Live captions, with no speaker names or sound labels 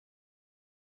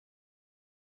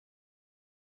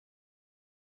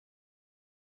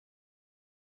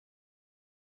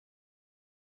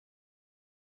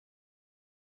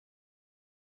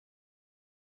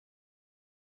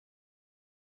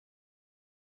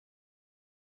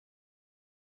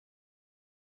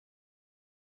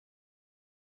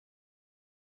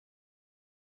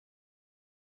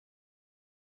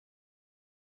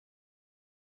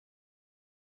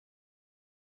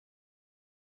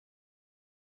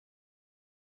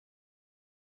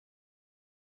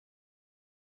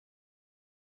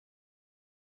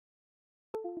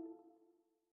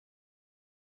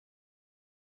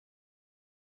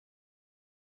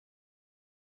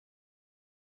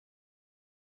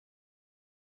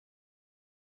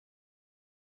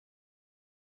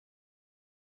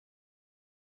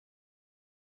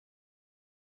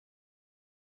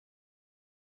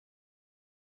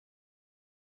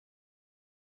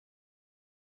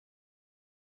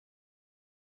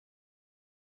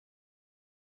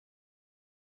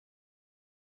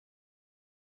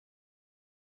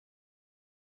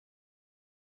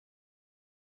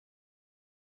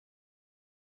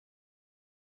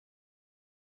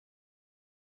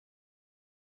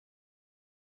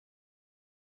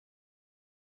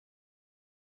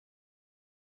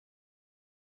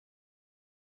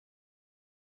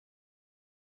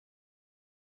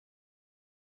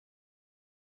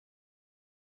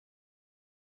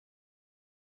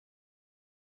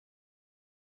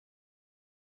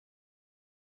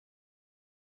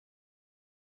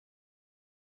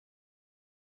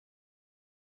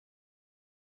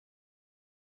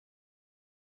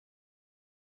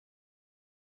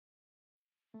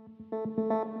Good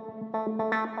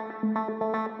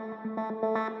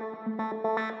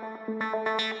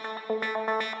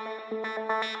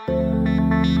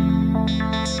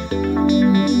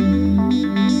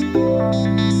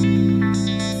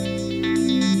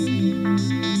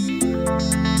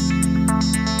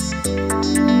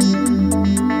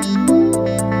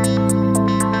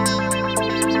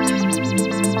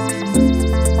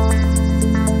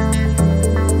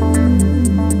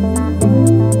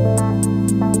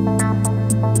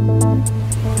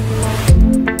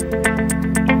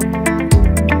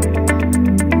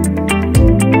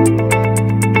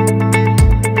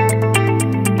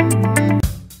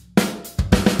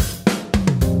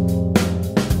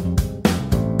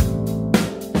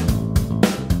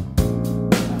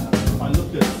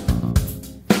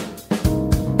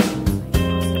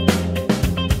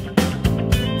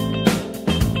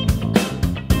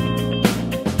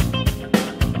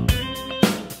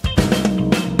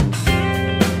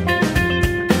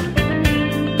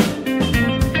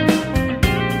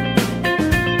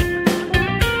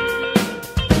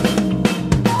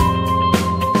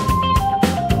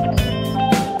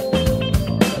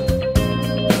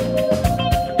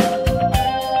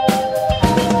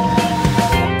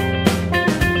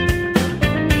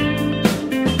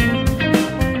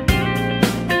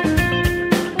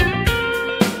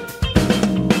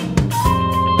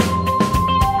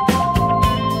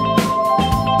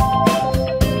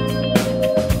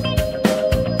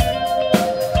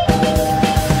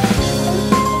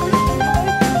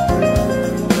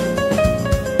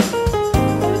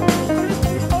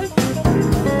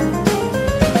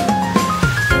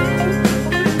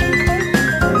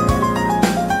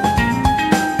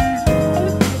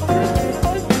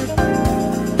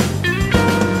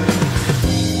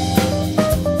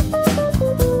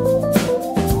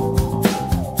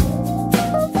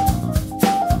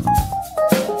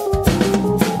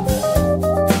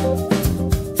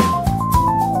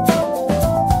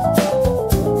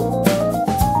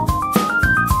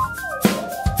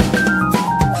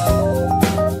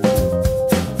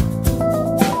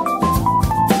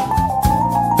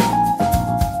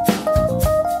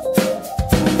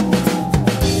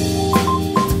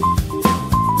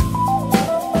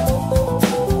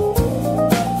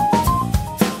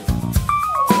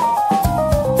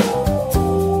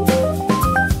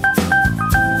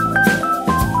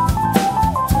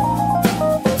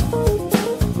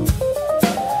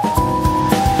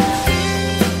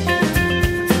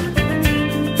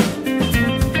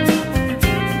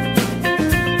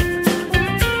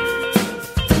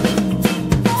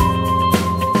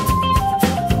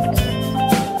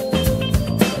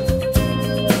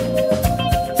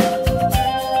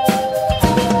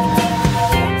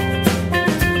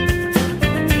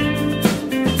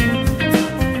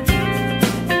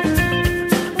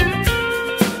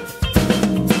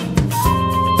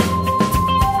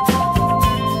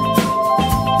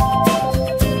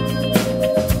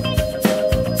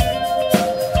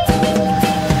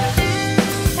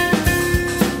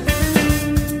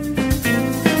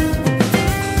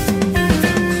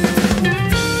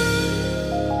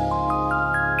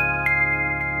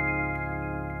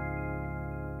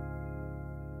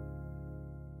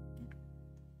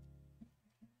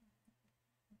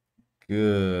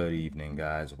evening,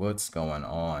 guys. What's going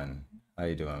on? How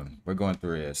you doing? We're going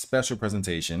through a special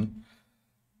presentation.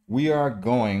 We are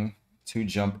going to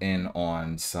jump in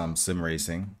on some sim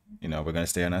racing. We're going to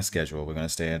stay on our schedule. We're going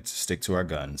to stick to our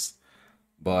guns.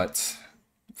 But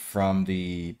from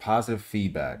the positive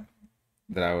feedback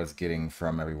that I was getting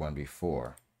from everyone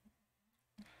before,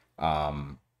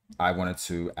 I wanted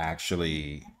to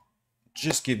actually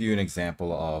just give you an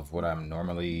example of what I'm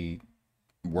normally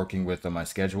working with on my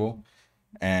schedule.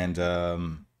 And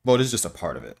well, this is just a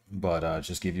part of it, but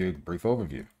just give you a brief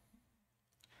overview.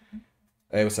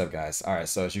 Hey, what's up, guys? All right,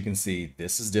 so as you can see,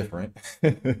 this is different.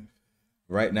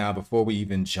 Right now, before we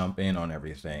even jump in on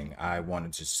everything, I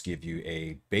wanted to just give you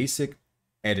a basic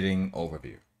editing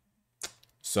overview.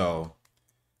 So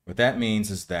what that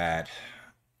means is that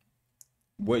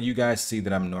what you guys see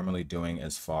that I'm normally doing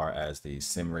as far as the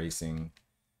sim racing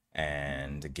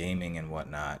and gaming and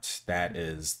whatnot, that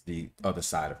is the other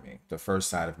side of me. The first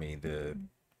side of me, the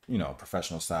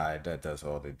professional side that does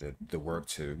all the work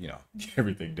to get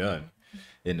everything done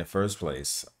in the first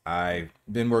place. I've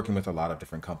been working with a lot of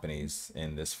different companies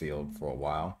in this field for a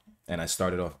while, and I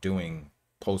started off doing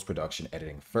post-production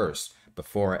editing first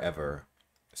before I ever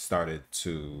started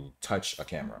to touch a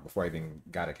camera, before I even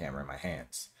got a camera in my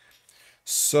hands.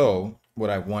 So what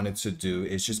I wanted to do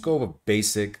is just go over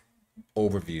basic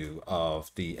overview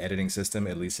of the editing system,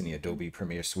 at least in the Adobe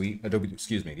Premiere Suite,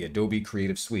 the Adobe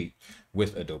Creative Suite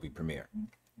with Adobe Premiere.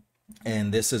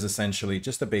 And this is essentially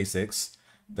just the basics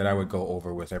that I would go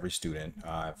over with every student.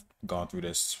 I've gone through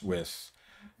this with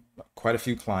quite a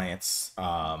few clients,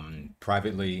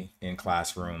 privately in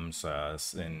classrooms,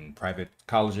 in private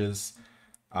colleges,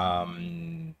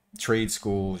 trade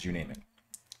schools, you name it.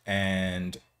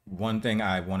 And one thing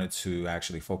I wanted to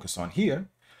actually focus on here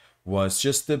was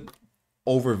just the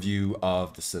overview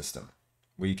of the system,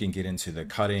 where you can get into the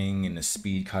cutting and the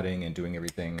speed cutting and doing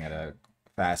everything at a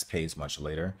fast pace much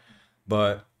later.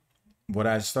 But what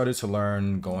I started to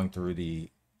learn going through the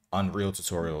Unreal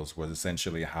tutorials was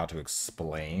essentially how to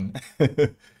explain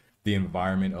the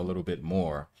environment a little bit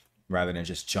more, rather than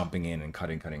just jumping in and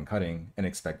cutting and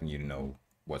expecting you to know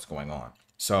what's going on.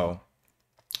 So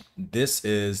this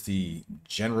is the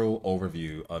general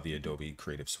overview of the Adobe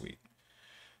Creative Suite.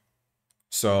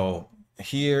 So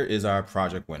here is our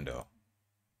project window,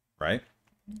 right?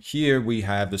 Here we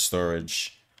have the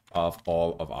storage of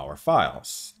all of our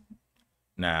files.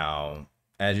 Now,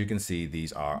 as you can see,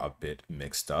 these are a bit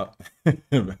mixed up, a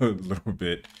little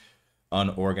bit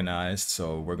unorganized.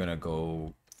 So we're going to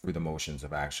go through the motions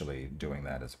of actually doing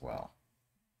that as well.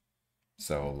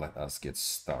 So let us get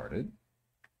started.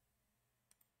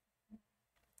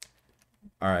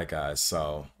 All right, guys.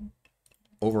 So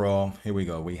overall, here we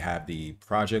go. We have the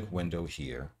project window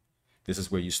here. This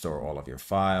is where you store all of your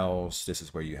files. This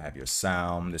is where you have your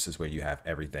sound. This is where you have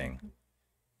everything.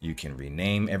 You can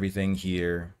rename everything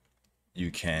here.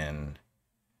 You can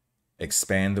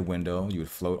expand the window. You would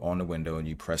float on the window and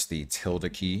you press the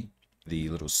tilde key, the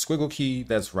little squiggle key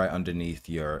that's right underneath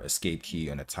your escape key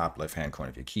on the top left-hand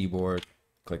corner of your keyboard.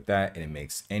 Click that and it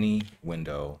makes any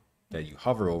window that you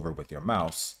hover over with your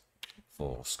mouse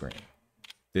full screen.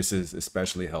 This is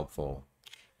especially helpful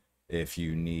if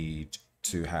you need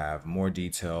to have more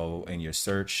detail in your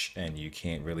search and you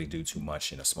can't really do too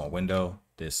much in a small window.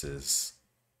 This is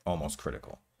almost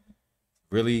critical.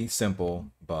 Really simple,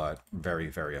 but very,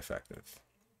 very effective.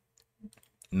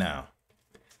 Now,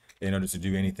 in order to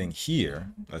do anything here,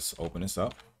 let's open this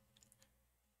up.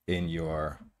 In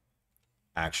your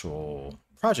actual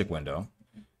project window,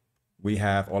 we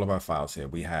have all of our files here.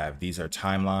 We have, these are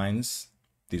timelines.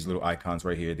 These little icons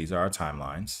right here, these are our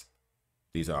timelines.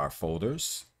 These are our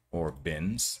folders or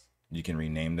bins. You can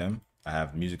rename them. I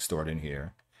have music stored in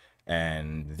here.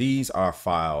 And these are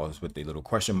files with the little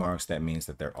question marks. That means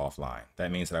that they're offline.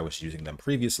 That means that I was using them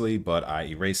previously, but I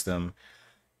erased them,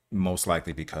 most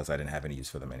likely because I didn't have any use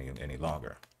for them any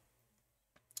longer.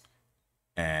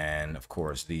 And of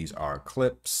course, these are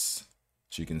clips.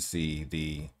 So you can see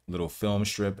the little film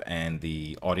strip and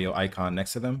the audio icon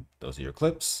next to them. Those are your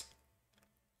clips.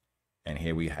 And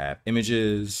here we have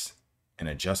images, an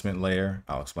adjustment layer.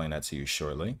 I'll explain that to you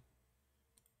shortly.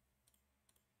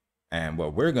 And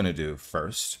what we're going to do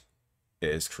first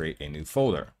is create a new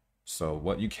folder. So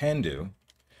what you can do,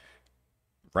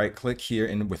 right click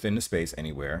here within the space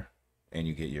anywhere, and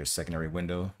you get your secondary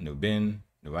window, new bin,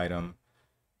 new item.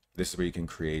 This is where you can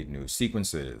create new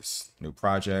sequences, new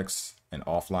projects, an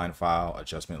offline file,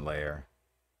 adjustment layer,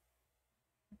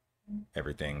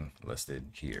 everything listed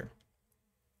here.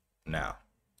 Now,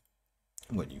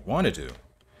 what you want to do,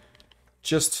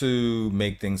 just to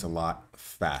make things a lot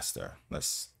faster,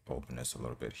 let's open this a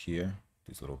little bit here,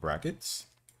 these little brackets.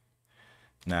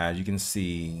 Now you can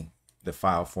see the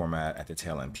file format at the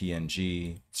tail end,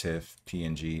 PNG, TIFF,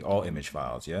 PNG, all image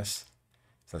files, yes?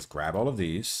 So let's grab all of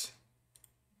these.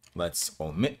 Let's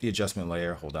omit the adjustment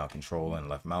layer, hold down Control and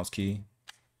left mouse key.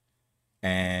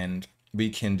 And we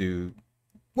can do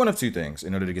one of two things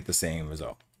in order to get the same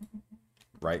result.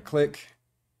 Right click,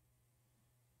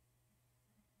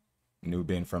 new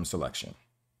bin from selection,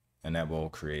 and that will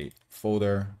create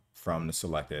folder from the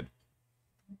selected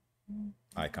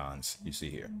icons you see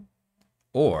here.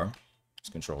 Or let's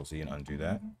Control Z and undo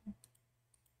that.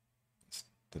 Let's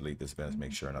delete this bin,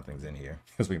 make sure nothing's in here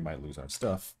because we might lose our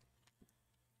stuff.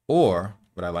 Or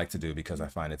what I like to do, because I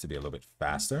find it to be a little bit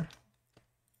faster,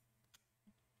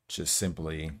 just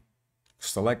simply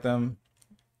select them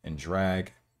and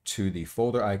drag to the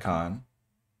folder icon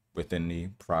within the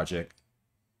project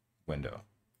window.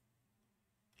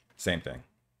 Same thing.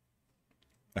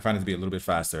 I find it to be a little bit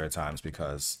faster at times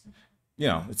because, you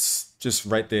know, it's just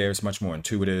right there. It's much more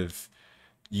intuitive.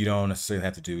 You don't necessarily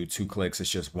have to do 2 clicks. It's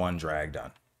just one drag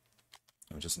done.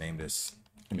 I'll just name this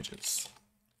images.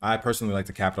 I personally like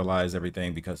to capitalize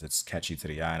everything because it's catchy to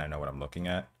the eye and I know what I'm looking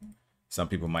at. Some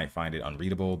people might find it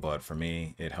unreadable, but for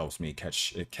me, it helps me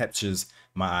it catches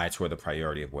my eye toward the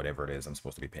priority of whatever it is I'm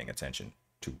supposed to be paying attention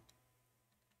to.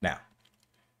 Now,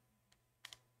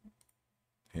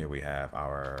 Here we have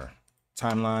our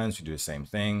timelines. We do the same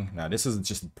thing. Now this is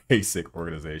just basic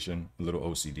organization, a little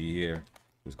OCD here.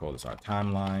 Let's call this our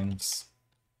timelines.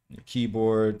 Your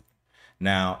keyboard.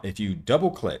 Now, if you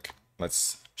double click,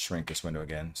 let's shrink this window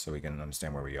again so we can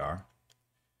understand where we are.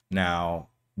 Now,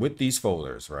 with these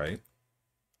folders, right?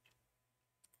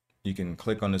 You can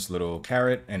click on this little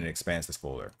caret and it expands this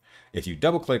folder. If you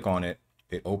double click on it,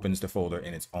 it opens the folder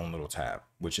in its own little tab,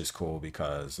 which is cool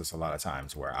because there's a lot of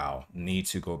times where I'll need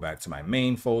to go back to my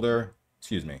main folder,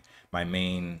 my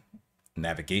main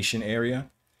navigation area,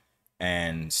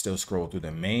 and still scroll through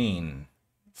the main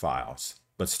files,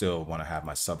 but still want to have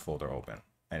my subfolder open.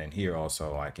 And in here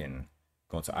also, I can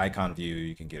go into icon view.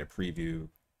 You can get a preview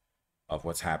of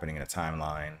what's happening in a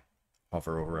timeline,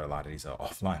 hover over a lot of these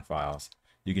offline files.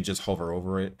 You can just hover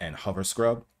over it and hover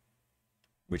scrub,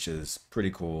 which is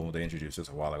pretty cool. They introduced this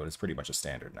a while ago. It's pretty much a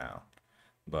standard now.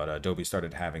 But Adobe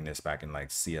started having this back in like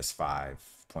CS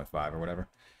 5.5 or whatever.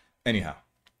 Anyhow,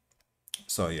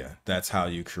 so yeah, that's how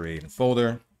you create a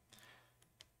folder.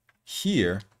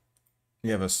 Here,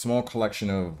 you have a small collection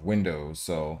of windows.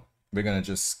 So we're going to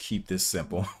just keep this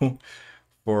simple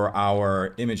for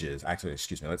our images. Actually,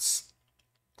 excuse me, let's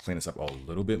clean this up a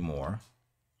little bit more.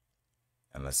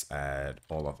 And let's add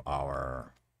all of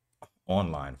our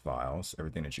online files,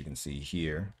 everything that you can see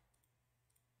here.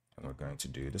 And we're going to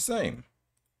do the same.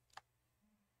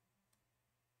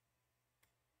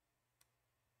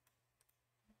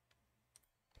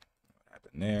 What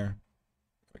happened there?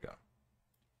 There we go.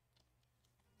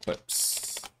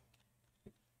 Clips.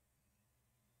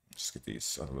 Just get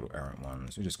these other little errant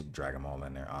ones. We just drag them all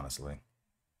in there, honestly.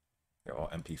 They're all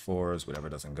MP4s, whatever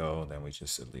doesn't go, then we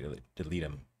just delete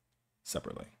them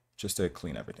separately, just to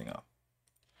clean everything up.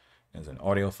 As an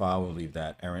audio file, we'll leave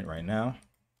that errant right now.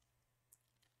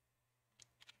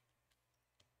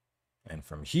 And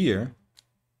from here,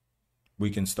 we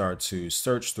can start to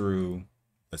search through.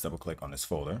 Let's double click on this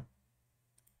folder.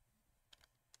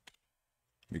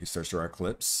 We can search through our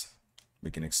clips. We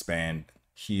can expand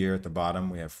here at the bottom.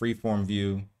 We have freeform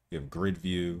view, we have grid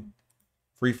view.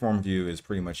 Freeform view is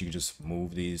pretty much you can just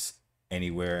move these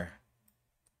anywhere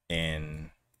in,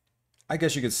 I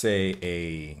guess you could say,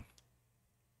 a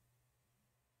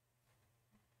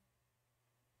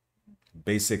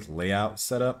basic layout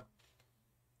setup.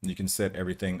 You can set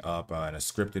everything up in a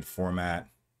scripted format.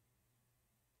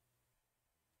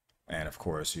 And of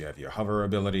course, you have your hover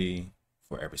ability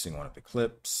for every single one of the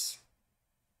clips.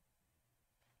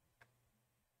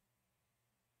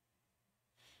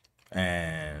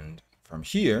 And from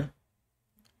here,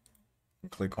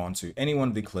 click onto any one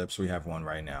of the clips. We have one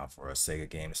right now for a Sega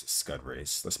game. This is Scud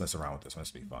Race. Let's mess around with this one.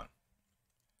 This will be fun.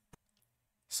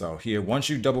 So here, once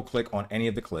you double click on any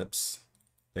of the clips,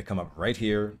 they come up right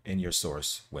here in your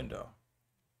source window.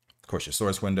 Of course, your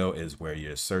source window is where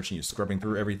you're searching, you're scrubbing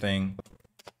through everything.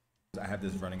 I have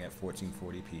this running at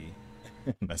 1440p.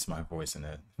 That's my voice in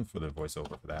it for the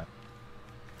voiceover for that.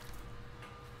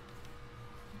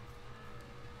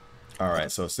 All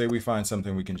right, so say we find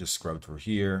something, we can just scrub through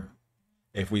here.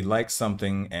 If we like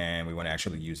something and we want to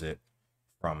actually use it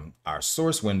from our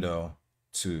source window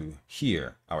to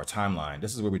here, our timeline,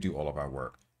 this is where we do all of our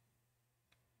work.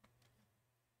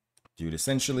 You'd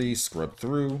essentially scrub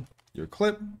through your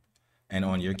clip, and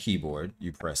on your keyboard,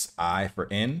 you press I for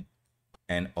in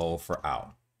and O for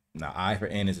out. Now, I for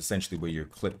in is essentially where your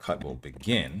clip cut will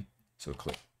begin. So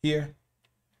click here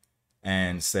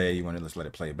and say you want to, let's let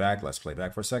it play back. Let's play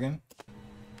back for a second.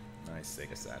 Nice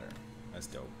Sega Saturn. That's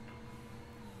dope.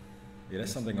 Yeah,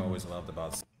 that's something I always loved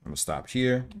about. I'm gonna stop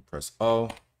here, press O.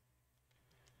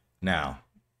 Now,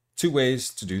 two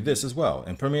ways to do this as well.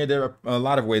 In Premiere, there are a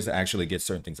lot of ways to actually get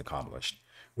certain things accomplished.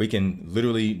 We can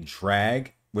literally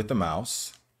drag with the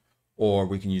mouse, or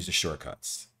we can use the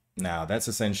shortcuts. Now, that's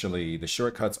essentially, the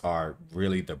shortcuts are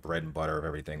really the bread and butter of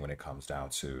everything when it comes down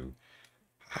to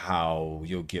how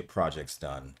you'll get projects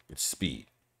done with speed.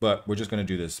 But we're just going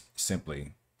to do this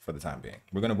simply for the time being.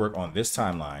 We're going to work on this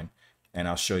timeline, and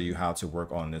I'll show you how to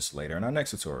work on this later in our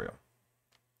next tutorial.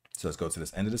 So let's go to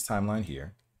this end of this timeline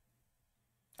here.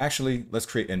 Actually, let's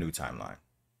create a new timeline.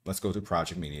 Let's go to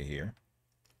Project Media here,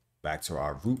 back to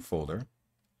our root folder,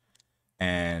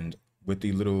 and with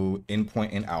the little in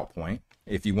point and out point,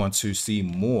 if you want to see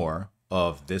more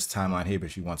of this timeline here, but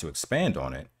if you want to expand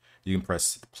on it, you can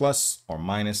press plus or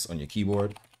minus on your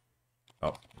keyboard.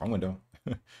 Oh, wrong window.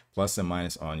 Plus and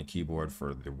minus on your keyboard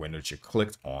for the window that you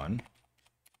clicked on.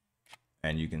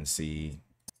 And you can see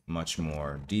much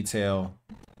more detail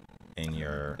in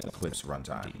your clip's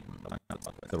runtime.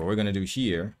 So what we're going to do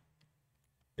here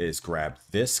is grab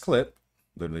this clip,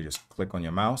 literally just click on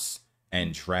your mouse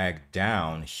and drag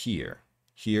down here.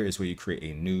 here is where you create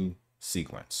a new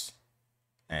sequence.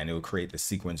 And it will create the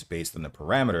sequence based on the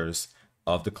parameters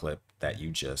of the clip that you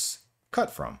just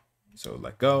cut from. So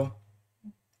let go,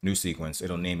 new sequence.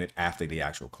 It'll name it after the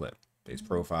actual clip. Base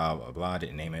profile, blah, blah,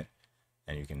 didn't name it.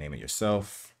 And you can name it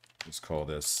yourself. Just call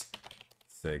this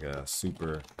Sega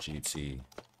Super GT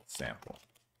sample.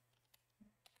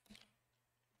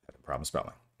 Had a problem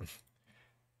spelling.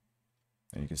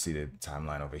 And you can see the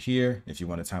timeline over here. If you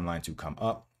want a timeline to come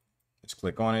up, just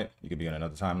click on it. You could be on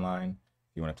another timeline.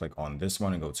 If you want to click on this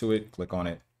one and go to it, click on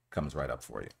it, comes right up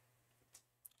for you.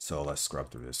 So let's scrub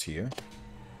through this here.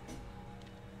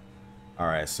 All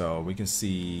right, so we can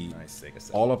see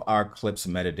all of our clips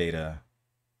metadata.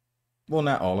 Well,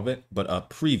 not all of it, but a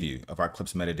preview of our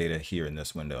clips metadata here in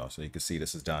this window. So you can see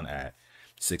this is done at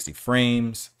 60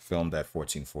 frames, filmed at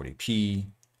 1440p.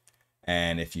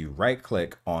 And if you right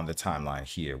click on the timeline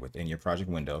here within your project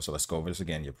window, so let's go over this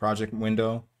again, your project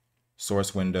window,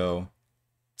 source window,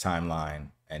 timeline,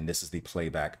 and this is the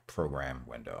playback program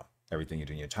window. Everything you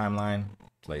do in your timeline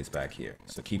plays back here.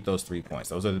 So keep those 3 points.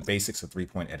 Those are the basics of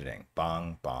 3-point editing.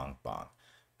 Bong, bong, bong.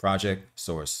 Project,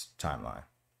 source, timeline.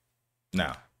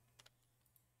 Now,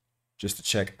 just to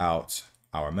check out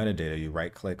our metadata, you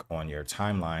right click on your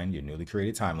timeline, your newly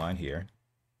created timeline here.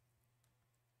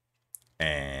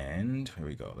 And here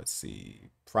we go. Let's see,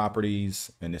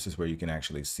 properties. And this is where you can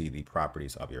actually see the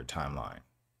properties of your timeline.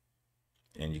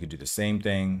 And you can do the same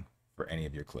thing for any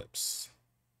of your clips.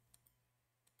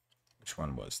 Which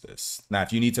one was this? Now,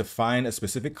 if you need to find a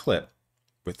specific clip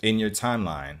within your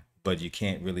timeline, but you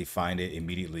can't really find it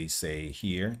immediately, say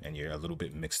here, and you're a little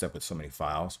bit mixed up with so many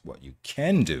files, what you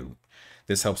can do,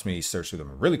 this helps me search through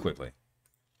them really quickly.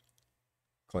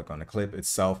 Click on the clip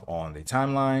itself on the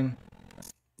timeline.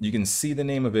 You can see the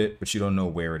name of it, but you don't know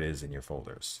where it is in your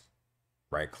folders.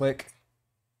 Right click.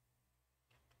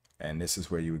 And this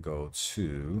is where you would go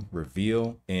to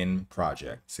reveal in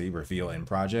project. See, reveal in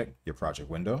project, your project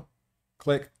window.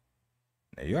 Click.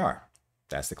 There you are.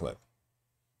 That's the clip.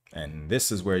 And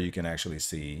this is where you can actually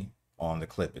see on the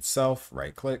clip itself,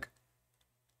 right click,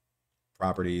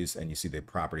 properties, and you see the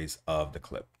properties of the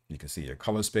clip. You can see your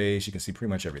color space. You can see pretty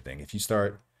much everything. If you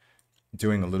start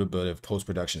doing a little bit of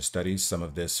post-production studies, some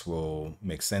of this will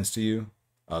make sense to you.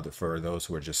 For those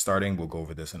who are just starting, we'll go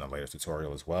over this in a later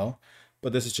tutorial as well.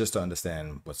 But this is just to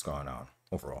understand what's going on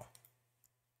overall.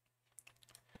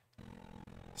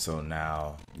 So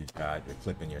now you've got your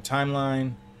clip in your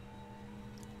timeline.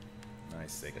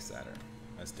 Nice Sega Saturn.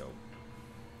 That's dope.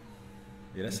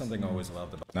 Yeah, that's something I always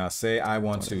loved about. Now, say I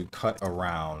want to cut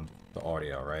around the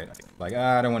audio, right? Like,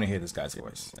 I don't want to hear this guy's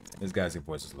voice. This guy's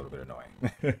voice is a little bit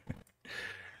annoying.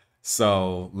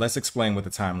 So let's explain what the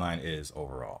timeline is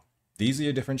overall. These are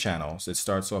your different channels. It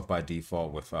starts off by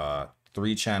default with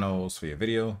 3 channels for your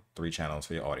video, 3 channels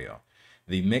for your audio.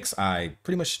 The mix I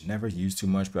pretty much never use too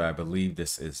much, but I believe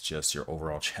this is just your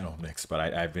overall channel mix. But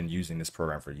I've been using this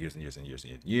program for years and years and years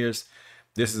and years.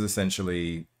 This is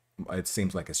essentially, it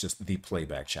seems like it's just the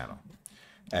playback channel.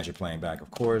 As you're playing back, of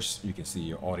course, you can see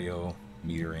your audio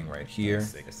metering right here.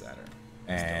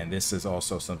 And this is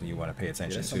also something you want to pay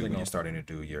attention to when you're starting to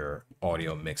do your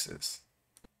audio mixes.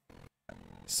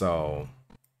 So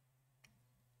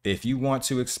if you want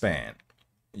to expand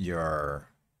your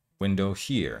window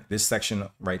here, this section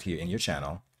right here in your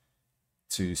channel,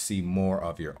 to see more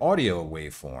of your audio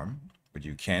waveform, what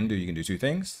you can do 2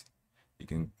 things. You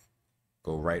can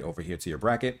go right over here to your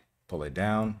bracket, pull it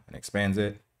down and expands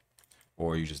it,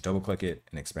 or you just double click it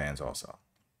and expands also.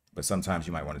 But sometimes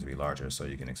you might want it to be larger so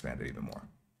you can expand it even more.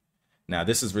 Now,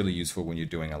 this is really useful when you're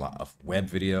doing a lot of web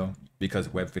video, because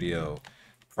web video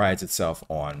prides itself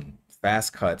on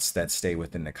fast cuts that stay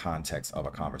within the context of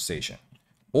a conversation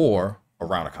or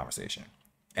around a conversation.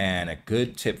 And a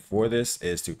good tip for this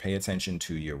is to pay attention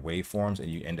to your waveforms, and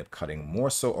you end up cutting more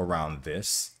so around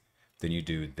this than you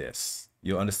do this.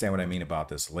 You'll understand what I mean about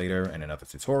this later in another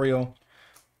tutorial.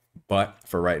 But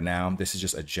for right now, this is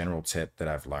just a general tip that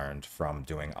I've learned from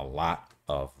doing a lot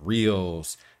of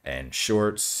reels and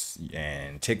shorts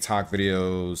and TikTok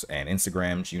videos and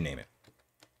Instagrams, you name it.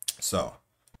 So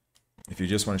if you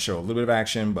just want to show a little bit of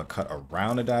action, but cut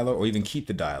around the dialogue, or even keep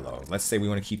the dialogue. Let's say we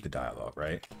want to keep the dialogue,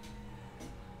 right?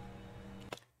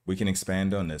 We can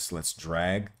expand on this. Let's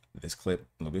drag this clip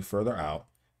a little bit further out.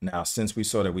 Now, since we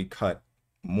saw that we cut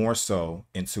more so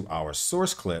into our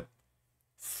source clip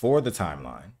for the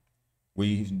timeline,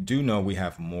 we do know we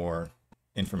have more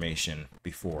information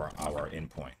before our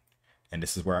endpoint. And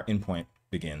this is where our endpoint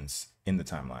begins in the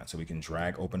timeline. So we can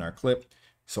drag open our clip.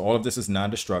 So all of this is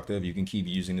non-destructive. You can keep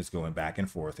using this going back and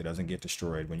forth. It doesn't get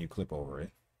destroyed when you clip over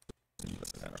it.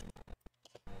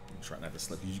 Try not to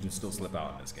slip. You can still slip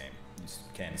out in this game. You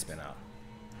can spin out.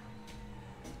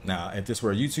 Now, if this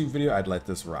were a YouTube video, I'd let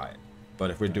this ride.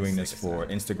 But if we're doing this for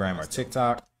Instagram or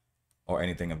TikTok or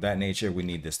anything of that nature, we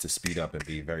need this to speed up and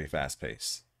be very fast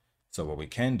paced. So what we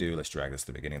can do, let's drag this to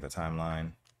the beginning of the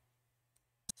timeline,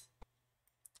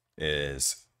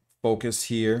 is focus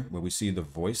here where we see the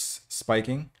voice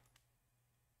spiking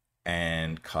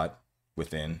and cut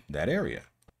within that area.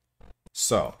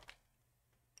 So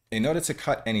in order to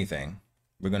cut anything,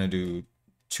 we're going to do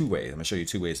two ways. I'm going to show you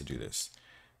two ways to do this.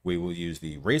 We will use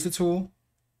the razor tool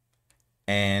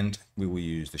and we will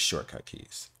use the shortcut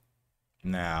keys.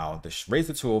 Now the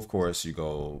razor tool, of course, you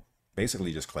go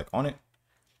basically just click on it,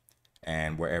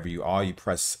 and wherever you are, you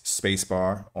press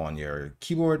spacebar on your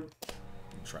keyboard.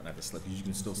 Try not to slip. You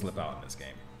can still slip out in this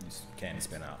game. You can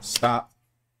spin out. Stop.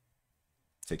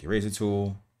 Take your razor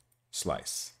tool,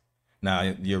 slice.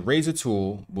 Now your razor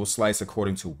tool will slice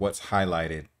according to what's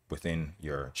highlighted within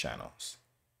your channels.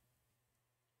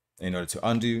 In order to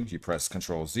undo, you press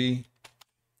Control Z.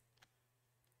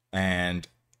 And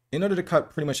in order to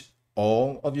cut pretty much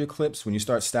all of your clips, when you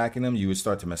start stacking them, you would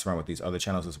start to mess around with these other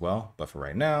channels as well. But for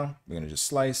right now, we're going to just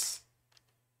slice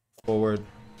forward.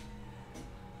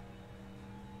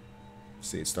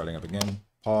 See it starting up again.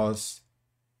 Pause,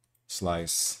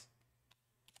 slice,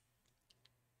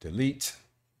 delete,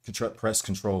 press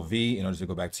Control V in order to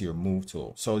go back to your move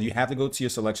tool. So you have to go to your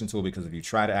selection tool, because if you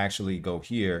try to actually go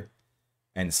here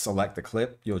and select the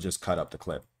clip, you'll just cut up the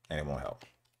clip and it won't help.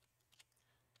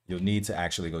 You'll need to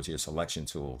actually go to your selection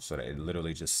tool so that it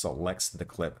literally just selects the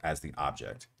clip as the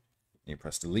object. You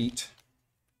press delete.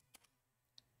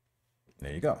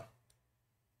 There you go.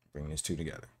 Bring these two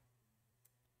together.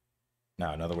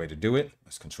 Now, another way to do it,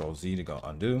 let's Control Z to go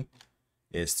undo,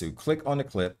 is to click on the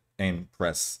clip and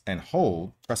press and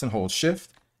hold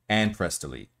Shift and press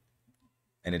delete.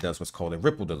 And it does what's called a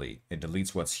ripple delete. It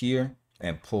deletes what's here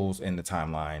and pulls in the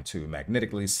timeline to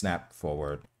magnetically snap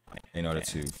forward in order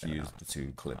to fuse the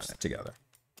two clips together.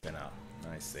 Spin out.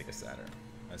 Nice Sega Saturn.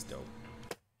 That's dope.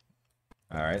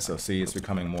 All right, so see, it's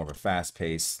becoming more of a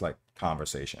fast-paced like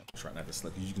conversation. Try not to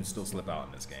slip. You can still slip out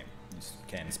in this game. You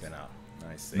can spin out.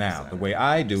 Nice. Now, the way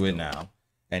I do it now,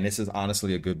 and this is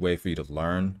honestly a good way for you to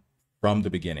learn from the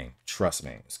beginning, trust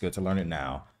me, it's good to learn it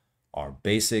now, are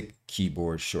basic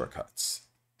keyboard shortcuts.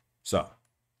 So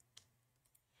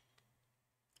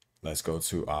let's go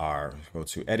to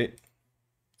edit,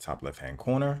 top left-hand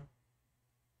corner,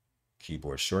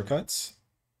 keyboard shortcuts.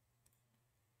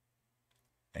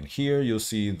 And here you'll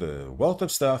see the wealth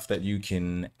of stuff that you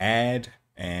can add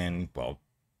and, well,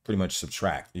 pretty much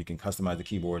subtract. You can customize the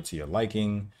keyboard to your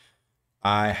liking.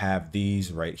 I have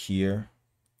these right here.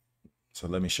 So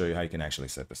let me show you how you can actually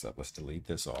set this up. Let's delete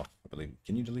this off. I believe,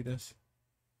 can you delete this?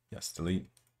 Yes, delete.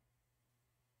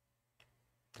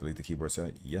 Delete the keyboard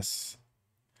set. Yes.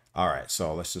 All right,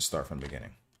 so let's just start from the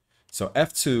beginning. So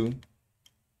F2,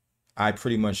 I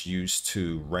pretty much use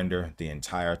to render the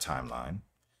entire timeline.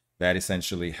 That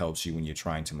essentially helps you when you're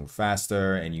trying to move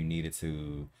faster and you needed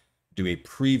to do a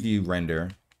preview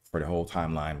render for the whole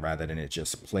timeline rather than it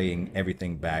just playing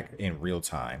everything back in real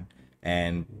time.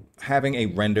 And having a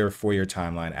render for your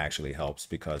timeline actually helps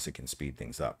because it can speed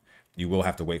things up. You will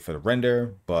have to wait for the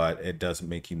render, but it does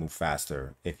make you move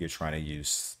faster if you're trying to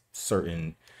use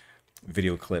certain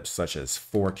video clips such as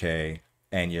 4K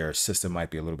and your system might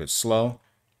be a little bit slow,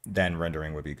 then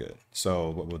rendering would be good. So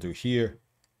what we'll do here,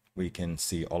 we can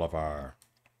see all of our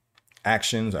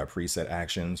actions, our preset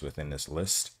actions within this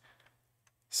list.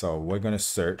 So we're going to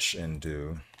search and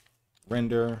do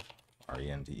render,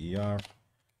 R-E-N-D-E-R,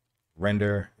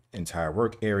 render entire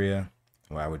work area.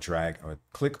 Where I would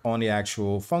click on the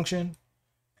actual function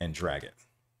and drag it.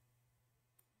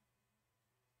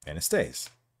 And it stays.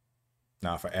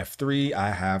 Now for F3,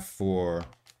 I have for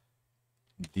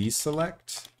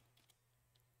deselect.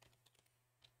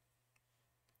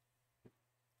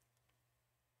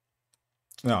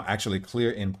 No, actually clear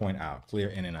in, point out, clear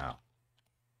in and out.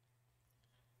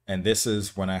 And this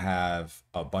is when I have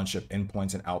a bunch of in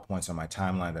points and out points on my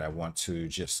timeline that I want to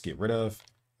just get rid of.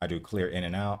 I do clear in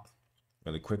and out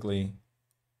really quickly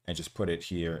and just put it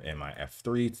here in my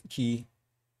F3 key.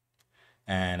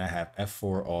 And I have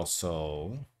F4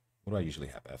 also. What do I usually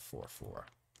have F4 for?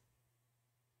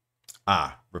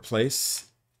 Replace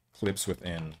clips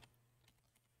within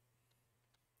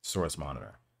source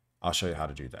monitor. I'll show you how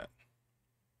to do that.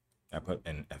 I put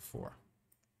in F4.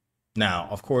 Now,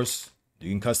 of course, you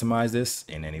can customize this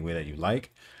in any way that you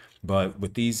like, but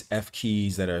with these F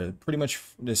keys that are pretty much,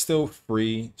 they're still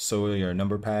free. So your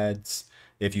number pads,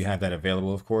 if you have that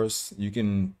available, of course, you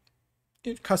can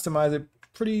customize it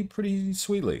pretty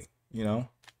sweetly. You know,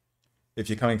 if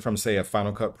you're coming from, say, a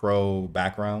Final Cut Pro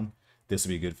background, this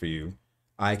would be good for you.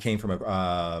 I came from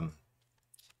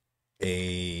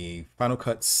a Final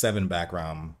Cut 7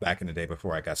 background back in the day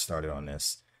before I got started on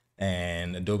this.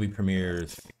 And Adobe Premiere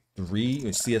 3, or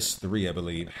CS3, I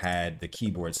believe, had the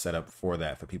keyboard set up for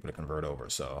that for people to convert over.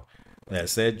 So that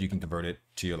said, you can convert it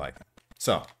to your liking.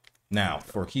 So now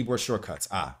for keyboard shortcuts,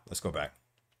 let's go back.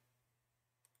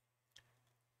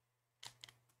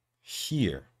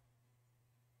 Here,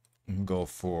 you can go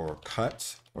for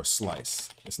cut or slice.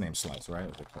 It's named slice, right?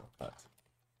 Cut.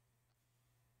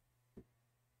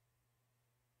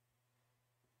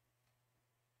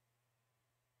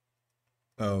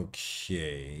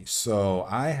 Okay, so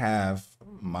I have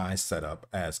my setup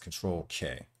as Control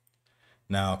K.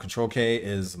 Now, Control K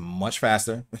is much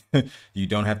faster. You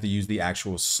don't have to use the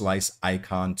actual slice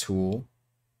icon tool.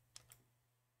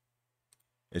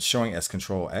 It's showing as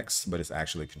Control X, but it's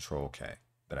actually Control K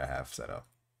that I have set up.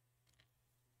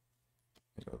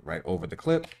 Go right over the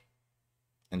clip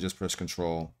and just press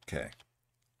Control K.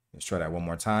 Let's try that one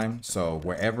more time. So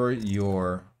wherever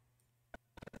your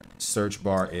search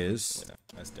bar is,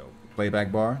 that's dope.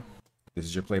 Playback bar. This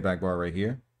is your playback bar right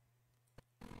here.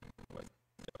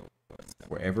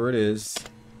 Wherever it is,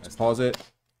 let's pause it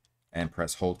and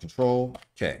press hold Control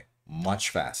K. Much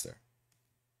faster.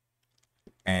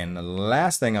 And the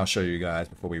last thing I'll show you guys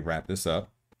before we wrap this up,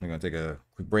 we're going to take a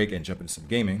quick break and jump into some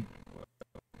gaming,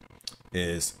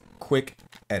 is quick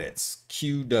edits.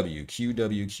 QW,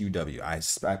 QW,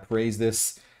 QW. I praise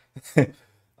this.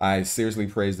 I seriously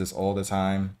praise this all the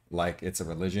time, like it's a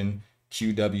religion.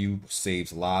 QW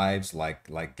saves lives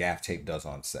like gaff tape does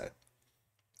on set.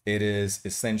 It is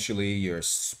essentially your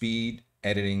speed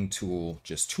editing tool,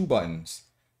 just 2 buttons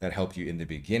that help you in the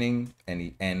beginning and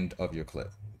the end of your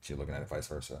clip. If you're looking at it vice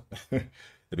versa.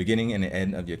 The beginning and the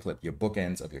end of your clip, your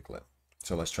bookends of your clip.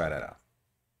 So let's try that out.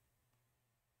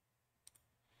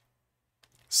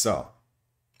 So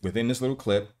within this little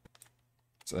clip,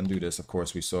 let's undo this. Of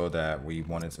course, we saw that we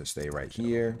wanted to stay right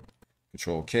here.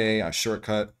 Control K, our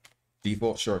shortcut,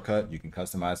 default shortcut. You can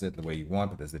customize it the way you want,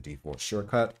 but there's the default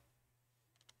shortcut.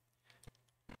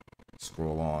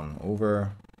 Scroll on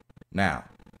over. Now,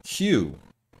 Q,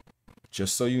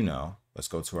 just so you know, let's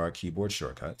go to our keyboard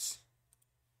shortcuts.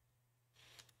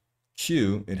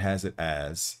 Q, it has it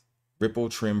as ripple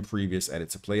trim previous edit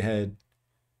to playhead,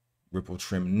 ripple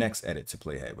trim next edit to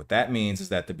playhead. What that means is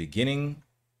that the beginning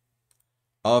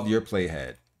of your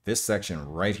playhead, this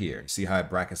section right here, see how it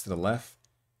brackets to the left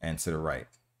and to the right.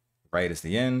 Right is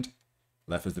the end,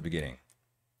 left is the beginning.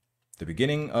 The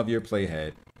beginning of your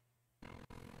playhead,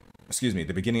 excuse me,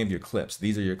 the beginning of your clips.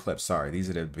 These are your clips, sorry. These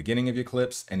are the beginning of your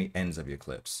clips and the ends of your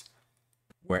clips.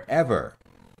 Wherever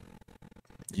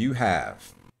you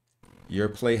have your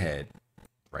playhead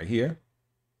right here,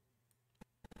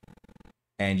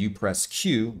 and you press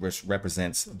Q, which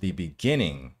represents the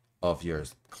beginning of your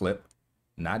clip,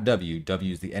 not W.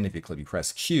 W is the end of your clip. You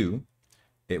press Q,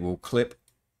 it will cut,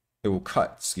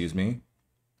 excuse me,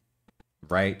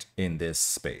 right in this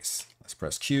space. Let's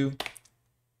press Q.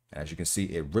 As you can see,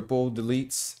 it ripple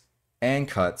deletes and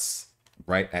cuts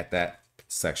right at that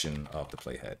section of the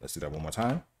playhead. Let's do that one more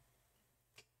time.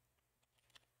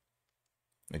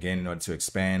 Again, in order to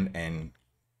expand and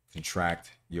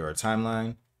contract your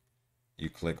timeline, you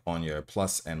click on your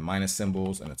plus and minus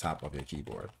symbols on the top of your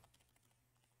keyboard.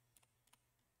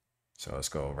 So let's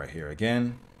go right here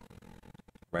again,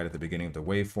 right at the beginning of the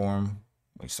waveform,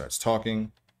 when he starts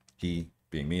talking, he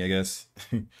being me, I guess.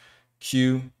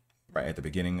 Q, right at the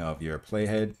beginning of your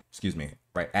playhead, excuse me,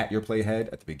 right at your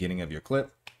playhead at the beginning of your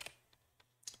clip.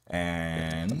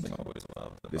 And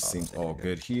this seems all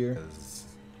good here.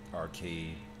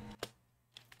 Arcade.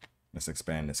 Let's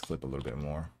expand this clip a little bit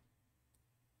more.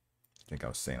 I think I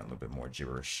was saying a little bit more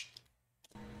gibberish.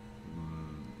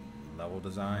 Level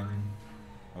design.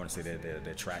 I want to say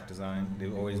their track design.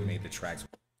 They've always made the tracks.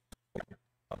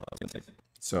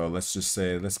 So let's just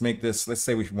say, let's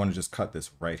say we want to just cut this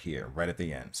right here, right at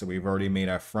the end. So we've already made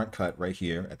our front cut right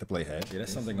here at the playhead. Yeah,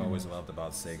 that's something I always loved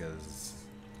about Sega's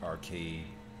arcade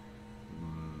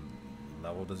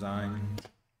level design.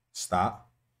 Stop.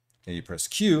 And you press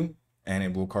Q, and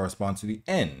it will correspond to the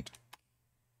end.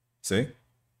 See?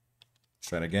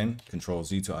 Try it again. Control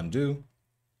Z to undo.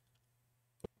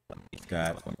 We've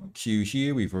got Q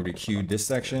here. We've already queued this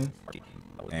section.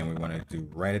 And we want to do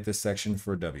right at this section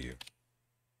for W.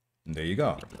 And there you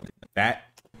go. That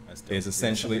is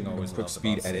essentially a quick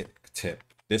speed edit tip.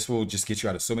 This will just get you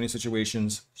out of so many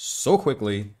situations so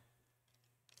quickly,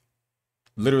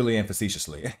 literally and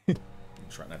facetiously.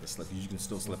 Try not to slip. You can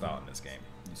still slip out in this game.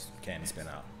 You can spin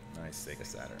out. Nice Sega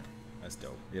Saturn. That's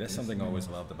dope. Yeah, that's something I always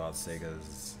loved about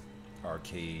Sega's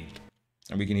arcade.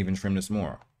 And we can even trim this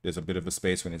more. There's a bit of a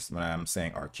space when I'm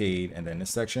saying arcade and then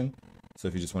this section. So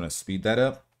if you just want to speed that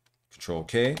up, Control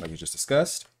K, like we just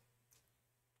discussed.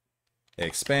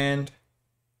 Expand.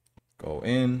 Go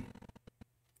in.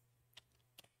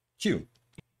 Q.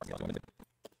 Yeah,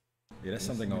 that's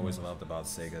something I always loved about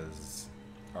Sega's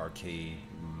arcade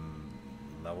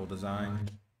level design.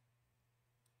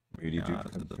 We need to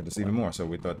put this even more. So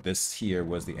we thought this here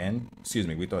was the end. Excuse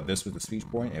me, we thought this was the speech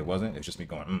point. It wasn't. It's just me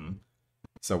going,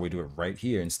 So we do it right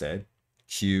here instead.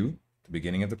 Q, the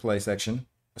beginning of the play section.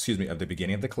 Excuse me, of the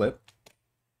beginning of the clip.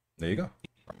 There you go.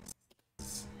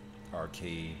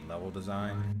 Arcade level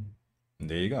design. And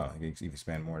there you go. You can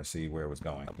expand more to see where it was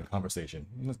going. The conversation.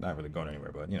 It's not really going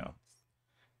anywhere, but you know.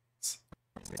 It's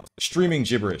streaming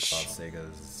gibberish. About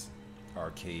Sega's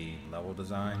arcade level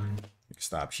design. You can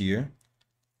stop here.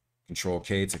 Control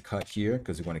K to cut here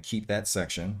because we want to keep that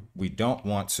section. We don't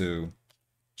want to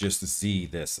just Z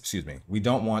this. Excuse me. We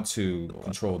don't want to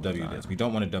Control W this. We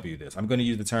don't want to W this. I'm going to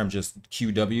use the term just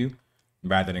QW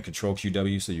rather than Control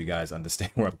QW so you guys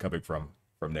understand where I'm coming from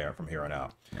here on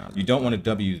out. You don't want to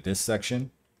W this section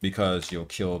because you'll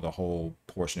kill the whole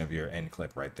portion of your end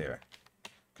clip right there.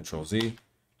 Control Z.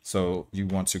 So you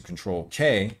want to Control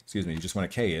K. Excuse me. You just want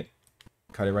to K it.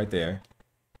 Cut it right there.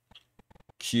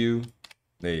 Q.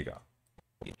 There you go.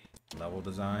 Level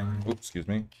design. Oops, excuse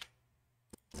me.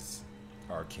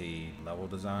 Arcade level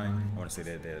design. I want to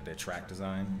say their track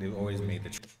design. They've always made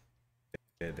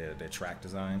their track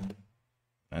design.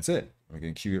 That's it. We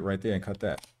can cue it right there and cut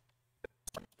that.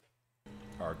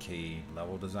 Arcade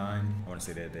level design. I want to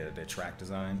say their track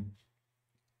design.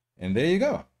 And there you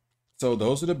go. So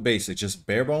those are the basics, just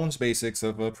bare bones basics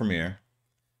of Premiere.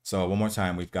 So one more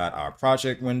time, we've got our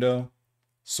project window,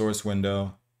 source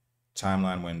window,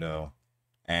 timeline window,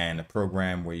 and a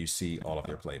program where you see all of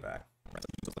your playback.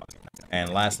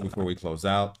 And lastly, before we close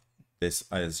out, this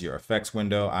is your effects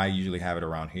window. I usually have it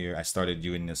around here. I started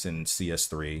doing this in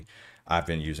CS3. I've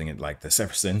been using it like this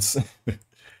ever since.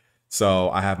 So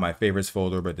I have my favorites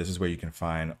folder, but this is where you can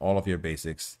find all of your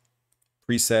basics.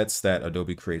 Presets that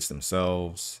Adobe creates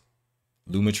themselves.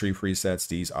 Lumetri presets.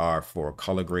 These are for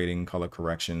color grading, color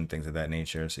correction, things of that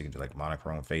nature. So you can do like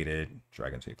monochrome, faded,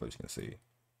 drag into your clips, you can see.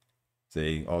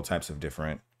 See all types of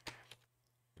different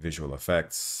visual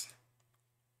effects.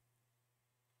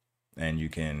 And you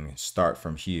can start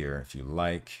from here if you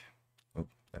like. Oh,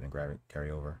 I didn't grab it, carry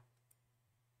over.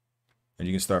 And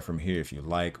you can start from here if you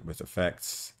like with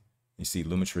effects. You see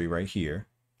Lumetri right here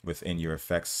within your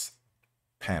effects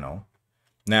panel.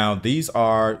 Now, these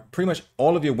are pretty much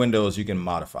all of your windows you can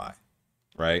modify,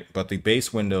 right? But the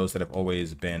base windows that have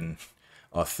always been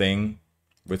a thing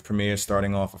with Premiere,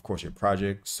 starting off, of course, your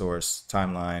project, source,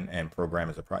 timeline, and program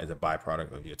is a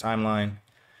byproduct of your timeline.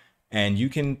 And you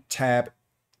can tab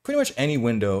pretty much any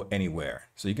window anywhere.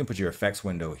 So you can put your effects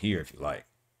window here if you like.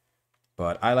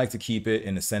 But I like to keep it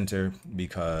in the center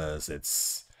because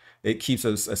it keeps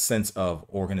us a sense of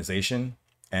organization.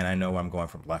 And I know I'm going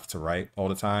from left to right all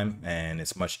the time, and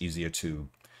it's much easier to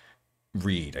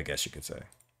read, I guess you could say.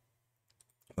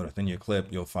 But within your clip,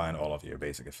 you'll find all of your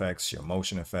basic effects, your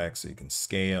motion effects, so you can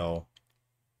scale,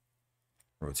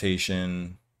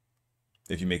 rotation.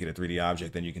 If you make it a 3D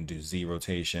object, then you can do Z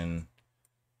rotation.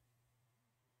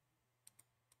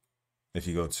 If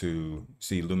you go to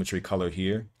see Lumetri color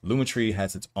here, Lumetri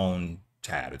has its own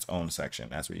tab, its own section.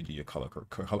 That's where you do your color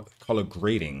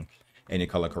grading and your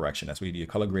color correction. That's where you do your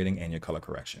color grading and your color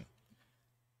correction.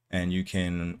 And you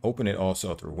can open it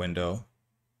also through window.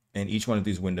 And each one of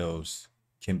these windows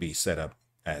can be set up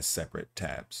as separate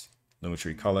tabs.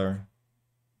 Lumetri color.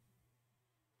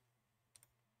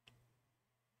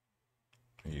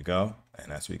 There you go.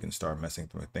 And that's where you can start messing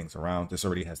with things around. This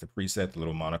already has the preset, the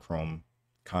little monochrome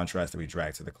contrast that we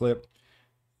drag to the clip.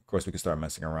 Of course, we can start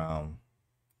messing around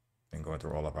and going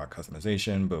through all of our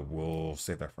customization, but we'll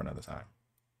save that for another time.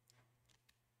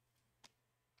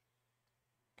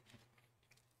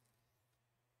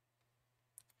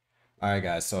 All right,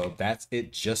 guys, so that's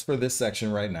it just for this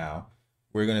section right now.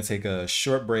 We're going to take a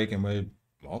short break and we're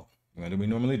going to do what we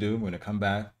normally do. We're going to come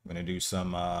back. We're going to do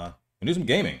some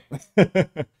gaming.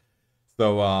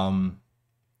 So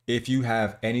if you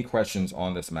have any questions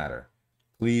on this matter,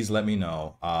 please let me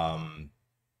know.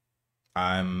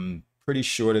 I'm pretty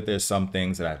sure that there's some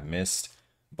things that I've missed,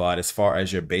 but as far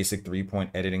as your basic 3-point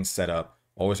editing setup,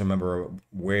 always remember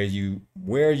where you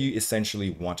essentially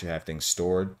want to have things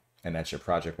stored. And that's your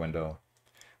project window.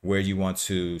 Where you want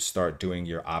to start doing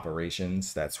your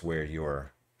operations, that's where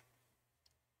your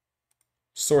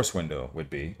source window would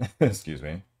be. Excuse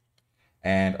me.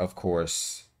 And of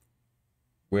course,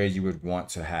 where you would want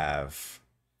to have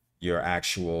your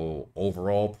actual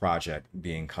overall project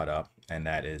being cut up, and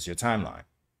that is your timeline.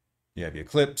 You have your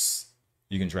clips,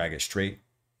 you can drag it straight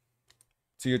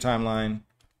to your timeline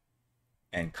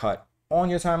and cut on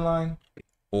your timeline,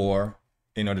 or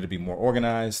in order to be more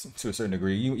organized to a certain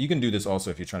degree, you can do this also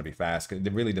if you're trying to be fast, because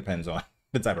it really depends on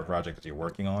the type of project that you're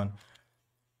working on.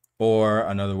 Or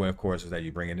another way, of course, is that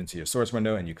you bring it into your source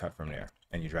window and you cut from there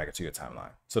and you drag it to your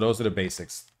timeline. So those are the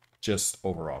basics, just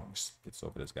overall. Just gets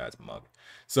over this guy's mug.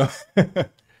 So,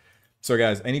 so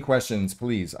guys, any questions,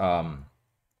 please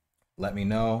let me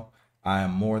know. I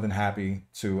am more than happy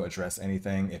to address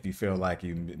anything. If you feel like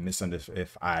you misunderstood,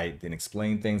 if I didn't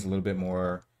explain things a little bit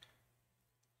more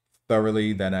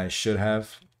thoroughly than I should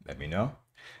have, let me know.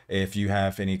 If you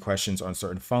have any questions on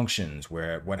certain functions,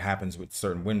 what happens with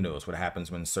certain windows, what happens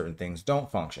when certain things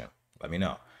don't function, let me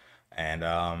know. And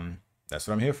that's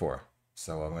what I'm here for.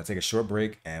 So I'm going to take a short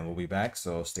break and we'll be back.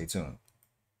 So stay tuned.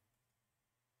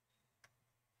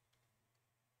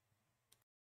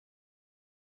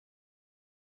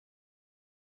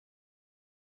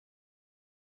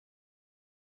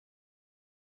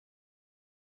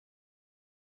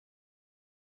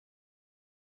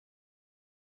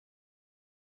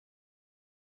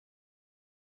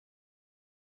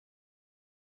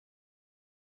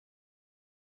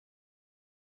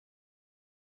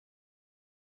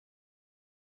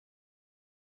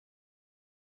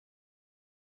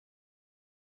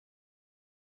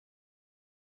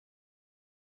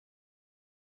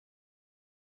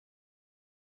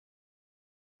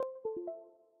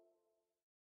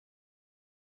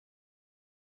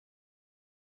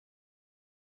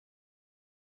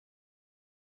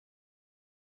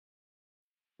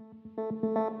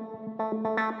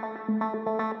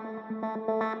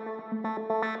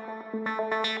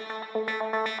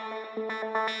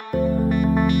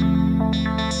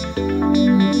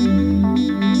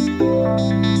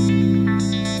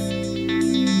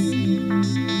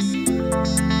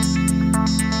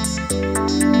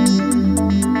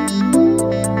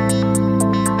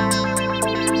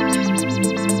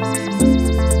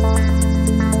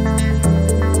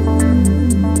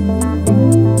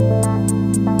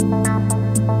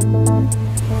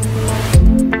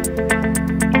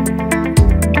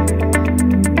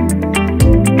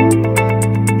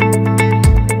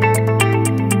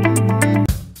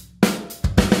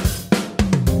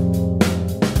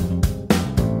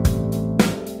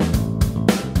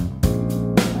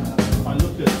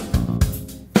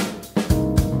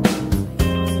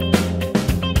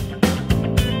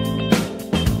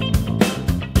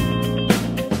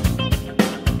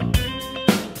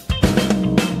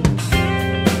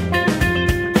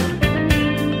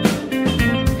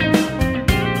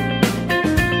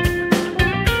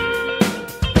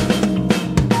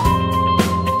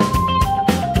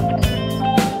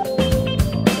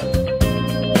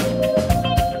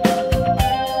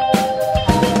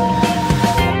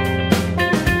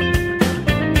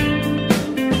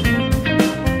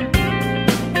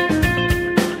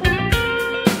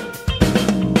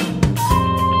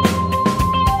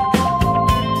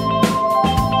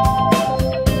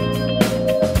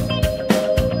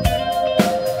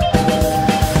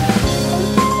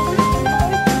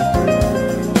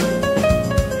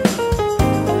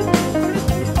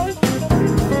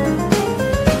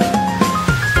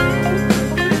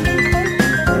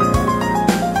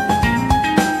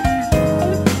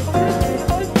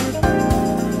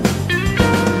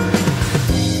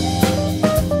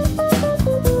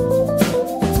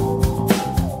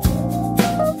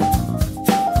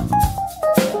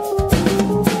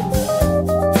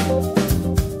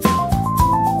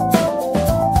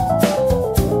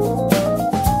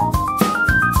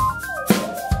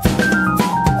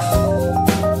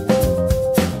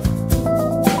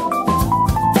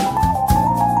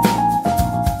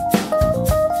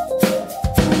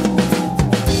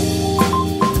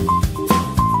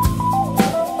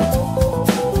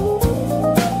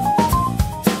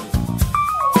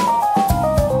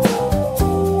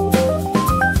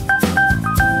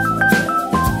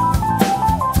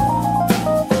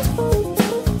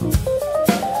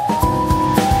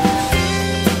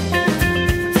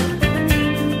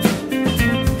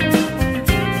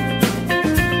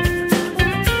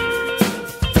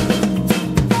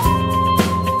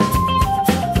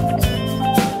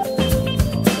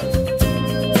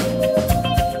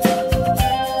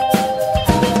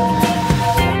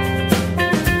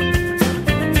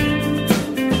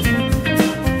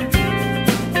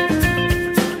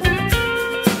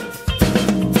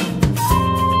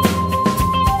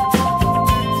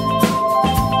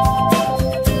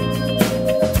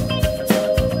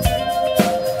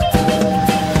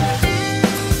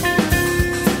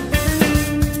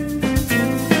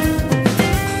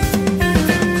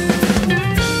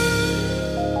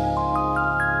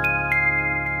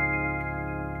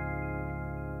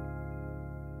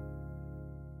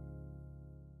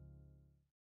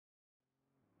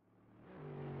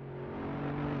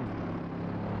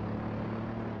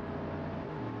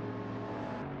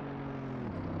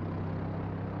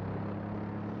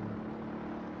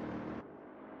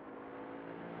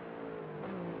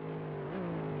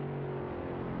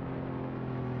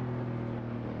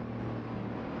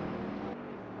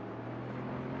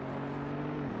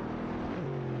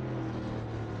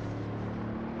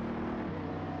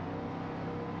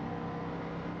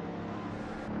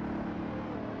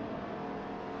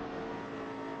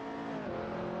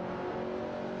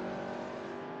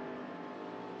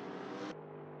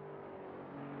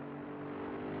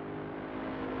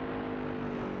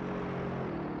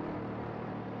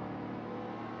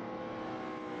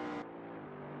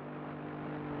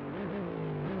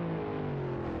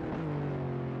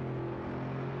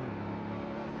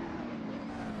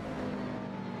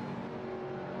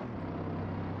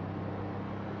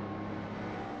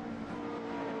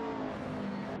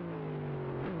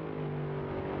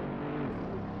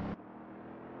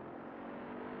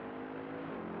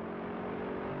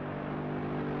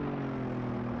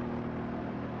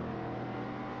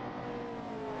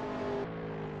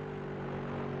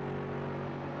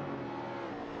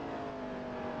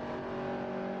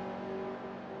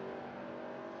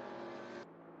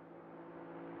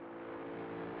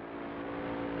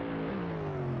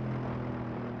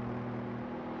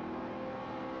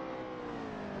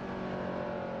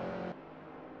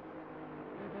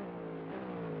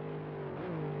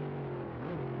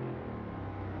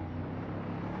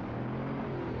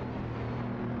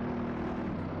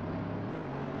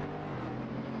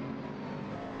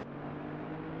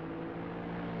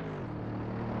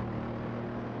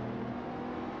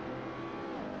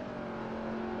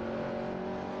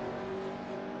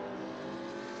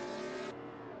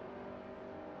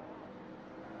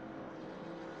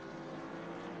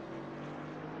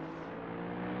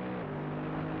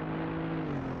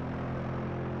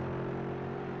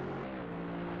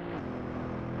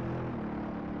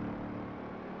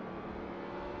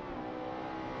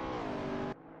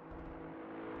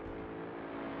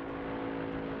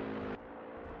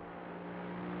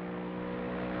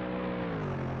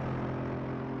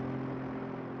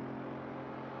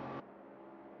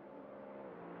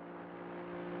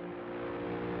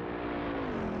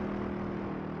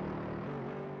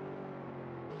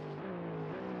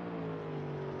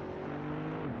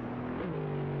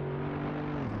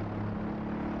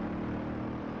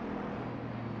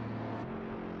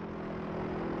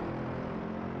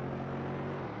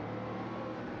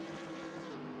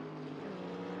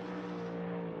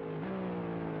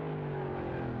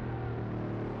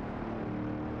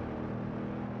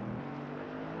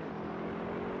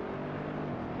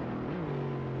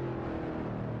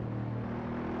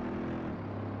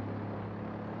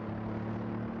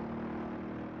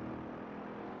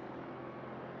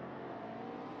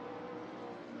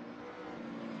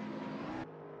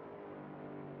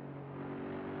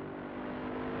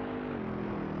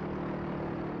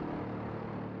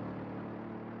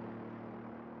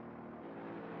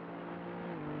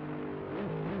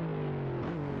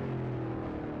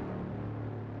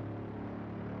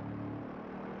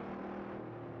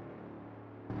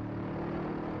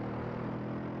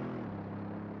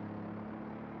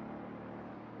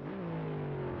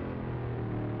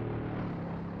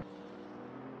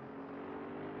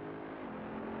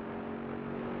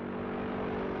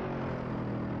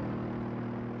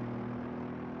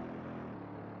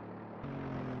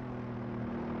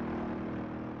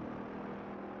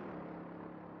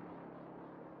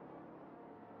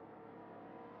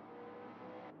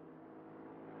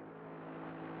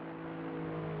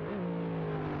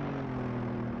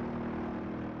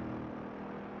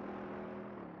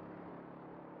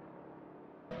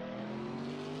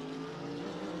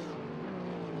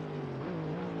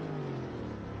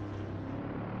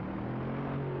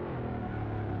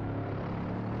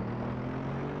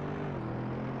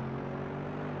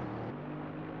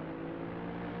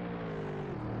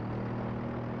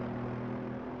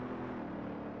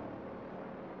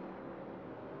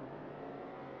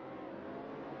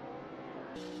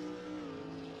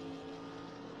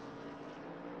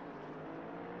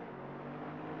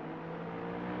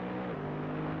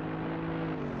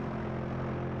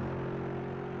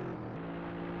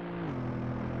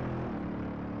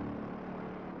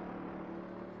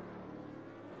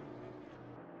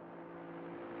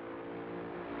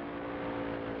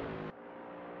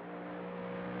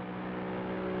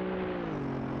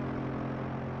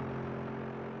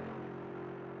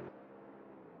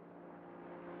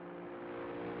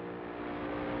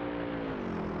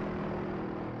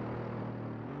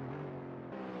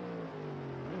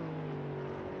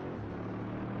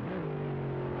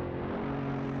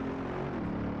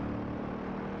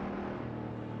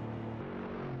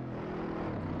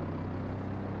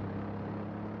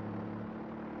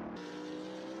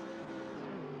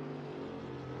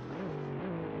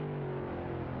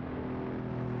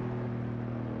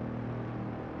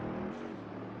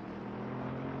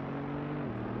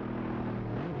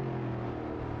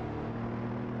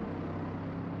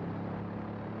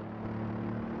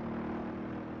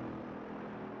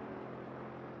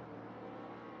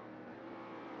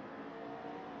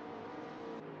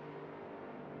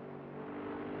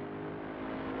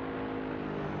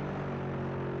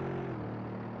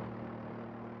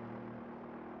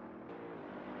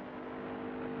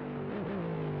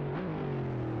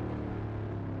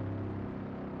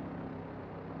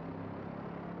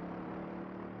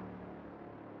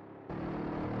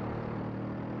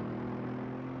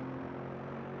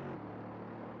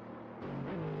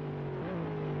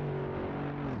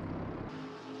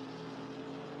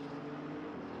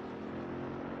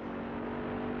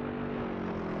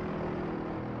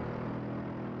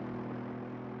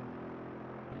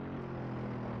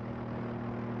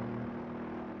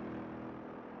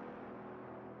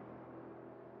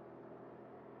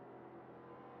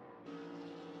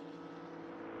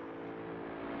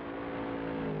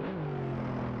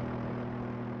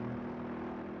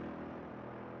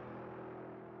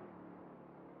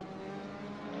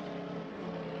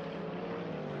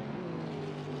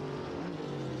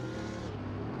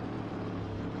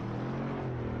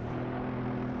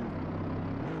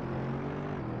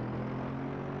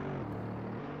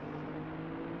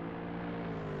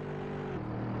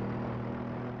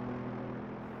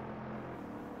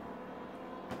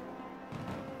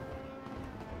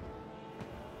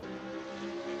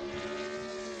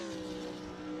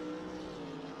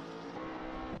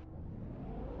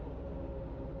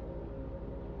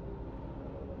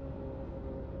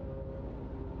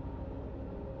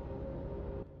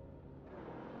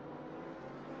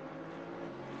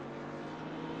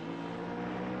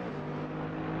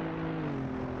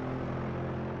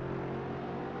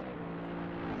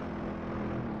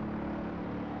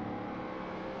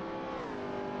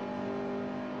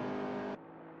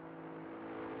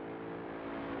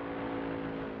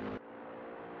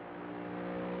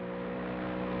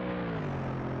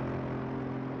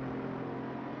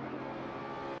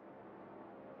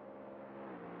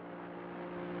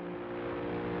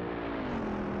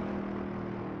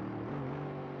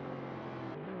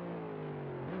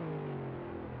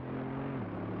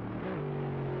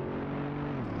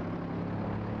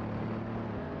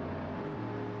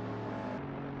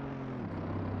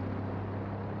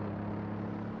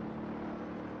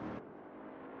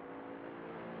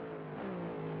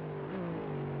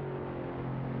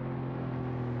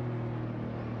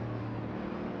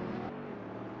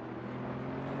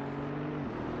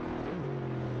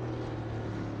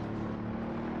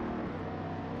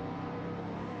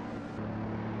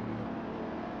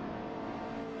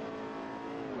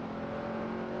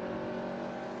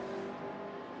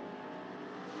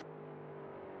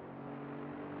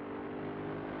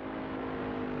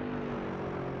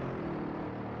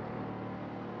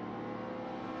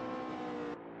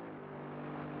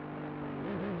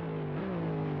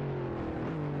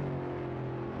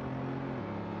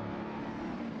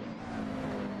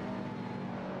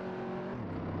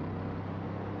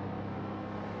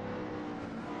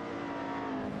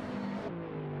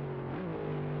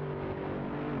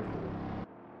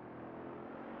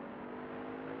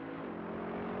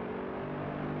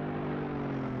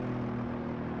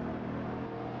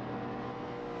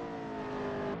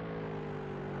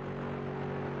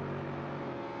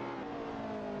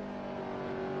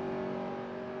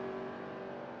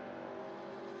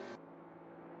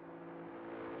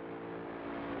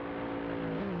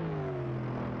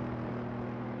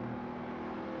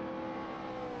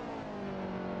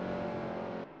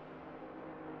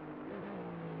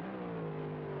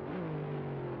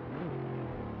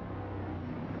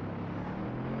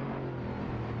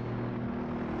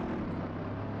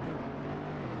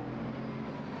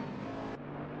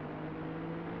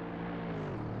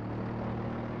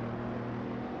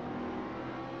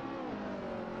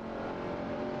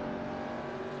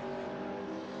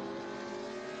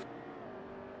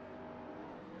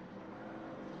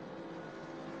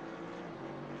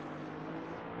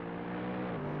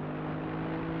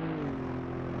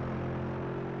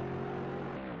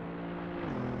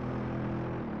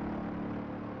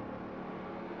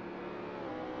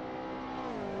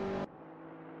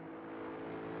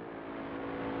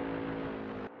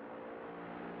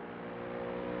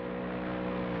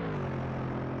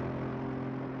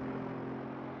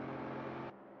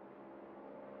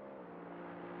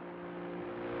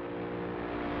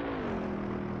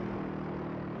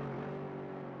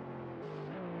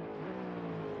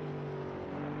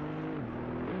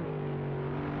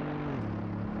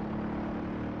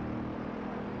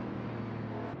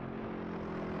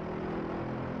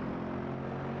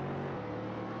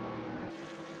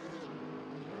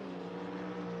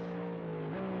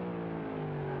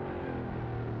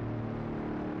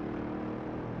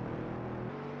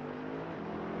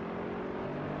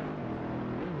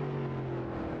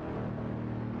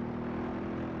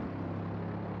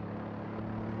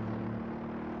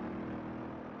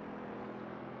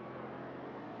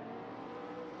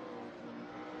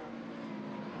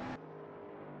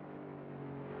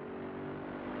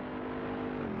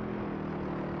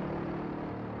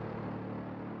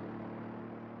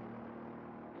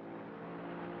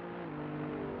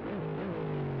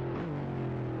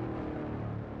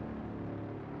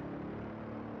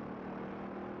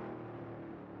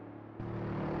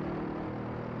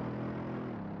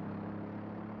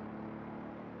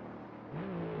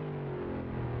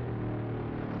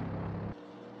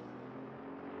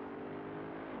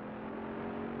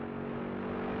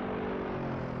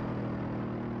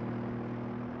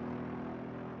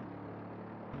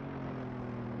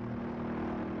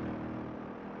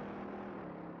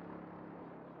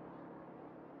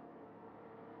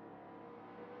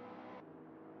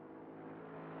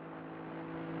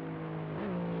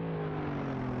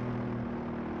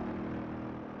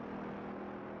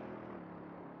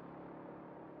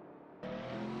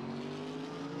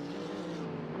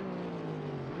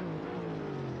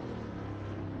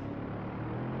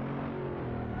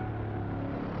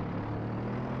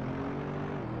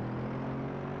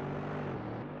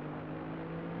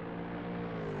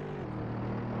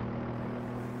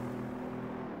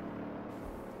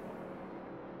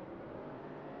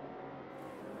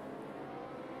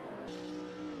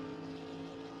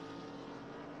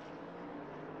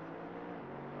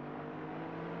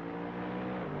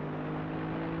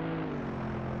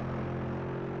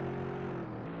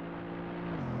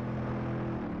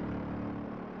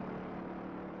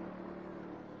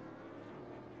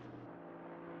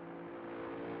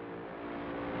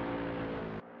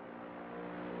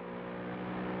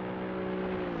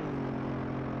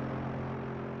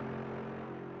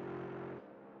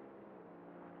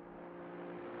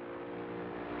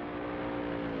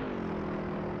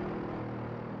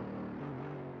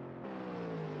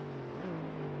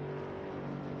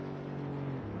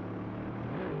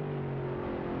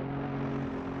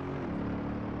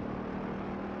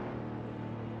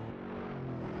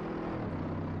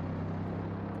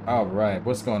 All right,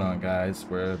 what's going on, guys?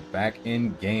 We're back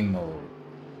in game mode.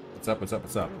 What's up? What's up?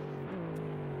 What's up?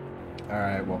 All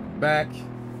right, welcome back.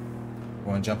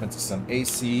 We're gonna jump into some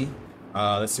AC.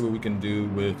 Let's see what we can do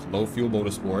with low fuel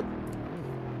motorsport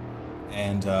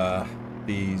and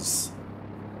these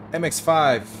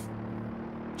MX5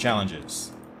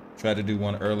 challenges. Tried to do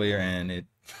one earlier and it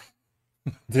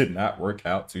did not work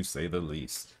out, to say the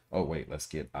least. Oh wait, let's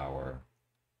get our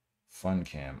fun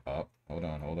cam up. Hold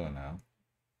on now.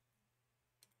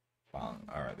 Bang.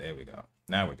 All right, there we go.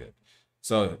 Now we're good.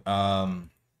 So,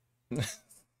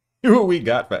 what we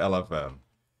got for LFM?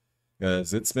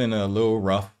 Because it's been a little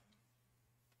rough,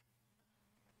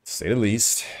 to say the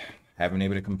least. Haven't been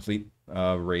able to complete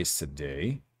a race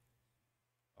today.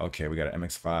 Okay, we got an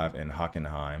MX5 in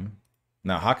Hockenheim.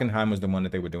 Now, Hockenheim was the one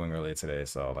that they were doing earlier today,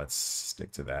 so let's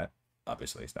stick to that.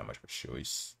 Obviously, it's not much of a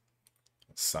choice.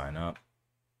 Let's sign up.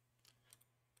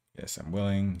 Yes, I'm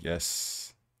willing.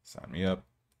 Yes, sign me up.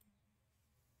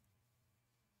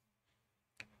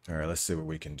 All right, let's see what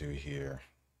we can do here.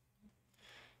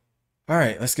 All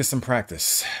right, let's get some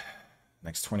practice.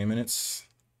 Next 20 minutes.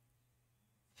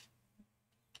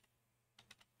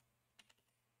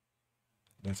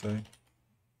 Let's say.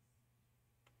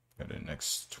 Got the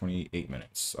next 28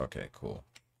 minutes. Okay, cool.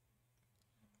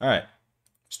 All right,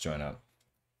 let's join up.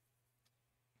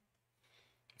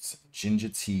 Some ginger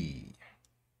tea.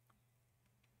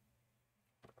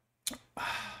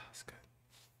 Ah, that's good.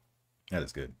 That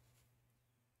is good.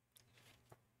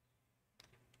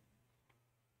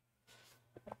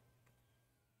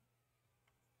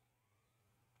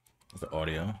 The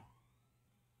audio,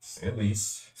 at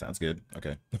least, sounds good.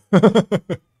 Okay.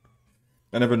 I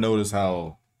never noticed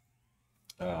how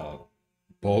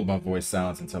bold my voice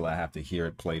sounds until I have to hear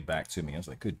it played back to me. I was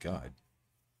like, good God.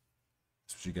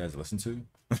 That's what you guys listen to?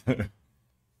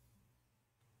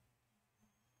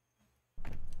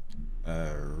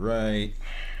 All right.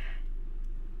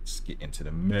 Let's get into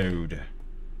the mode.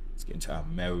 Let's get into our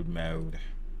mode.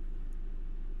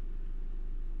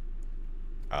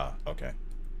 Ah, okay.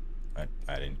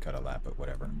 I didn't cut a lap, but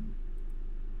whatever.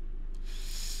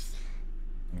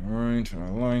 All right,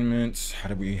 alignment. How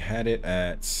did we had it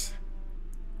at? Let's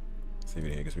see,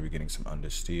 I guess we were getting some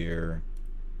understeer.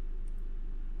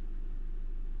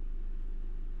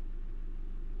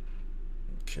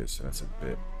 Okay, so that's a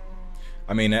bit.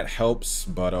 I mean, that helps,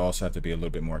 but I also have to be a little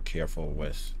bit more careful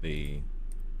with the.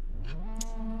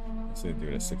 Let's see, do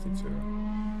it at 62.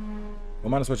 Well,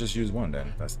 might as well just use one then,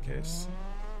 if that's the case.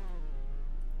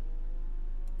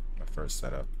 First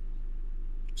setup,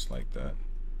 just like that.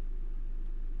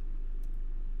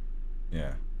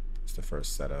 Yeah, it's the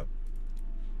first setup.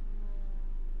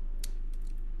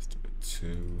 Let's do it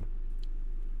 2.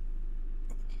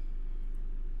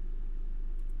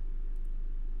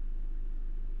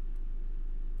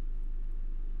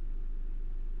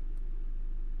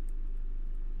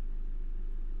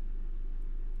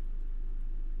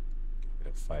 Get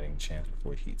a fighting chance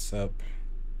before it heats up.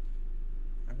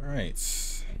 All right.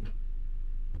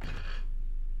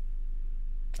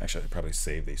 Actually, I should probably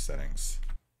save these settings.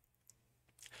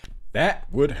 That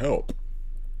would help.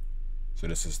 So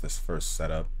this is this first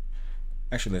setup.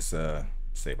 Actually, let's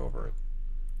save over it.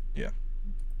 Yeah.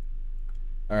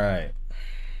 All right.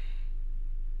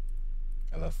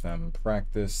 LFM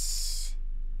practice.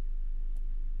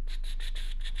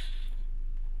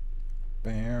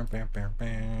 All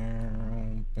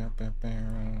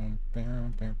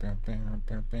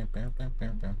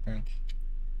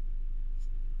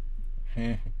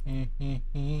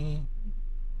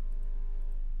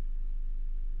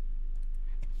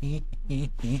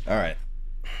right.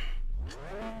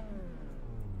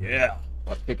 Yeah,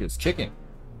 my kick is kicking.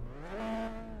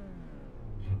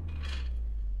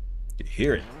 You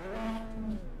hear it.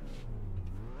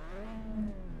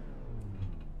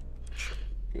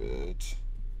 Good.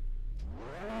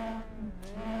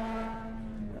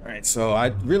 All right, so I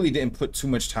really didn't put too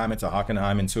much time into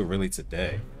Hockenheim until really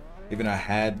today. Even I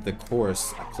had the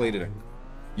course, I played it a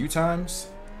few times.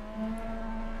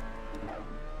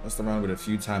 Messed around with it a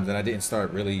few times, and I didn't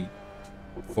start really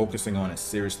focusing on it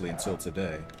seriously until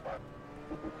today.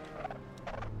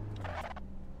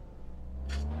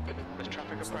 There's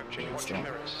traffic approaching. Watch your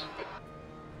mirrors.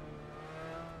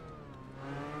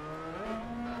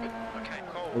 Okay,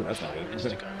 Cole. Oh, that's not 5 good. minutes to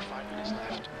go. 5 minutes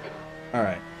left. All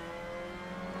right.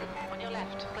 On your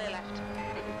left, clear left.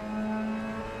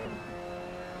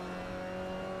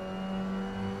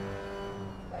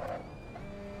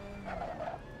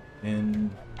 In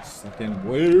second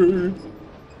wave.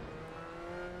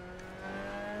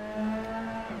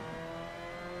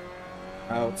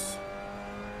 Out.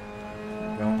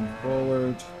 Going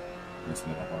forward.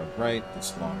 Missing a hard right,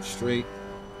 just long straight.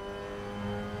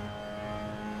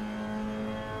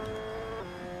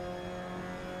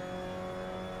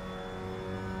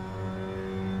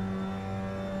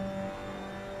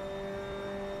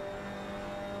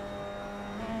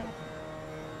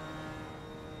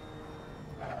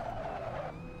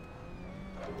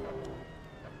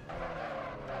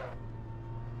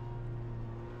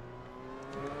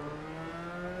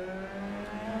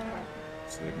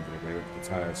 So they can get away with the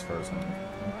tires first and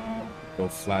go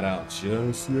flat out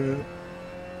just yet.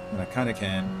 And I kind of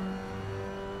can,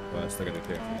 but I still got to be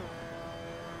careful.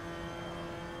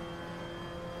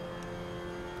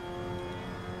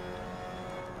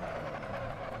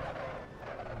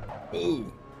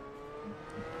 Ooh.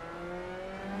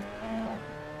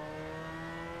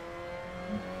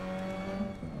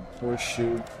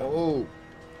 Horseshoe. Oh.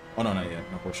 Oh, no, not yet.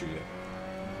 No horseshoe yet.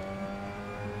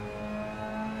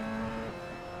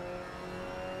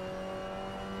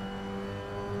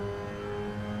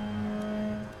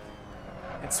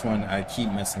 This one I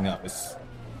keep messing up. It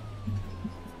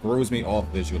throws me off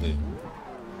visually.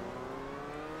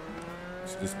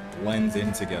 It just blends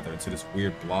in together into this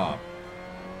weird blob.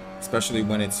 Especially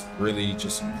when it's really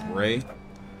just gray.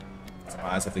 So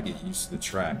my eyes have to get used to the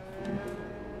track.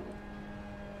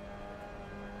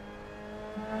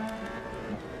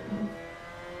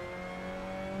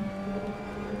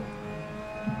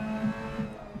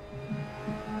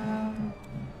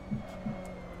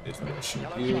 There's no issue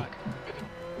here.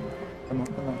 Come on,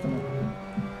 come on, come on.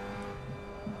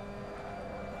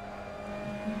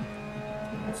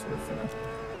 Let's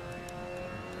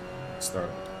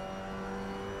start.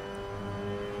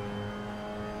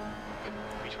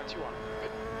 321.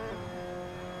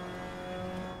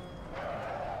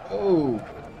 Oh!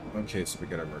 Okay, so we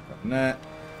gotta work on that.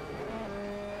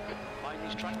 Mind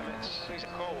these track limits. Please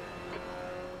call.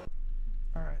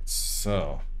 Alright,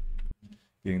 so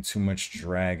getting too much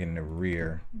drag in the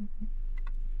rear.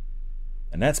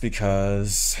 And that's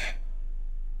because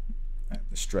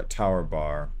the strut tower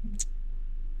bar,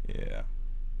 yeah.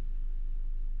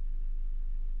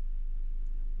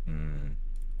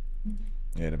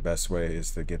 Yeah, the best way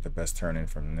is to get the best turn in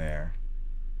from there.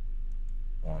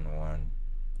 1-1.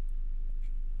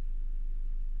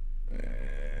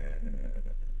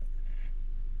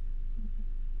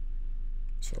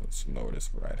 So let's lower this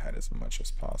ride height as much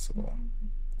as possible.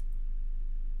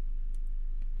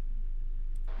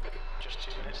 Just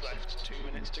 2 minutes left. 2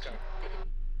 minutes to go.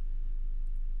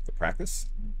 The practice?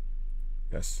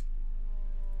 Yes.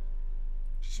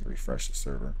 Just refresh the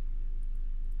server.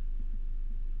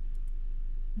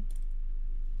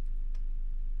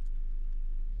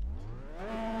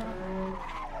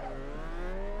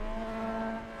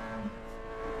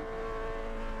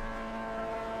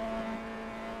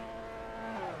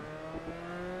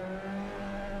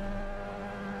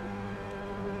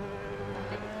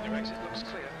 Your exit looks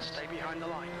clear. Stay behind the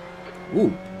line.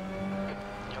 Ooh.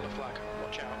 Yellow flag.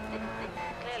 Watch out.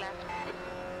 Clear left.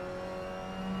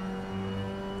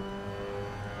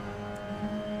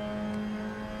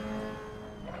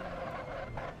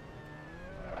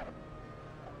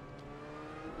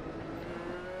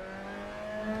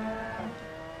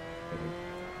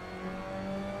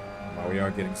 While we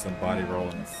are getting some body roll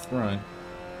in the front,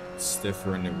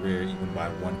 stiffer in the rear even by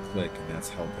 1 click, and that's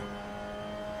helping.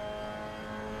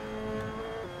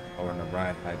 Oh, and the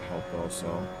ride height helped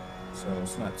also, so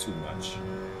it's not too much.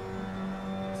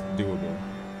 It's doable.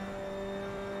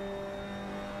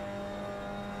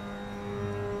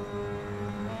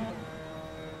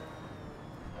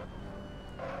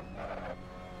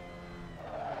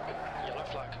 Yellow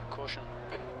flag. Caution.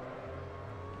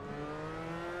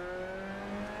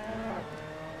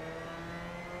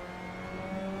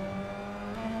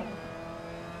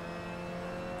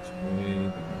 Okay, then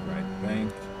the right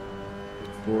bank.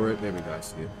 For it. There we go. I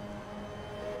see it.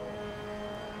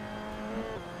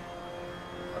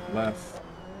 Right, left.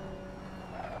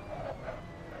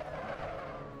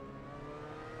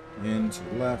 In to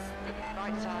the left.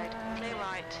 Right side. Clear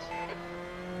right.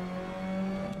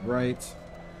 Right.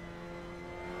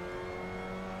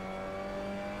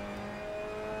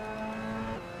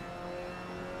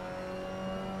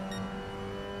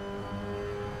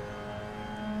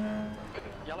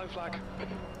 Yellow flag.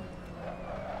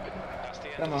 That's the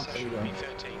end Come of on, the there you session. go.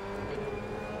 B13.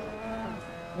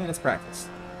 Man, it's practice.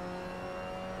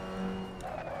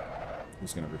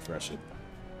 Who's gonna refresh it?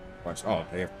 Watch. Oh,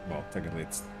 they have, well, technically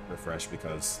it's refreshed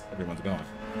because everyone's going.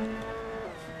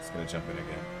 It's gonna jump in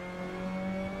again.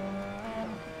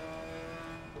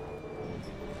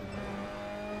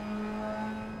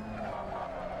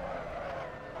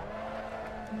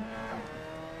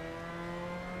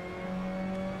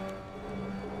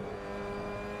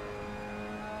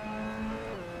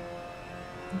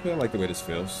 Okay, I like the way this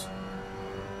feels.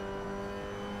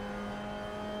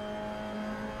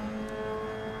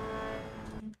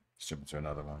 Let's jump into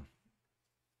another one.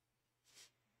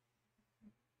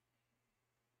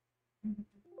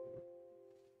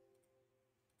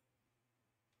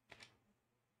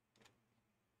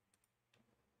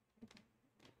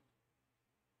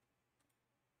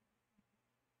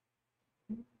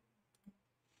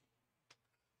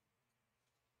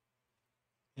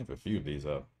 I have a few of these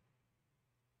up.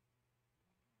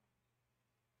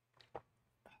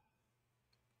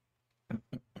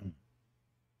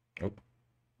 Oh.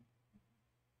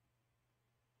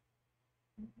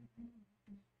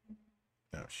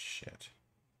 Oh, shit.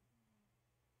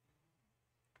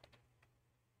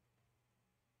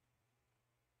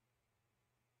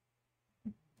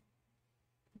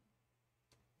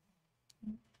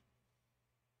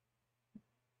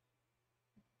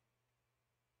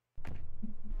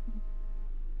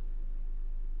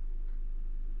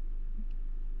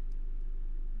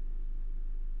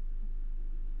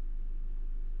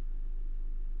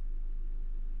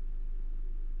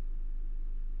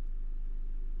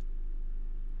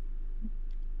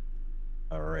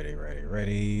 Alrighty,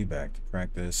 ready. Back to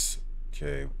practice.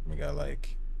 Okay, we got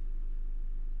like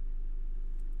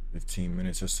 15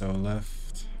 minutes or so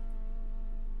left.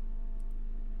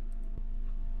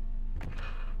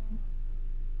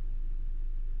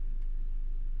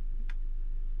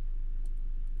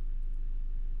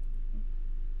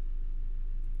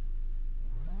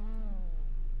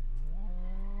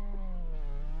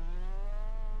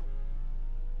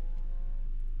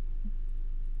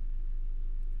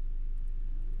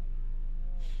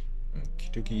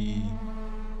 Okie dokie.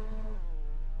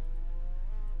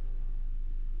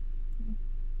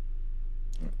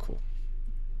 Oh, cool.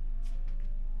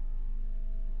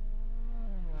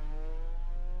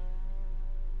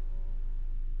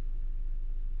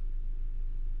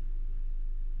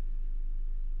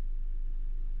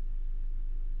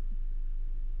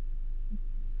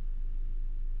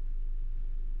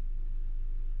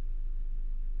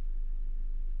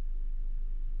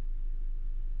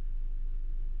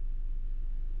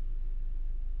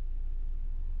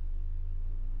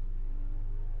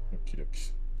 Okie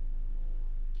dokie.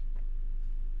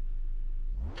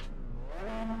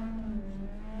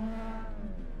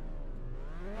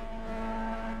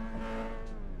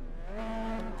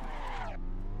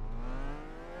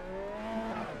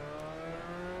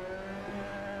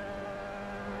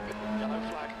 Yellow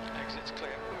flag, exit's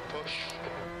clear. Push.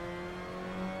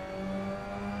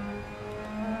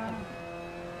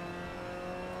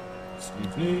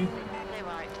 Excuse me. Clear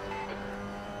right.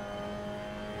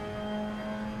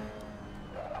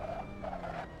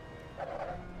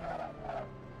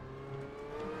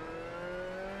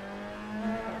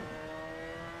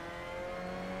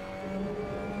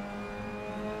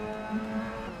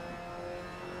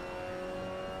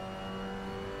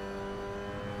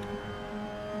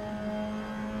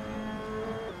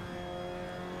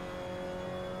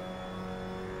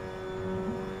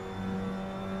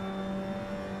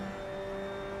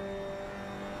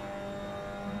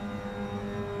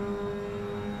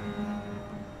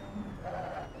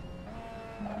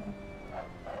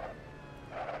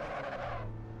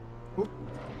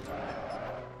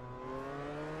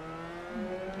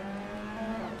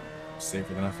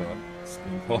 Safer than I thought. Just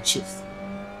being cautious.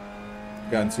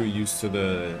 Gotten too used to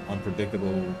the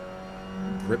unpredictable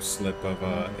grip slip of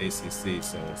ACC,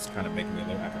 so it's kind of making me a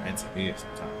little apprehensive here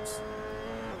sometimes.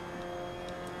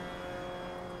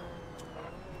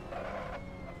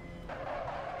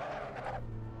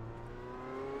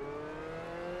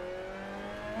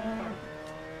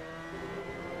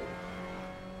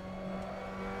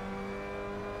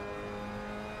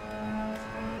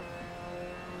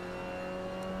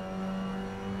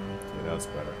 Yeah, that was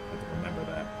better. I have to remember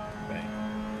that. Bang.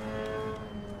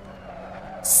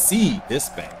 See this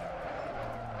bang.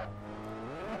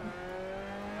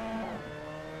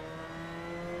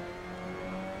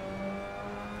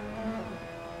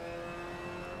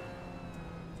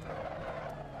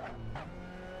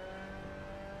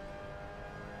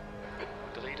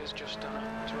 The leader's just done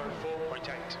a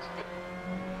 204.8.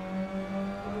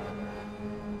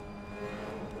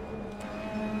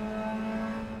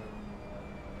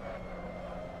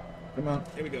 Come on,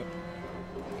 here we go.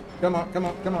 Come on, come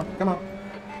on, come on, come on.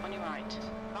 On your right.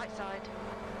 Right side.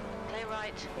 Clear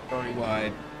right. Very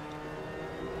wide.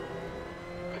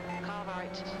 Car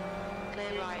right.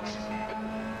 Clear right.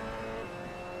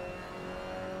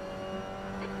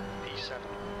 E7.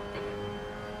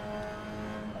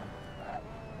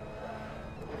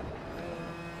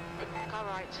 Car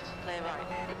right. Clear right.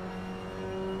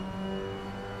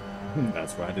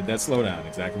 That's why I did that slowdown.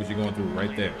 Exactly what you're going through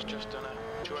right there. Just done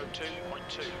a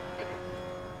 202.2.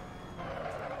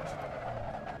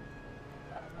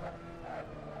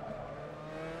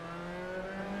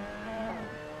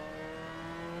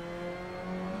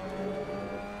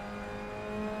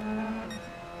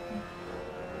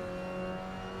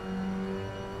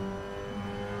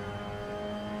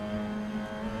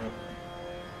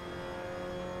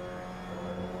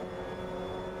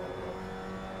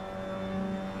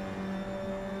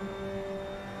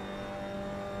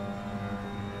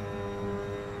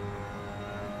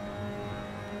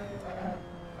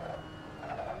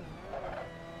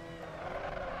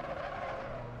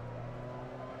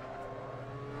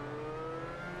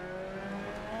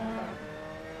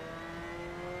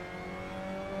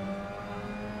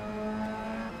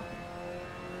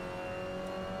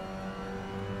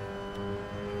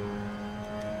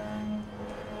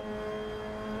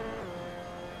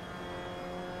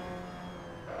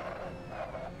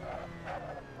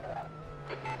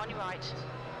 On your right.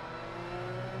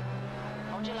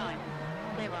 Hold your line.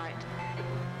 Clear right.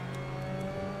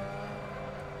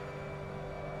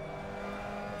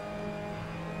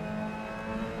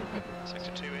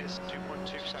 Sector 2 is 2.2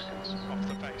 seconds off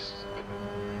the pace.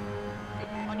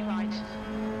 On your right.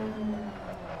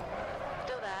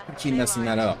 Still there. I keep Clear messing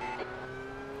right. that up.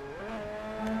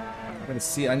 I gotta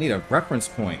see. I need a reference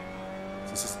point.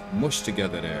 This is mushed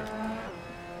together there.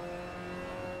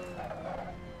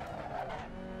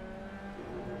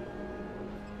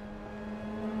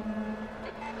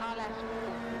 Car left.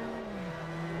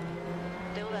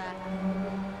 Still there.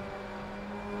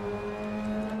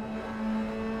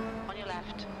 On your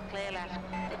left. Clear left.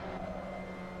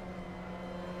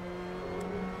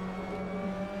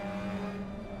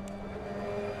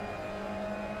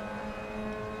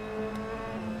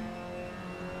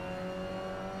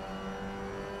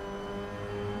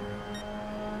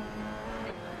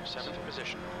 Seventh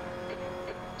position.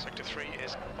 Sector 3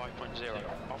 is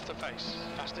 5.0 off the pace.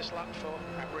 Fastest lap for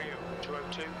Rio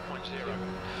 202.0.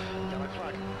 Yellow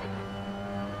flag.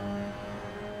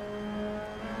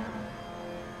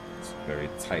 It's a very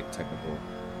tight technical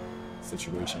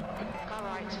situation. Car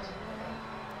right.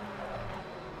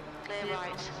 Clear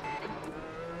right.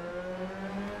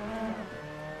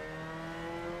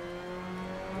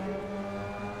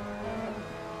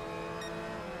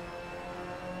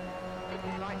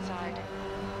 Right side.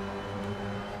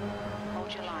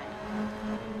 Hold your line.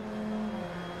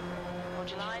 Hold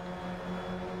your line.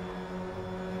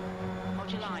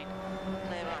 Hold your line.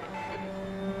 Clear right.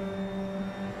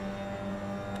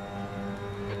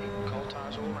 Cold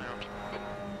tyres all round.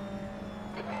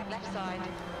 Left side.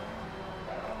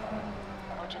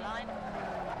 Hold your line.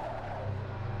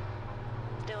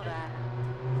 Still there.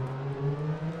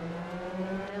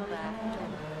 Still there.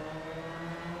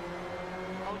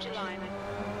 Hold your line.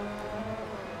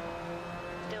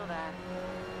 Still there.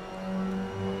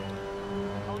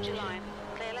 Hold your line.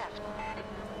 Clear left.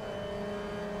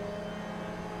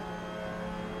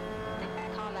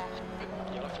 Car left.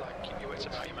 Yellow flag. Keep your wits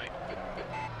about you, mate.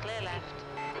 Clear left.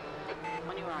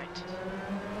 On your right.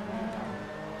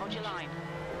 Hold your line.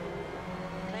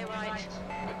 Clear right.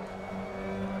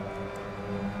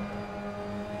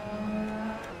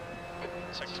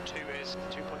 Sector 2 is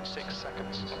 2.6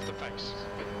 seconds off the pace.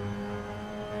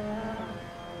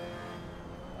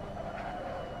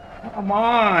 Come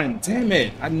on, damn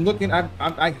it! I'm looking. I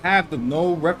have the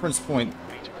no reference point.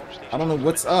 I don't know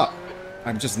what's up.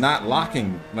 I'm just not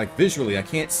locking. Like visually, I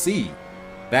can't see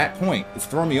that point. It's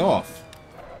throwing me off.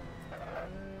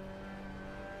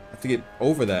 I have to get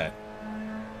over that.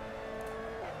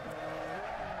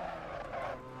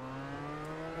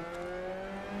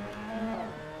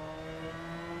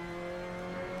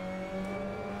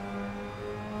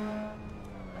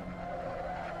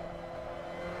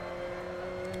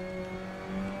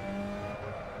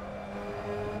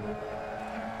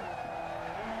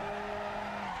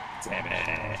 Damn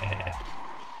it.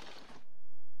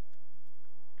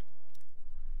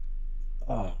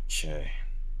 Okay.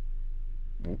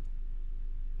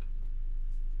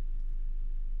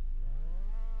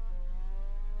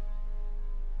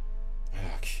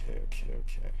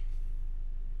 Okay.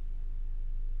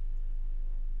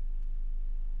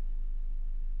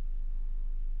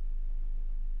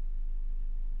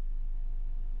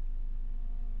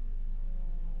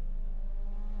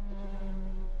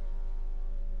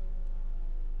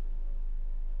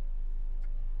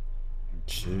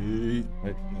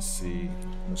 Okay, let's see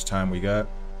how much time we got.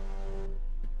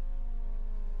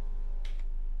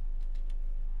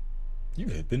 You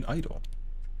have been idle.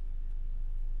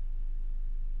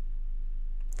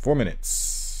 4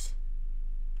 minutes.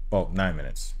 Oh, 9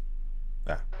 minutes.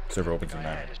 Ah, server opens in Guy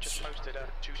 9 ahead has minutes. just posted a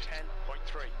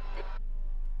 210.3.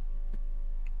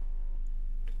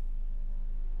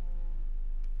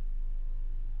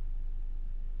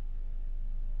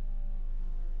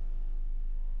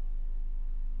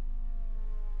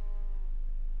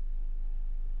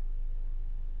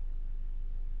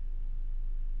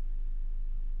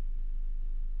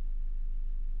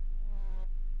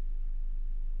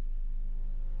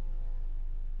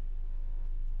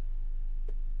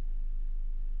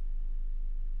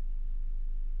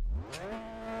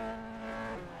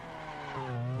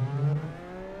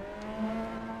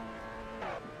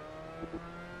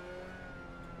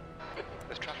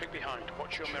 There's traffic behind.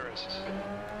 Watch your mirrors.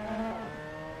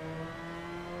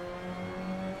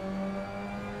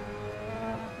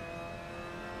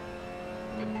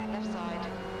 Left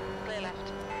side. Clear left.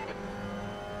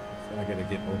 So I gotta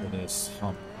get over this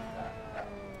hump.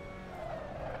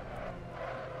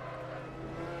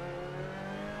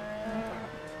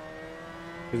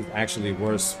 This is actually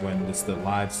worse when it's the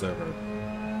live server.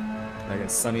 Like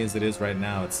as sunny as it is right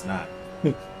now, it's not.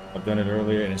 I've done it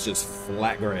earlier and it's just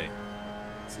flat gray.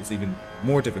 So it's even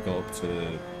more difficult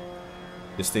to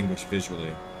distinguish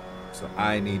visually. So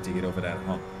I need to get over that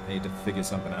hump. I need to figure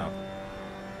something out.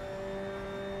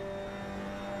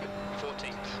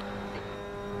 14th.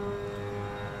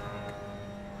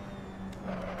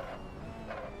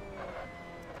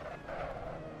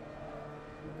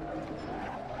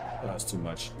 Oh, that's too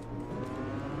much.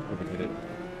 Overdid it.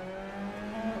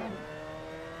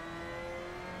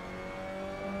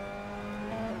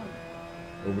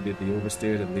 Overdid the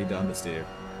oversteer to lead the understeer.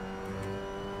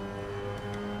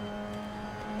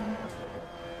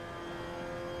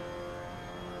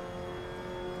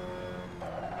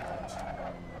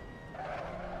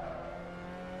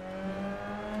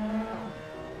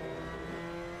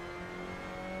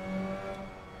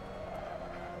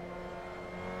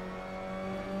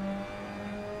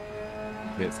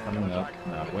 It's coming up.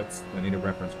 Now, I need a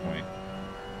reference point.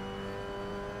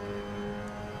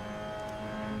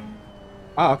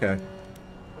 Oh, okay.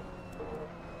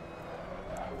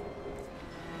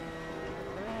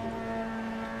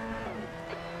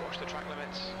 Watch the track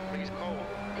limits. Please hold.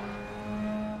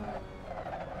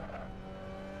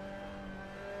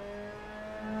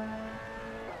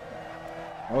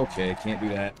 Okay, can't do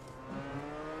that.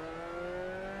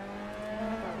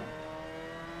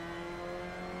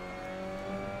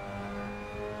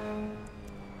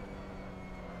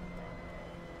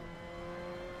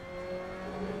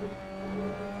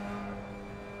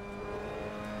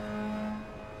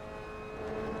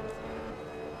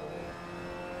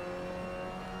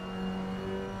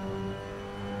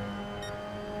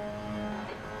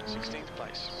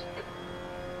 Place.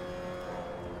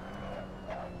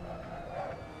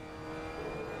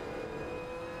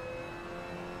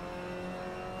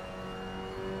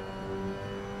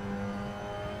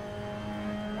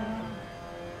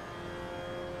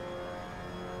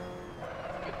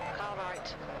 Car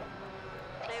right.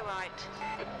 Clear right.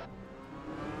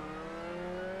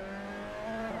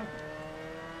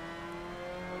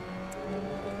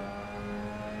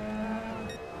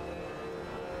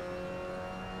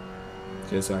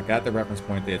 Okay, so I got the reference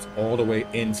point there. It's all the way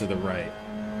into the right.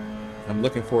 I'm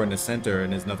looking for it in the center,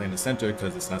 and there's nothing in the center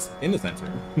because it's not in the center.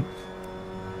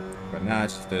 But now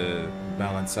it's just to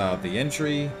balance out the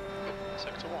entry.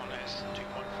 Sector 1 is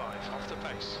 2.5 off the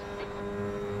pace.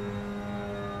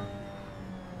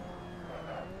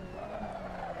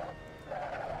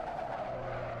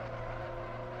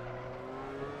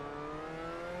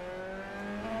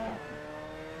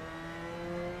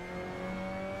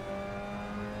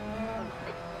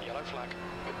 Yellow flag.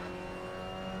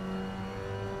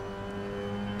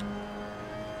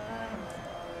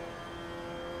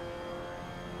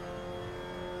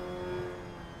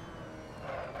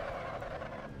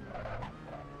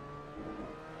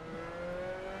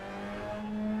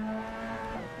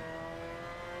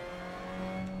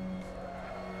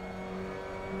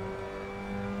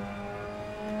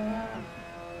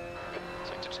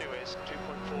 Sector 2 is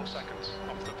 2.4 seconds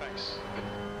off the pace.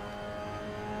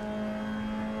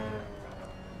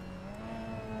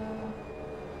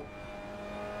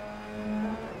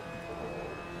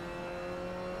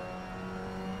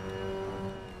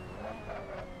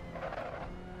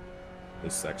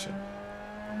 This section.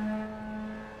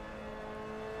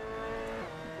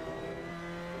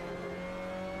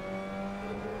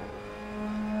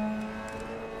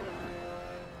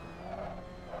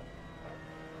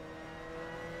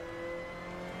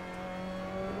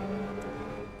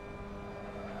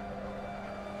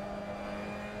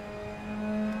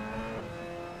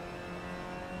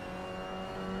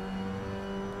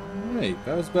 Alright,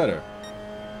 that was better.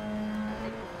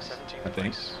 I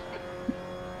think.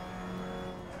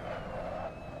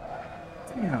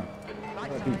 Damn. I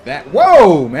gotta do that.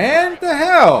 Whoa, man! What the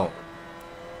hell?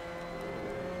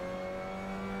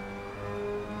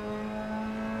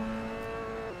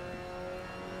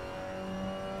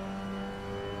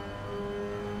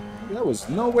 That was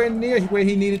nowhere near where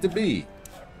he needed to be.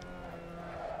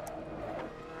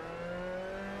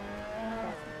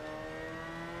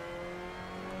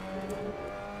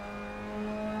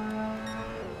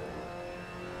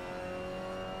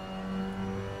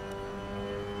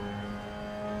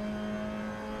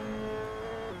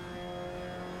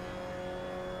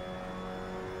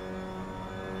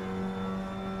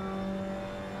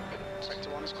 Sector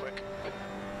 1 is quick.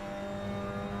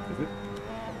 Is it?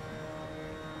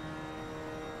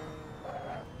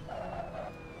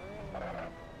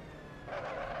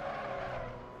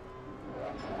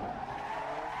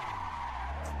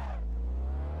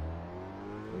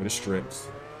 Look at the strips.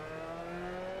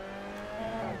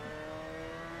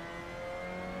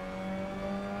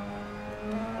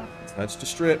 Touch the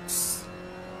strips.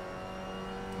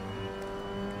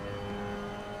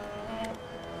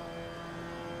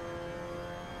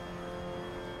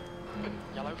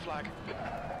 Yellow flag.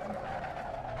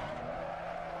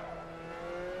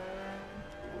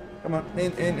 Come on,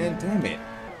 and damn it.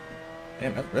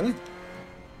 Damn it, really?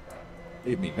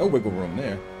 Leave me no wiggle room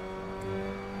there.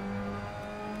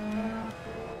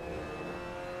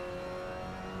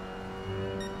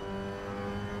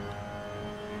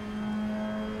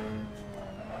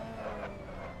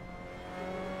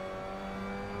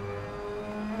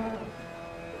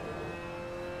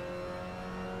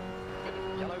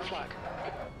 Yellow flag.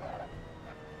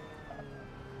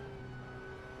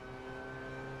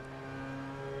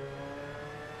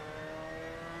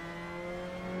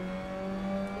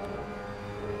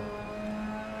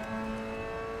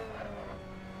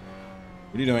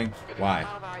 What are you doing? Why?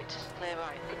 Car right, clear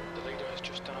right. The leader has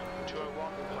just done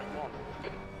 201.1.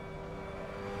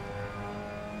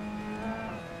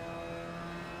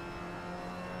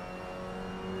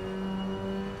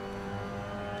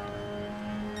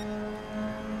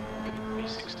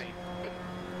 B16.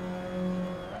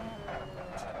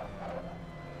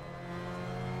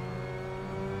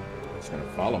 He's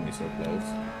gonna follow me so close.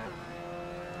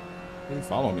 What are you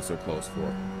following me so close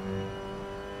for?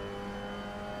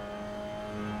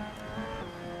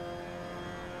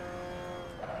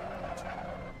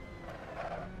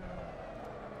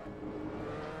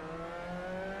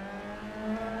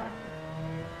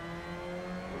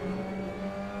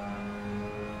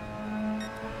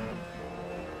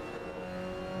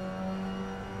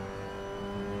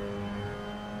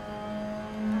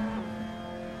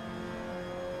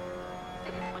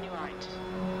 On your right.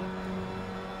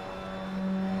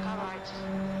 Car right.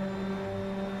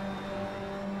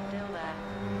 Still there.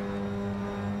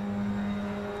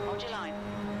 Hold your line.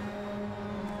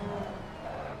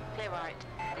 Clear right.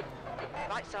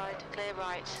 Right side, clear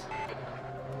right.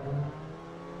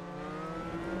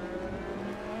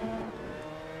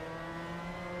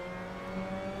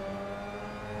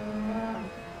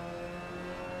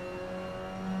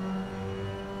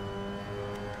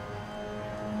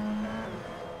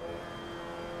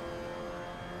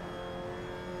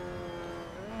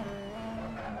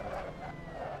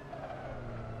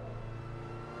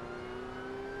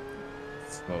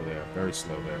 Slow there, very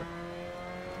slow there.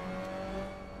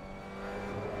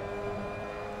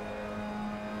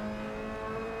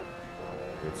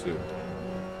 Good too.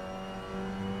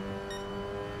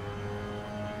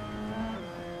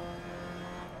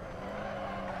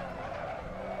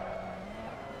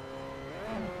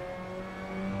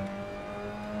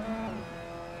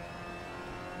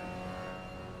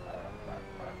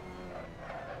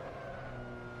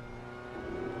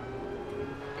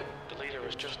 The leader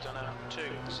has just done a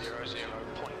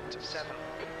 2:00.7.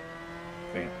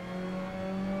 Damn.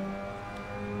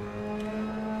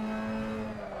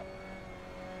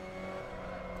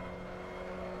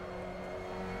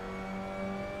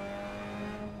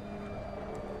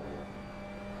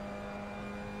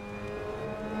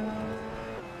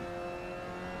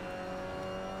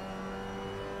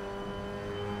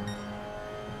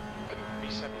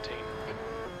 B17.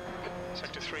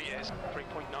 Sector 3 is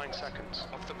 3.9 seconds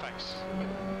off the pace.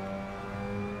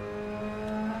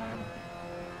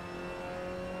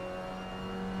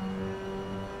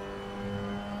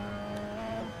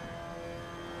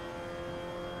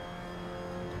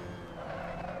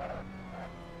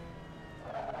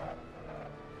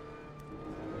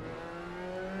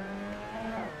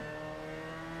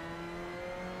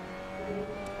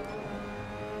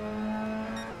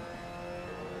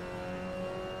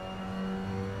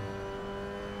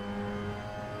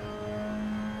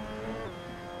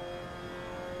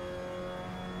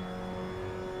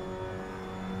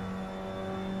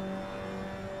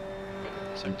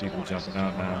 Some people jumping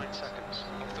out now. 9 seconds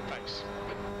off the pace.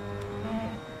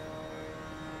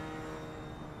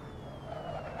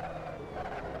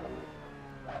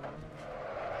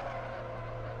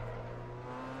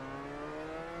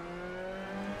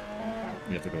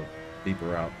 You have to go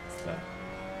deeper out. So.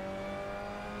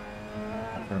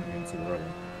 Turn me into the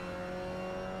rubber.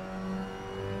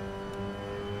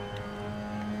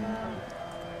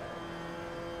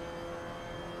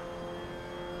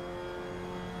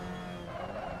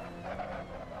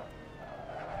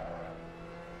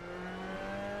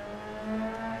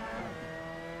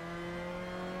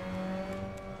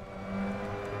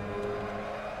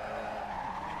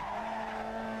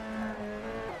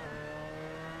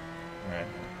 Alright,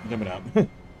 jumping out.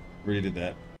 Really did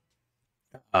that.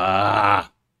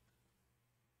 Ah!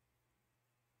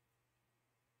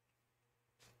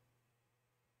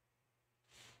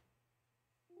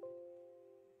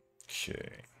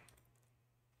 Okay.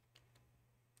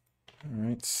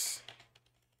 Alright.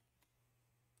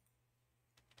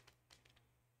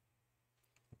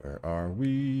 Where are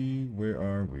we? Where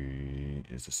are we?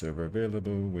 Is the server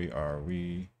available? Where are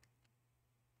we?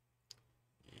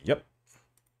 Yep.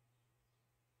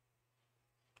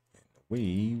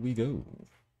 Away we go.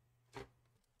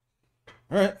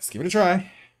 Alright, let's give it a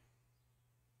try.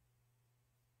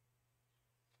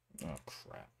 Oh,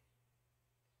 crap.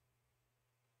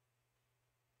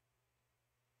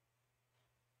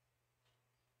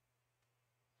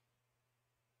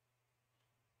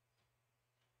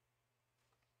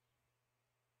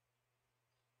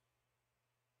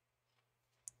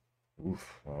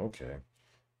 Oof, well, okay.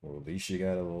 Well, at least you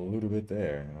got a little bit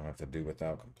there. You don't have to do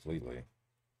without completely.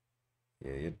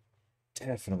 Yeah, you're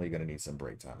definitely going to need some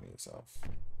break time to yourself.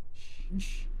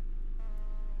 Sheesh.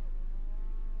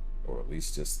 Or at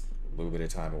least just a little bit of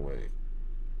time away.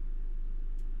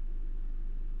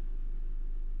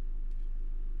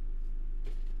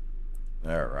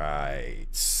 All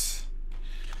right.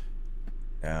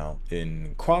 Now,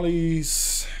 in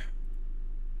qualies,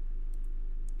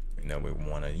 we know what we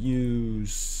want to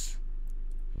use.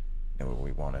 Know what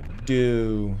we want to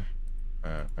do.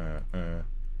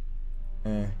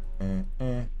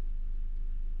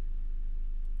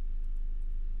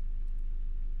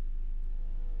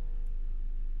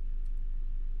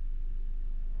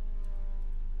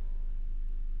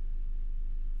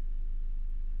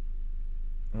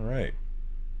 All right.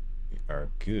 We are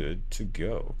good to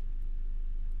go.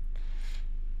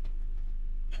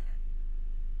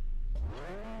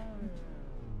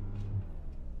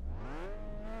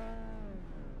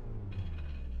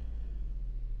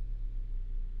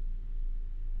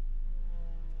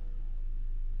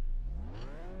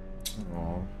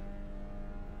 Oh.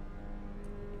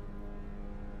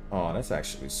 Oh, that's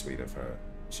actually sweet of her.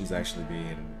 She's actually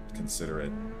being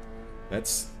considerate.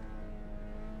 That's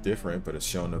different, but it's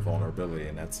showing the vulnerability,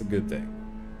 and that's a good thing.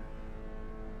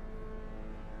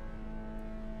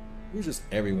 Who's just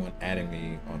everyone adding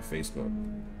me on Facebook?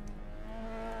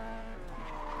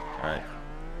 Alright.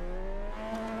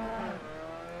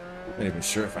 I'm not even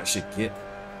sure if I should get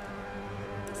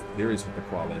serious with the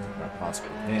quality if I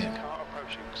possibly can.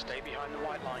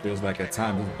 Feels like at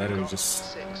times it's better to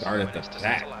just start at the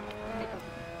back.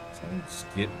 So just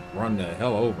run the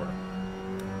hell over.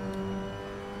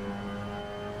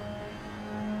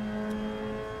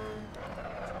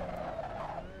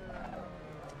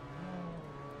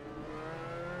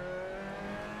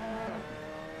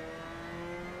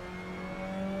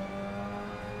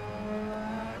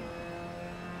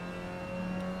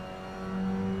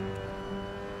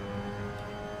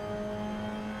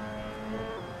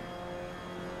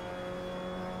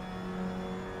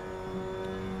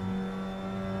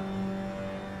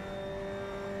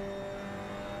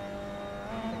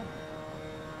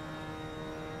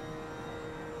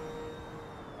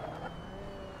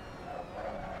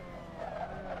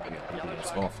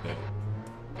 Off there.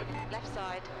 Left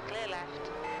side, clear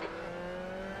left.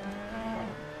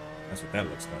 That's what that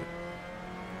looks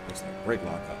like. Looks like brake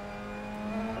lockup.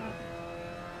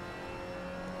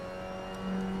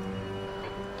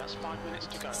 That's 5 minutes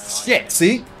to go. Shit,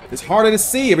 see? It's harder to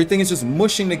see. Everything is just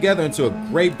mushing together into a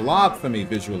gray blob for me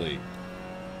visually.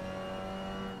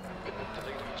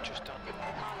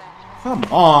 Come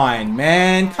on,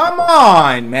 man. Come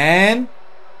on, man.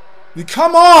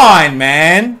 Come on,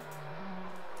 man.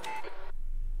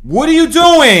 What are you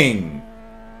doing?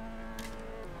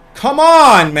 Come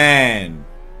on, man.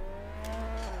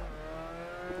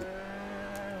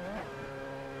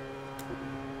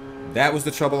 That was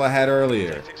the trouble I had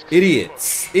earlier.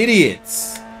 Idiots.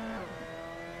 Idiots.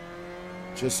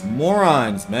 Just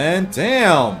morons, man.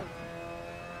 Damn.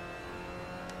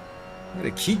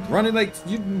 Gotta keep running like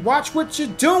you. Watch what you're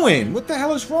doing. What the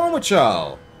hell is wrong with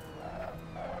y'all?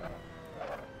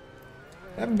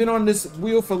 I haven't been on this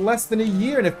wheel for less than a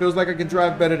year, and it feels like I can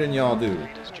drive better than y'all do.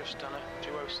 Leader's just done a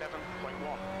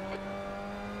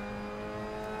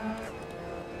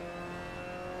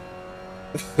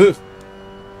 207.1.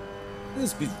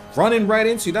 Just be running right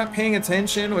into you, not paying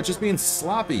attention or just being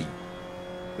sloppy.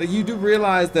 Like, you do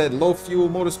realize that low fuel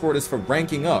motorsport is for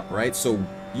ranking up, right? So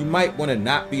you might want to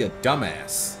not be a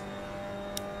dumbass.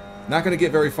 Not going to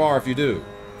get very far if you do.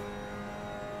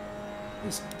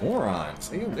 These morons.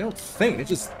 They don't think. They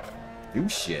just do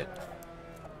shit.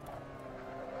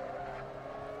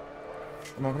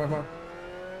 Come on, come on, come on.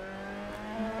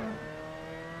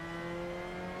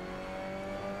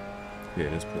 Yeah,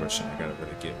 this portion I gotta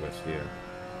really get with here.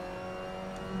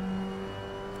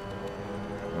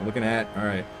 We're looking at,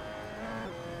 alright.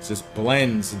 It just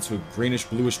blends into a greenish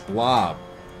bluish blob.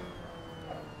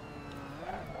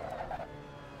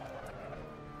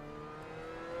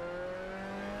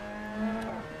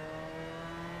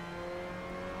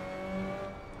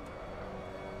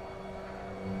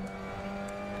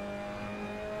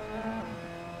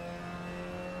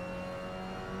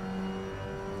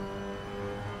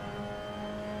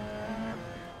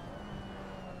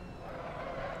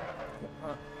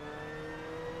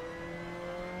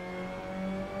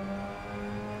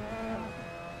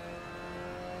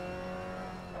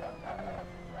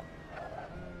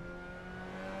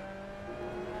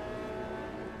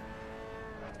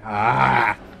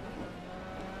 Ah!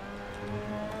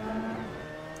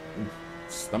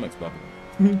 Stomach's bubbling.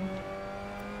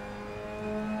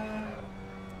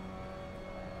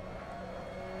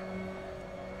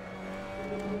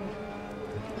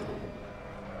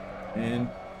 And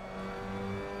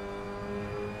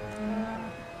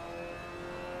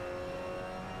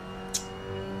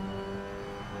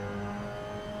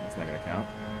it's not gonna count.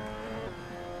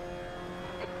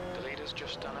 The leader's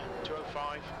just done a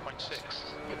 205.6.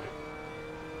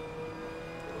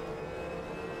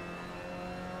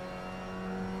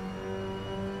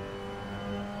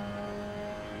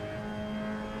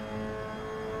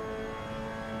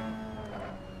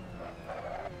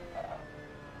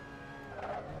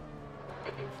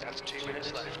 That's 2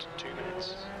 minutes left. 2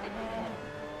 minutes.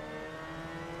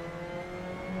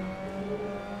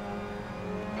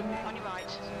 On your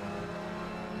right.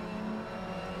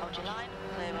 Hold your line,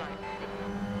 clear right.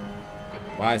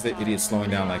 Why is that idiot slowing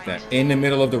down like that? In the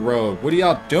middle of the road. What are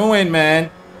y'all doing, man?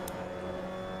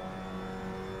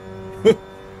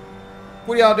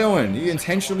 What are y'all doing? Are you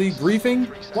intentionally griefing?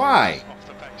 Why? Off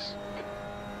the pace.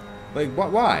 Like,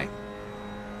 what? Why?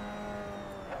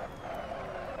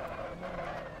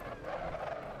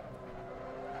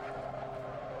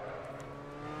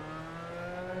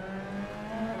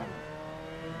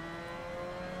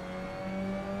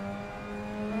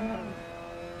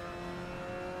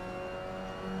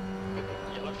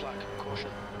 Yellow flag. Caution.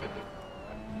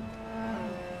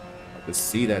 To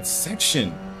see that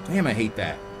section. Damn, I hate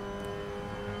that.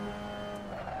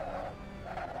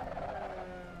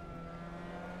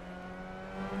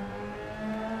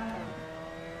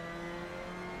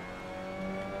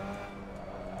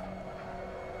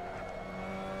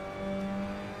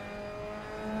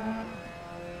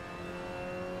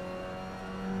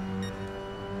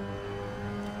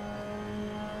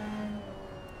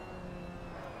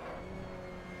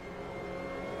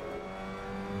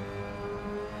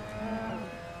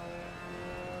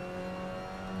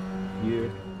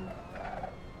 Here.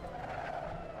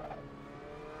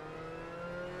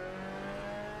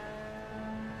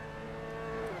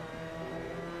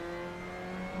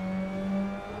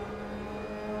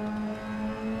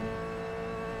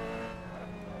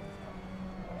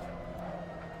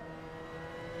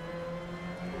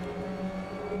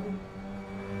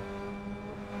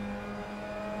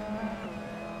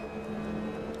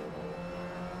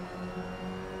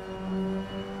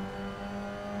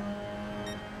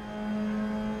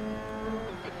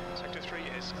 Sector 3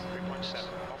 is 3.7.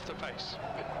 Off the pace.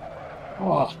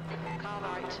 Oh. Car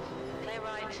right, clear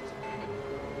right.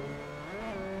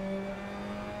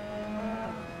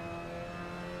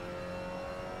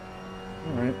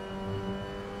 All right.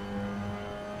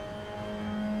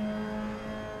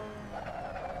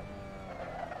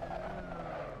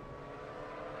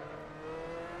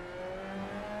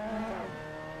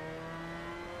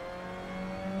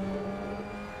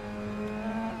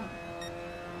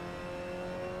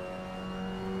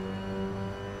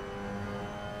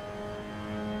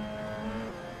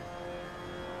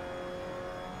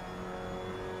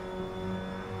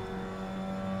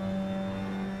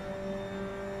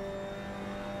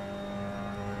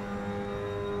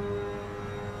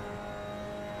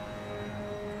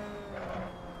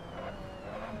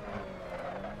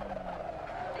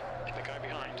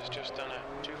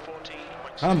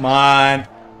 Come on.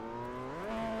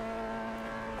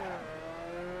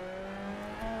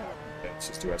 Let's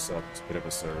just do ourselves a bit of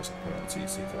a service and put on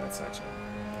TC for that section.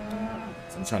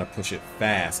 So I'm trying to push it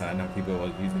fast, and I know people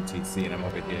are using TC, and I'm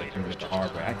over here doing it the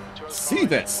hard way. I see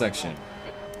that section.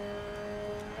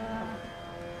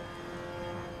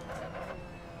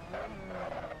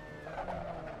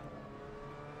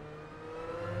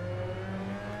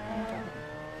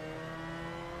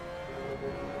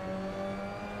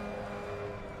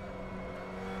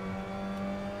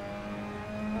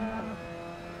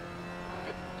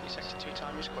 Sector 2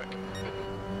 time is quick.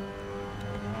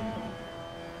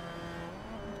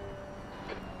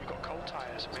 We've got cold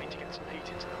tyres, we need to get some heat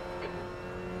into them.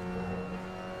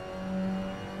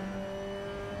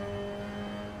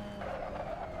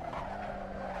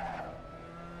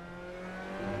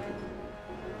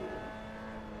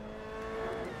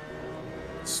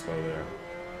 Slow there.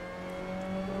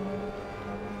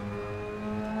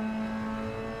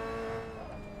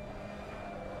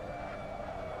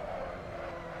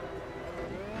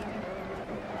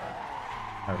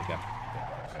 Already got it.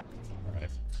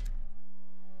 Alright.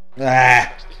 Ah!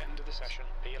 That's the end of the session,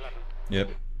 P11.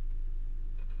 Yep.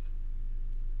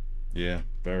 Yeah,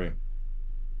 very.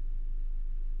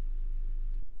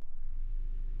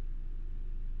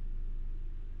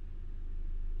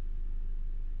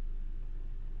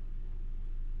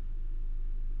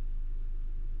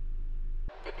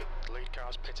 The lead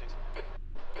car's pitting.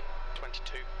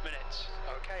 22 minutes.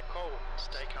 Okay, Cole,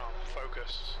 stay calm,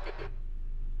 focus.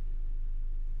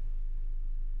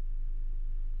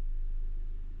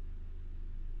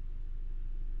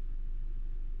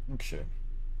 Okay.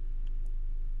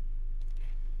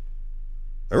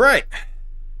 All right.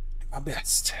 Do my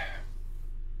best.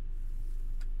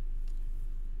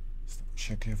 Let's double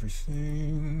check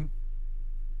everything.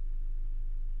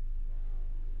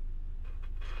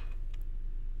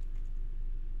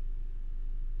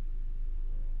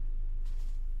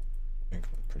 I think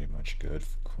we're pretty much good,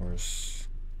 of course.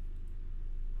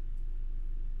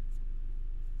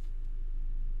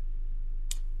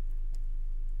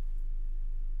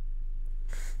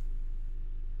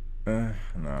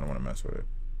 No, I don't want to mess with it.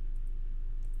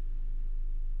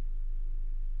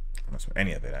 I don't mess with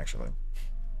any of it, actually.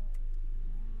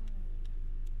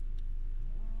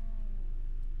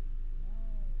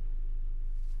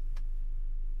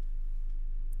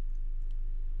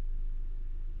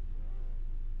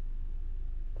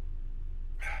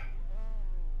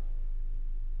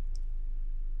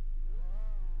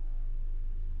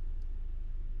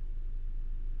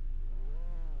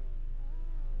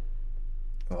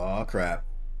 Oh, crap.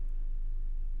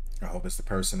 I hope it's the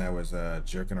person that was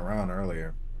jerking around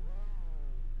earlier.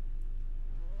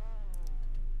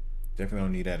 Definitely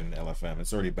don't need that in LFM.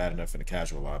 It's already bad enough in the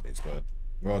casual lobbies, but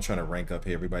we're all trying to rank up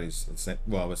here. Everybody's,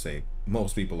 well, I would say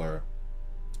most people are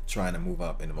trying to move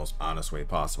up in the most honest way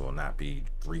possible, not be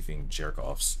briefing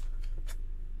jerk-offs.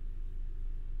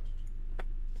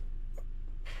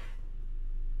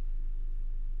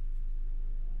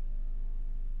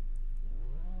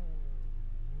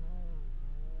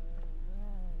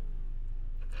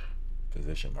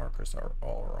 Position markers are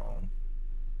all wrong.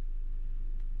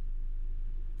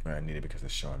 I need it because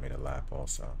it's showing me the lap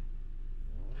also.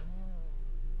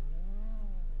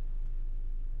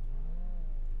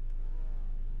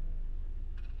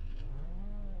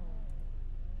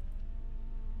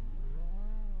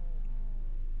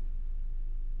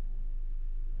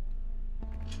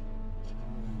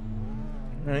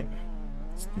 Alright.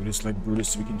 Let's do this like Brutus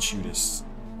so we can chew this.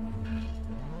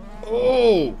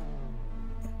 Oh!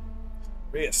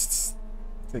 Wrists.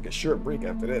 Take a short break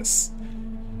after this.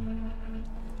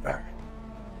 Alright.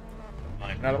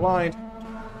 I'm not aligned. Go.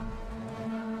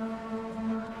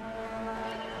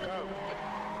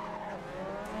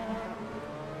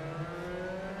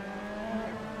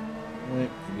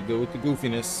 Alright, here we go with the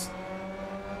goofiness.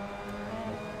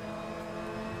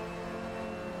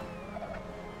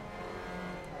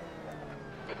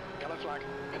 Yellow flag.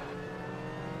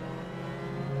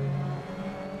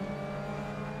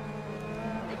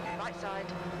 Right side.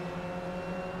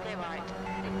 Clear right.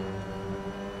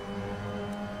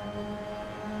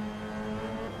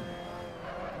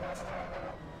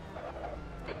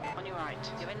 On your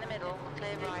right. You're in the middle.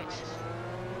 Clear right.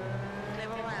 Clear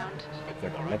all round.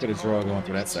 Look at the draw going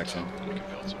through that section. We can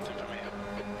build something from here.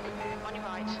 On your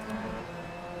right.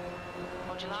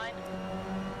 Hold your line.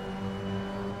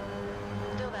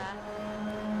 Still there.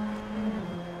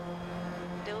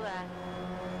 Still there.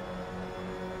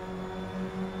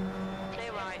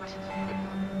 Clear right.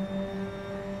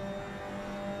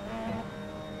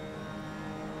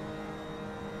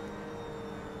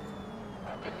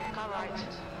 Car right.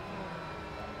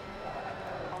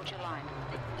 Hold your line.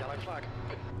 Yellow flag.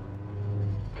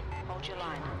 Hold your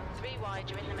line. 3 wide,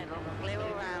 you're in the middle. Clear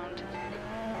all round.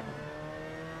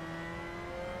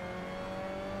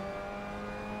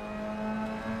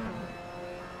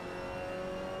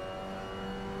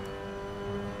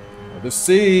 The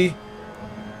C.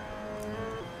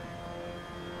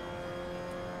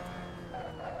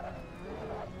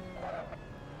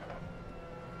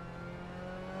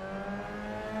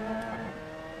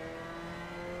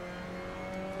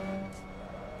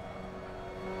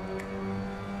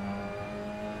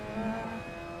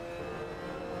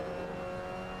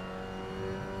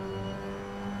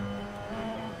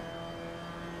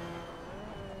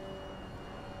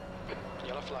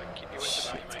 Yellow flag. Keep your wits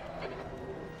about you, mate.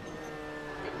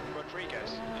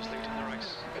 Rodriguez is leading the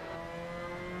race.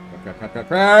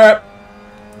 Crap.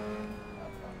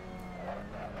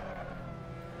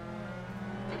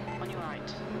 On your right.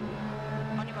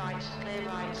 On your right. Clear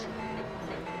right.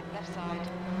 Left side.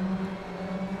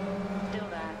 Still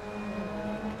there.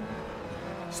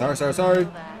 Sorry. Still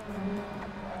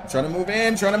there. Trying to move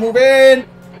in.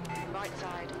 Right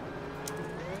side.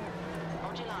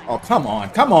 Hold your line. Oh, come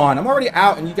on. I'm already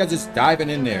out and you guys just diving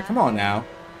in there. Come on now.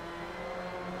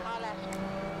 Car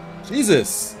left.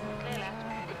 Jesus. Clear left.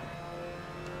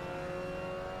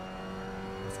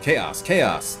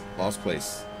 Chaos. Lost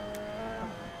place.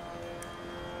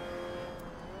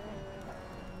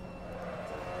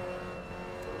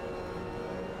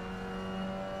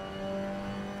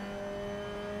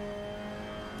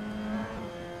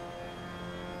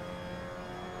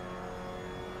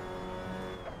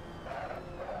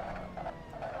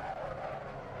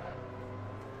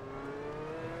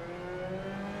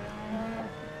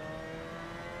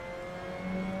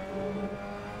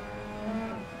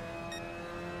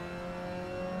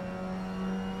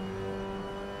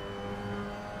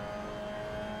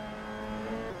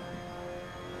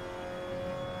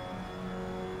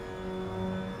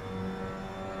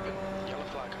 Yellow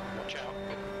flag. Watch out.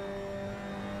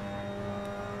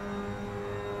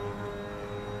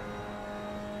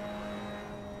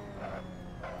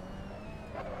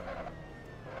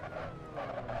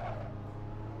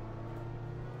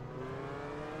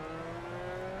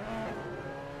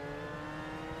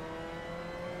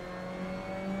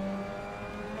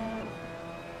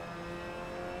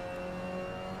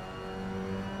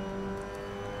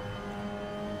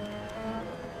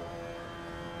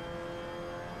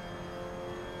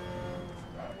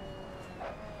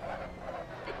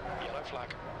 Yellow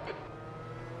flag.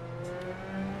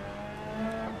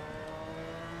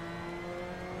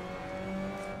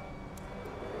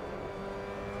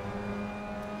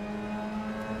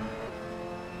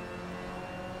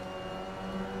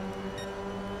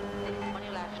 On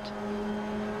your left.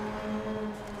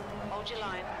 Hold your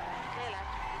line. Clear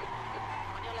left.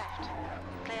 On your left.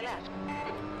 Clear left.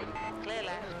 Clear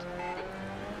left.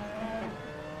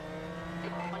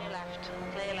 On your left.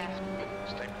 Clear left.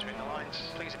 Stay between the lines.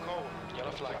 Please a call.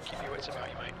 Yellow flag. Keep your wits about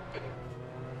you, mate.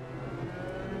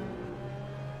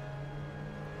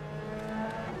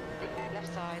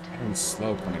 Left side. I'm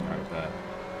slow coming out of that.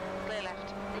 Clear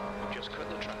left. We've just cut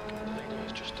the track. The leader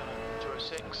has just done a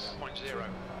 206.0.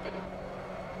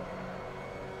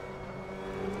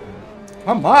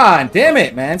 Come on, damn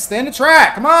it, man. Stay in the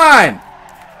track. Come on.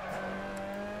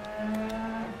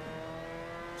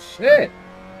 Shit.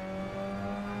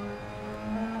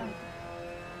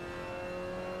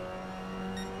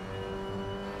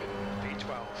 V12.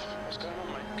 What's going on,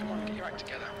 mate? Come on, get your act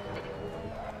together.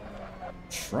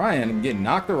 Trying. I'm getting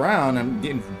knocked around. I'm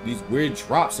getting these weird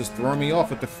drops just throwing me off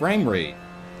with the frame rate.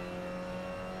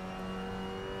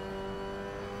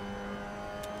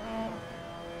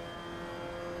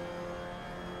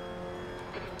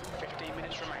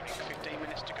 Remaining. 15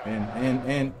 minutes to go.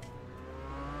 And.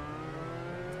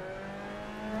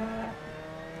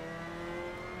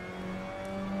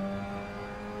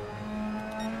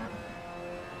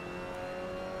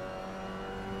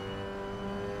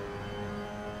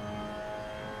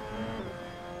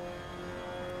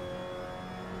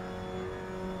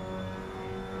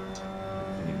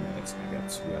 I got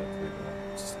 2 out of 3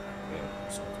 points. Yeah,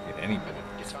 so to get any minute.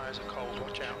 Your tyres are cold,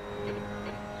 watch out.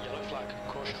 Yellow flag,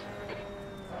 caution.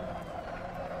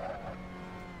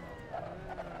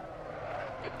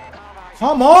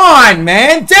 Come on,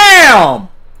 man! Damn!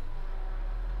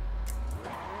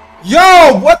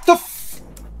 Yo, what the f...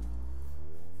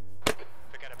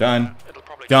 Done.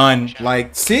 Done.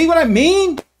 Like, see what I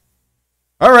mean?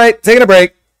 Alright, taking a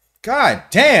break. God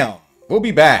damn. We'll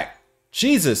be back.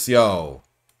 Jesus, yo.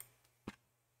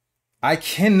 I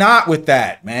cannot with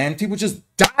that, man. People just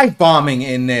dive bombing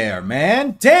in there,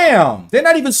 man. Damn. They're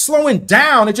not even slowing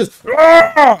down. It just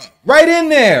right in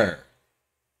there.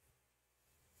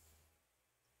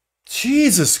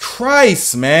 Jesus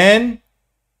Christ, man.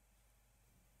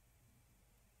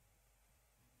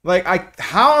 Like,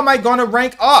 how am I gonna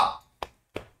rank up?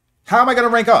 How am I gonna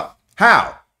rank up?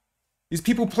 How? These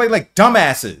people play like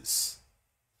dumbasses.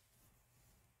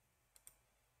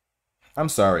 I'm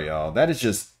sorry, y'all. That is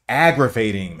just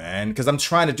aggravating, man. Because I'm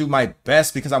trying to do my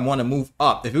best because I want to move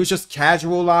up. If it was just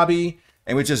casual lobby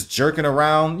and we're just jerking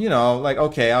around, you know, like,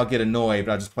 okay, I'll get annoyed,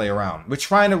 but I'll just play around. We're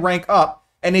trying to rank up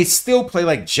and they still play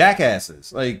like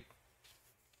jackasses. Like,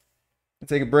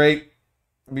 take a break.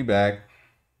 I'll be back.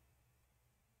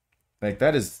 Like,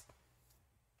 that is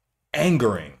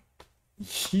angering.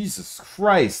 Jesus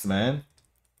Christ, man.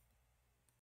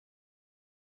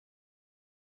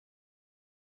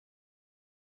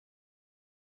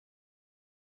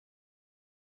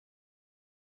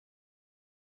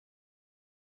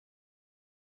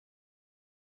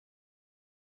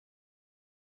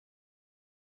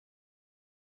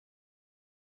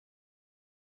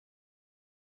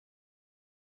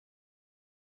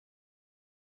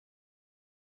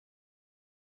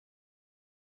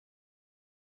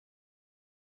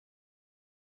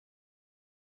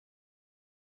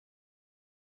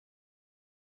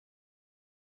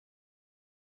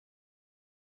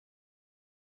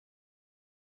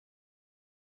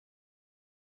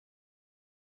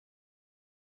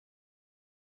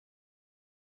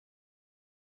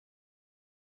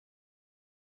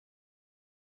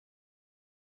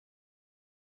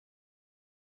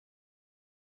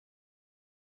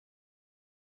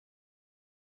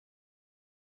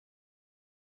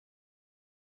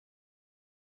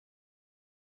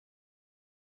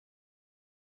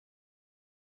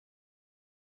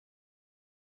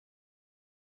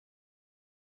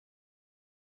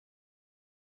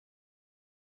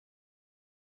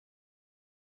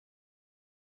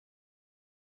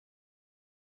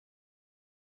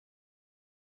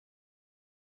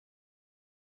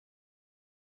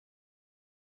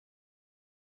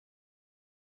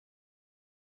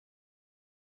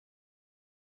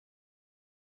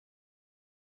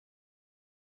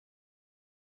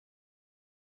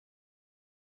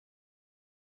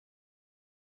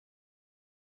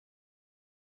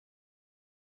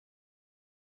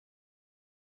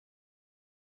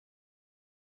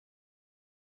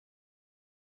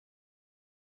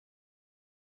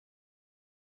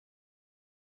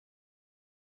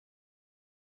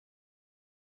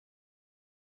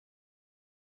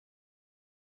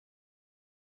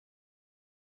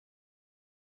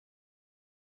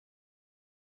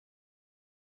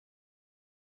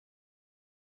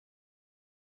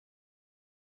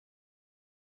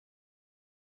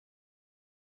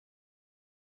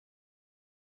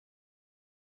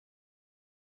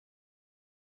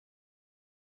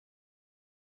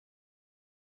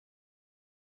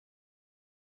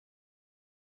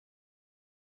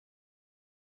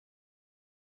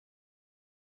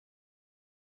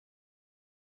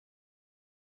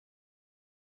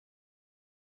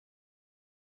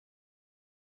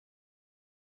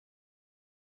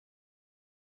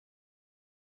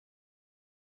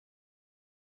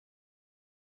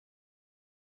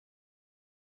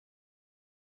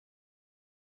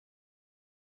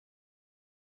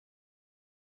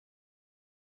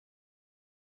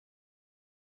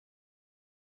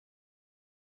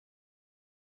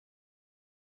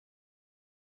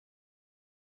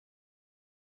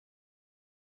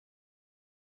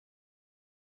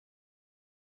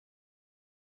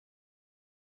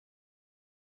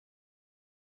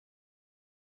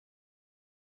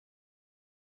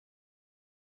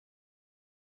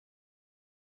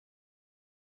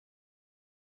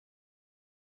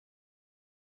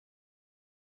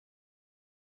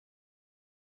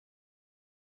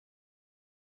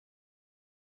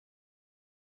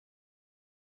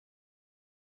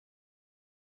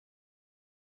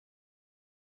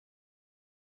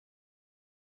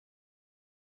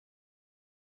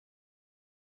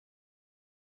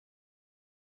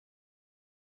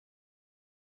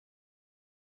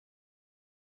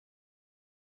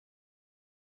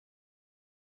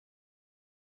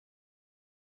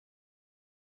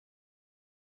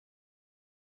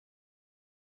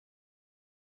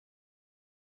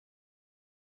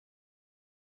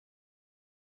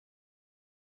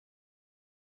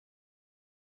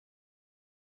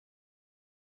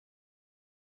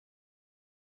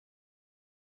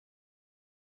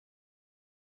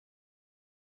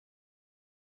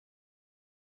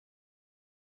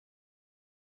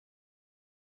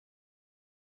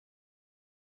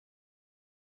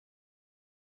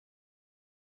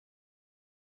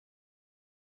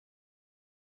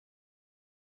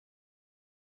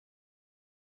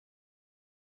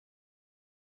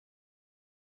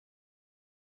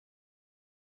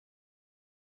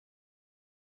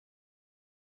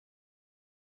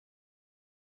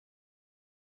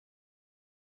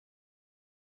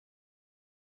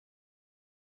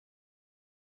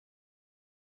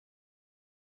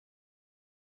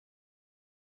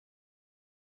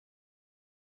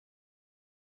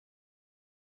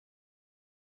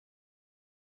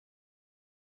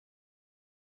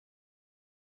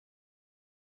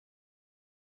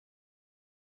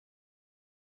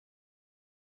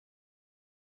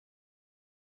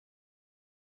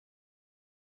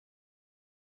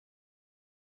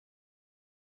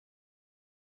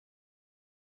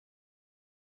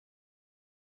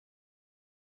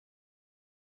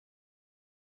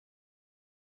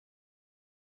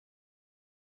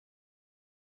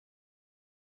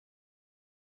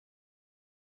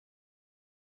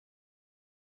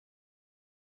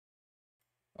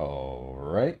 All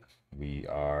right, we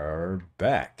are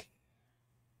back.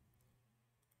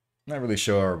 Not really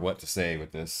sure what to say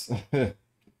with this.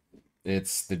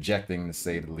 It's dejecting to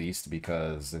say the least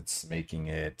because it's making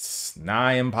it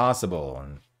nigh impossible,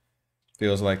 and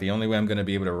feels like the only way I'm going to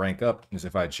be able to rank up is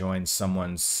if I join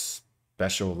someone's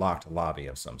special locked lobby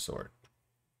of some sort.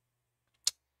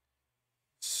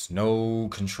 It's no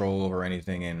control over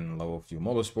anything in low fuel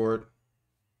motorsport.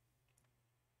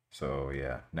 So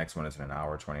yeah, next one is in an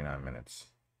hour, 29 minutes.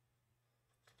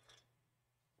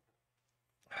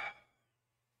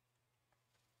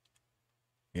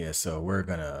 Yeah, so we're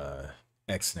gonna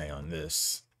X-nay on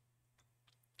this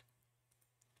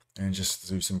and just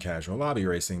do some casual lobby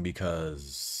racing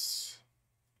because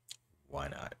why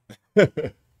not?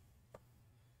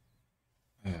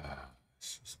 Yeah,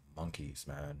 it's just monkeys,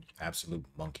 man. Absolute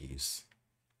monkeys.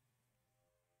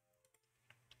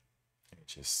 They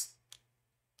just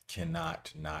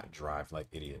cannot not drive like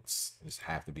idiots. They just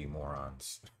have to be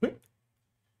morons. God.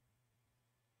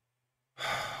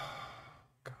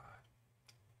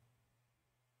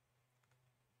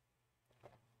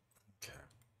 Okay.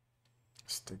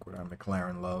 Stick with our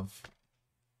McLaren love.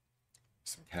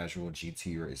 Some casual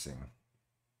GT racing.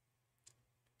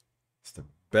 It's the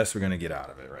best we're gonna get out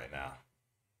of it right now.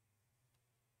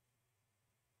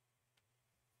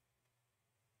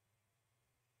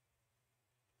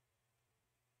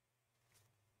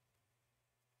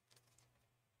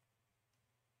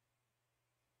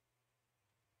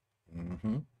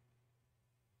 Mm-hmm.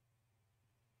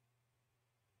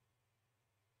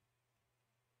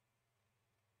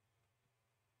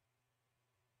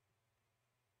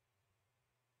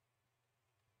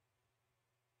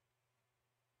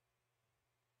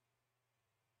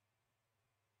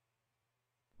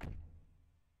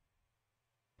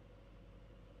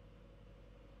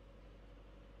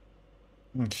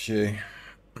 Okay.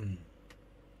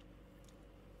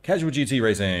 Casual GT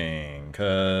racing,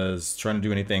 because trying to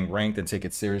do anything ranked and take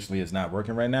it seriously is not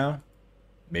working right now.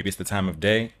 Maybe it's the time of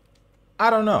day. I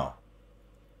don't know.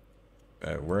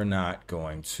 We're not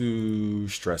going to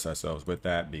stress ourselves with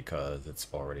that because it's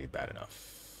already bad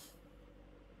enough.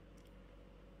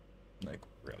 Like,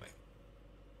 really.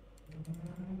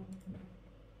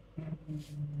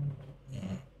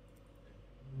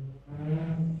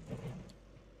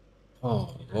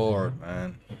 Oh, Lord,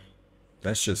 man.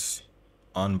 That's just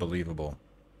unbelievable.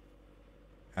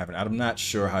 I'm not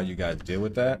sure how you guys deal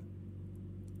with that.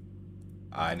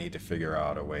 I need to figure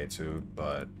out a way to,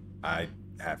 but I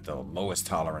have the lowest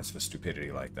tolerance for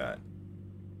stupidity like that.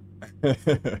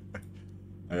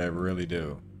 I really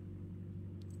do.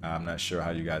 I'm not sure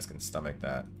how you guys can stomach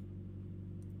that.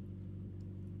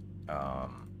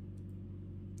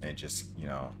 And just, you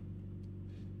know,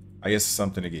 I guess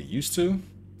something to get used to.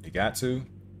 You got to.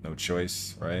 No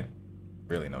choice, right?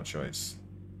 Really no choice.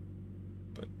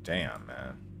 But damn,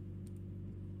 man.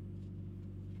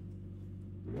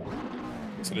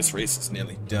 So this race is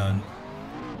nearly done.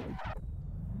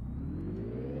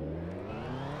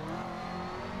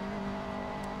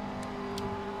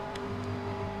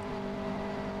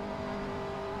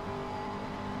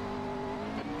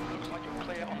 Looks like you're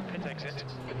clear on the pit exit.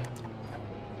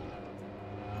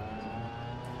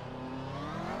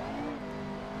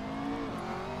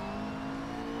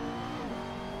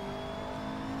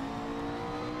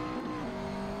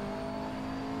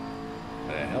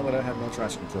 The hell did I have no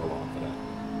traction control on for that?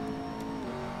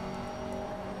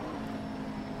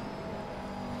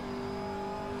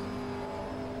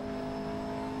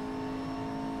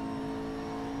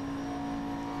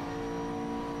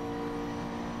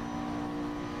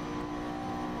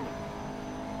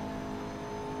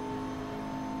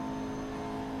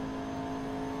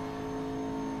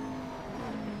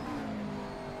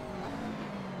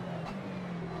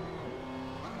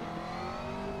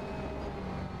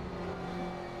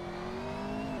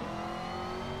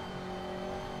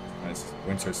 Nice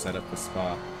winter setup for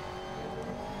Spa.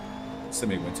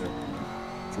 Semi-winter.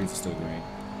 Trees are still green.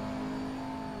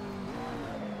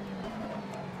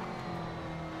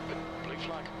 Blue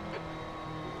flag.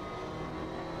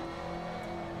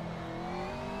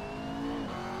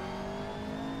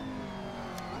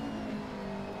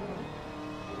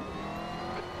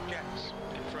 Jets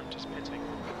in front is pitting.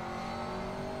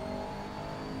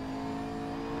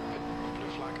 Blue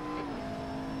flag.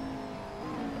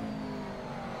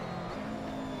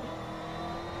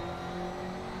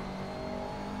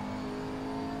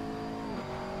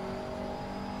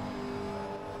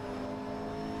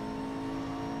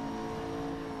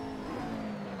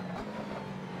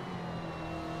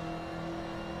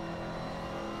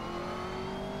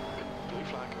 Blue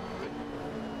flag.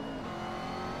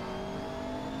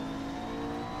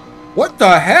 What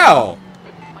the hell?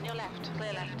 On your left,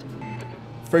 clear left.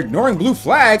 For ignoring blue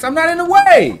flags, I'm not in the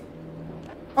way.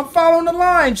 I'm following the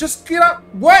line. Just get up.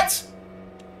 What?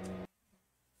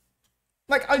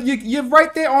 Like, you're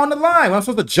right there on the line. I'm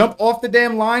supposed to jump off the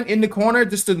damn line in the corner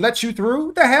just to let you through?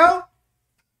 What the hell?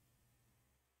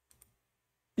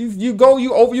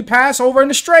 You pass over in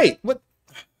the straight. What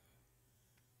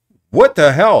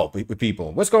the hell,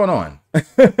 people? What's going on?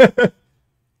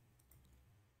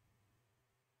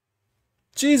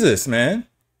 Jesus, man.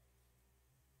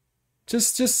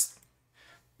 Just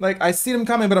like, I see them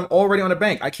coming, but I'm already on the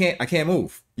bank. I can't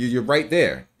move. You're right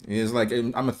there. It's like,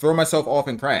 I'm gonna throw myself off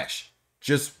and crash.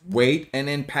 Just wait and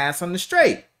then pass on the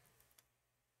straight.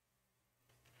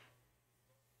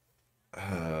 You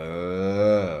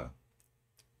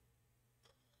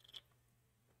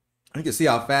can see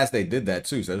how fast they did that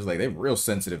too. So it was like they're real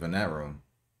sensitive in that room.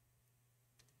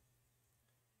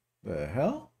 The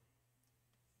hell?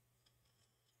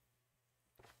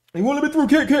 You won't let me through,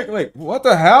 kick. Like, what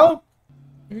the hell?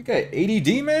 You got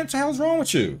ADD, man? What the hell's wrong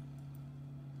with you?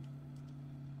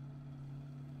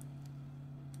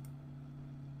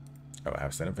 Oh, I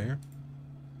have set up here?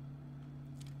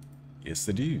 Yes,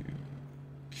 I do.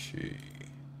 Okay.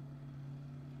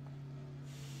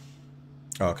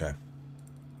 Okay.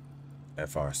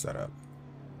 FR setup.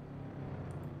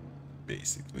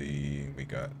 Basically, we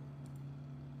got...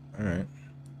 Alright.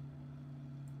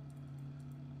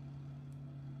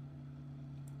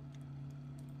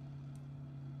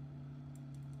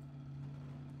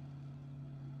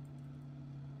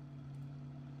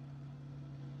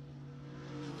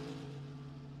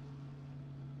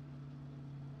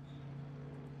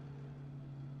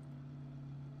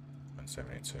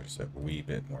 So just a wee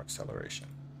bit more acceleration.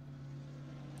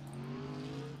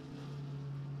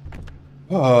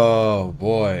 Oh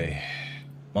boy,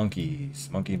 monkeys,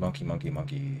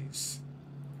 monkeys.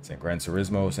 It's in Gran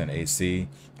Turismo, it's in AC.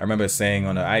 I remember saying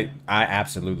on the, I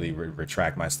absolutely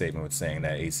retract my statement with saying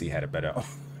that AC had a better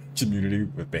community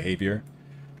with behavior.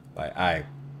 Like, I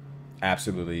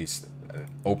absolutely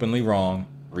openly wrong.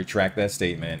 Retract that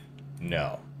statement.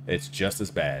 No, it's just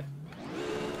as bad.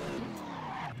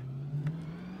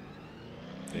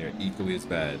 They're equally as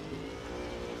bad.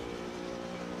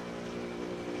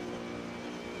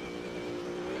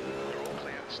 You're all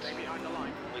clear. Stay behind the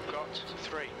line. We've got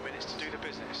 3 minutes to do the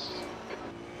business.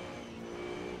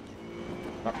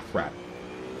 Oh, crap.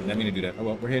 Didn't mean to do that. Oh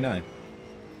well, we're here 9.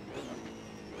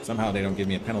 Somehow they don't give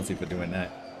me a penalty for doing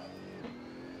that.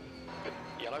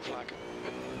 Yellow flag.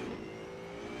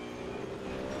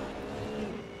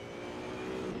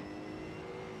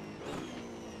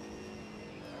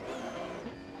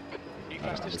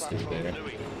 Fastest lap for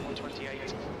Louis,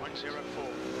 128.04.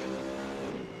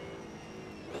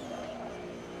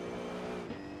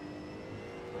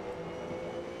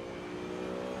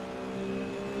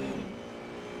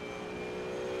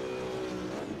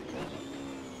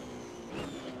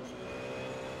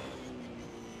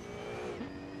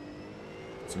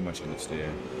 Too much on the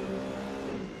stair.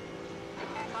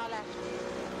 Far left.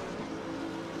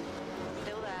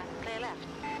 Still there, clear left.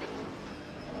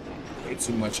 Way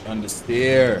too much on the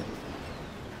stair.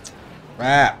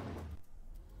 Crap.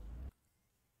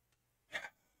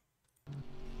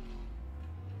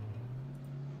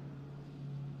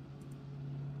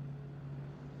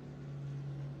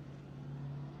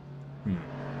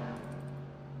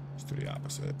 Let's do the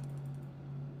opposite.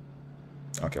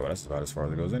 Okay, well, that's about as far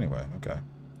as it goes anyway. Okay.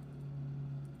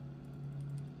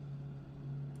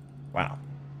 Wow.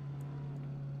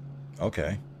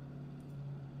 Okay.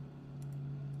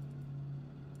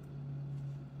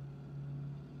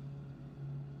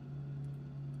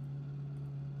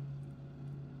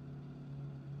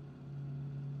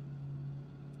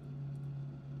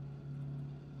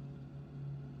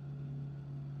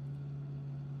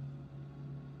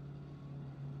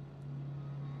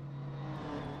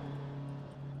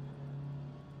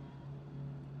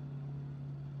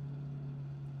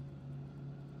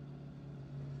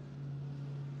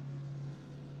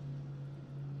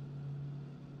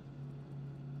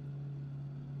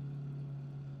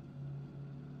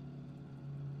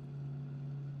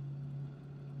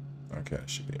 Okay,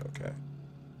 should be okay.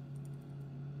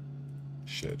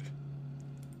 Should.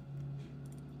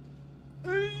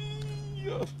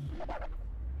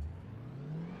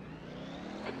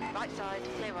 Right side,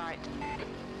 clear right.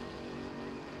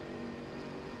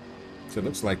 So it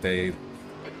looks like they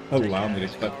allow me to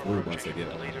cut through once I get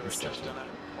The out leader of is this just section. done a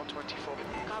 124.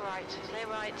 Car right, clear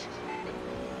right.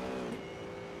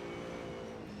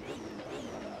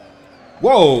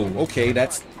 Whoa, okay,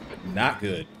 that's not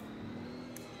good.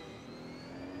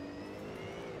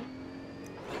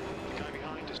 The guy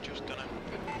behind has just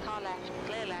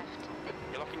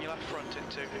locking your left front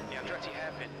into the Andretti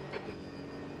hairpin.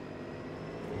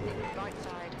 Right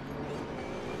side.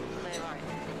 Clear right.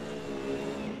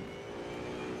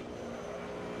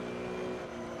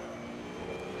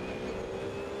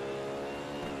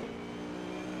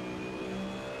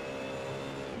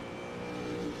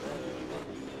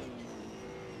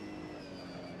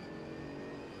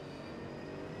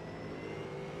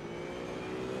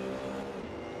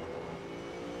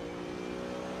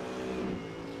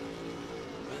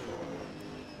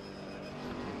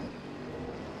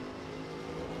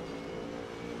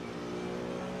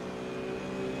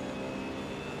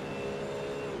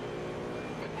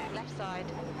 Left side.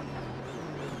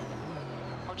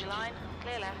 Hold your line.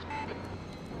 Clear left.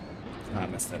 I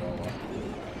messed that all up.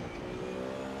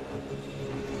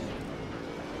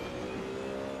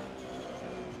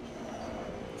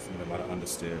 Something about to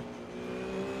understeer.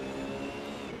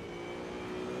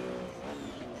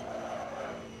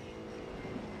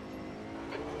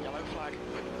 Yellow flag.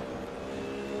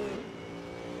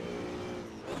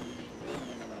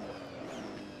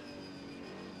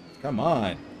 Come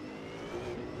on.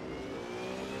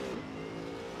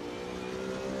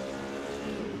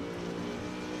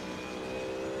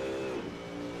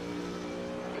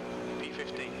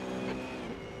 P15.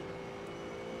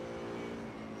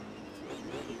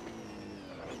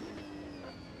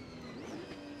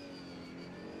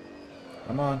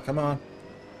 Come on, come on.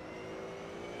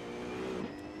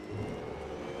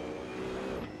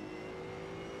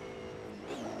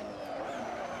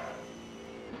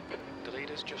 The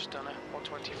leader's just done a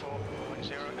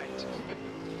 124.08.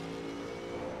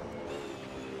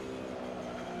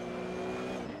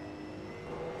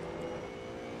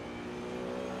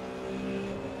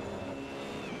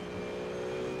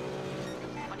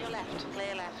 On your left.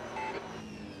 Clear left.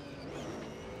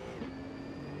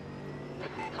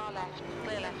 Car left.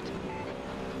 Clear left.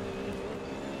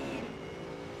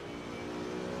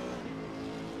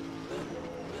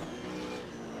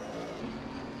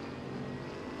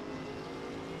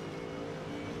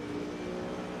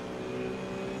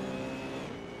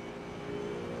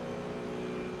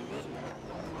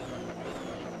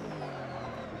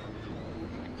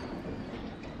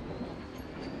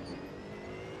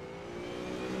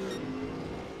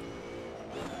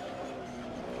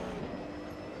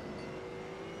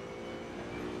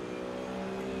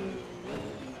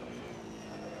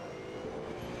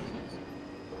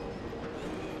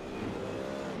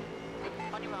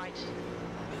 On your right.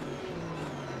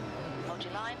 Hold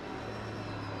your line.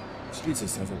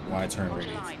 Jesus, that's a wide turn Hold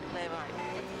your radius. line. Clear right.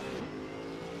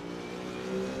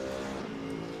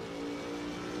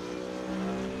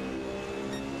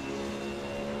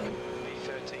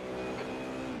 P13.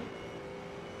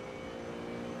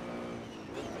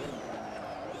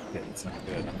 Yeah, it's not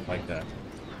good. I don't like that.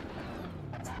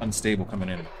 It's unstable coming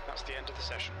in. That's the end of the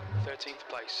session. 13th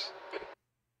place.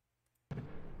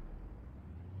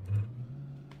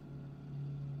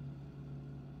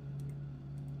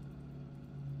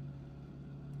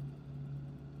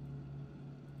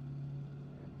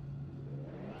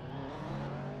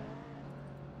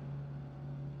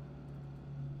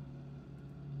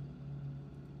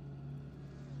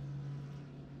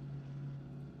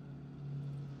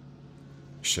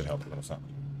 Should help a little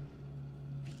something.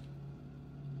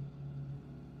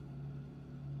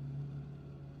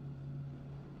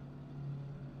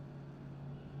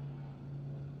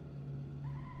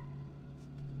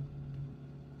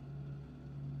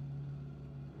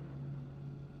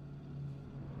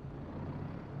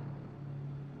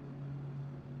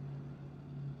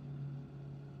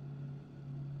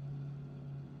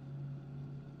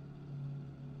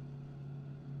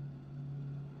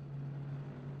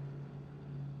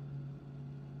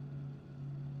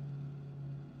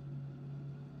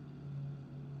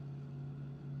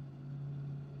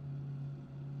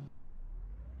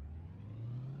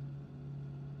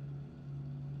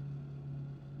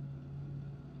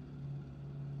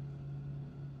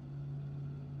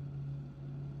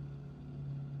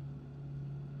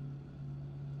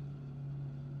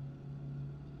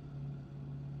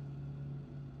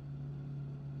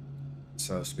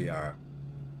 So this will be our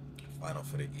final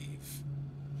for the eve.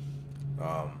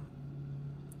 I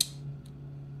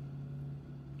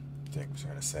think I was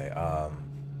trying to say. I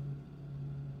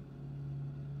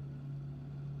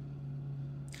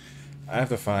have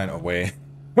to find a way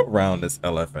around this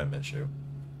LFM issue.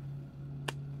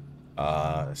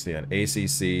 See, an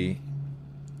ACC,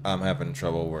 I'm having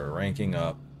trouble. We're ranking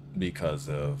up because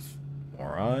of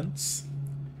morons,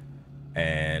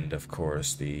 and of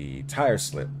course the tire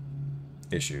slip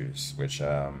issues, which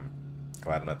glad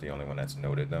I'm not the only one that's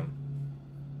noted them.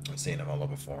 seeing them all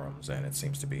over forums, and it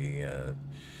seems to be an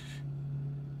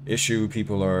issue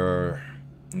people are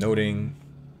noting.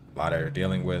 A lot are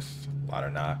dealing with, a lot are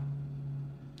not.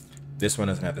 This one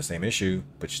doesn't have the same issue,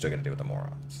 but you're still gonna deal with the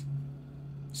morons.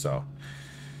 So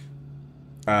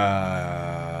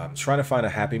I'm trying to find a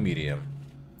happy medium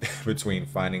between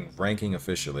finding ranking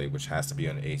officially, which has to be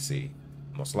on AC,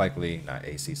 most likely not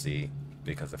ACC,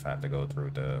 because if I have to go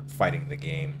through the fighting the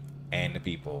game and the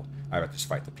people, I'd rather just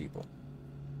fight the people.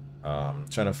 Trying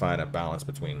to find a balance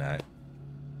between that.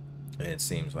 And it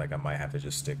seems like I might have to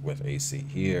just stick with AC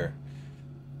here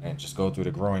and just go through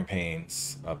the growing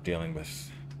pains of dealing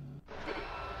with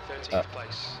 13th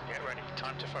place. Get ready.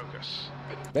 Time to focus.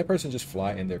 that person just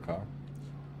fly in their car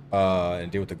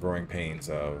and deal with the growing pains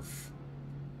of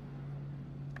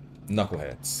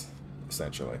knuckleheads,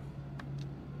 essentially.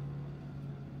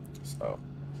 So,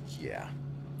 yeah.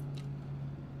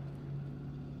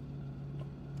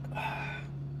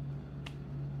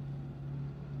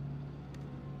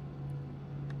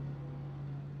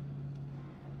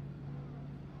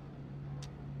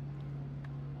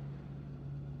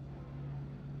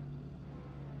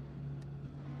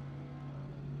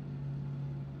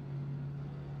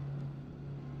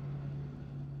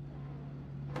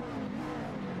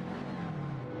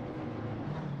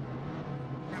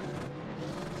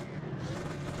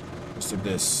 Let's do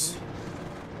this.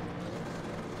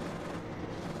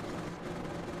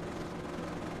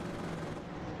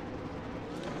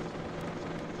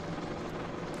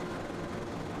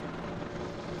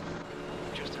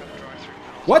 Just have a drive-through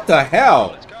penalty. What the hell?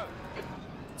 Let's go.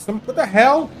 What the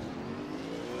hell?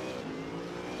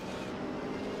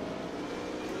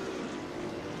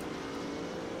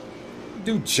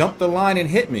 Dude jumped the line and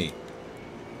hit me.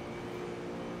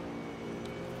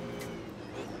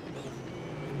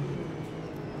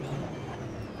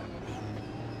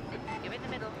 You're in the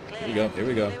middle. Clear Here we go, left. here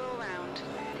we go. Clear all round.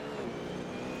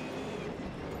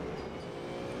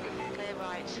 Clear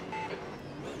right.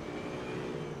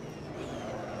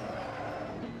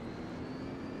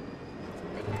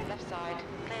 Left side.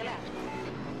 Clear left.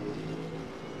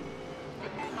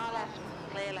 Far left.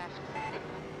 Clear left.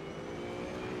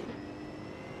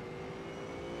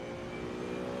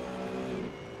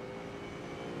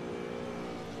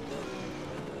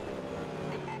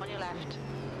 On your left.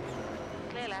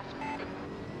 Clear left.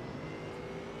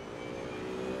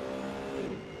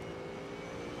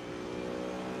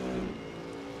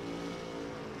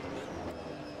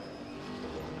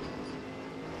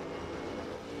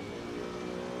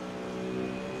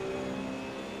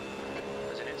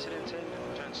 There's an incident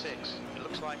in turn 6. It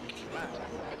looks like Matt.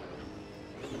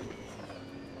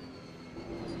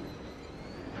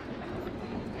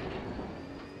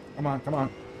 Come on, come on.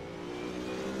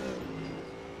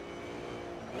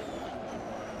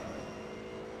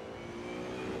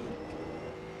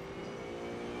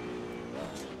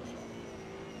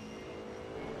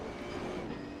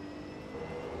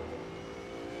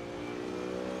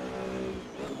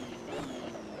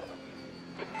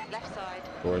 Left side.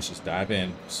 Of course, just dive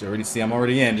in. So you already see I'm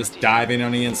already in. Just dive in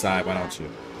on the inside, why don't you?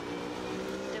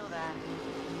 Still there.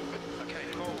 Okay,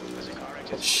 Cole. There's a car Oh,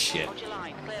 exit. shit. Hold your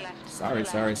line. Clear left. Sorry, Clear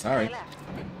sorry, left. sorry. Clear left.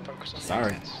 Focus on the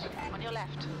Sorry. exits. On your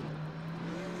left.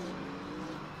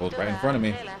 Both Still right in there. front of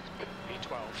me. Clear left.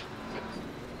 B12.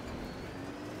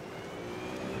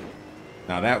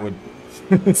 Now that would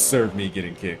serve me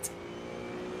getting kicked.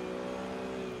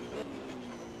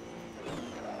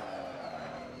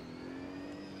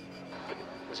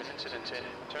 There's an incident in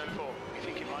turn 4. You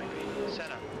think it might be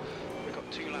Senna? We've got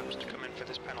 2 laps to come in for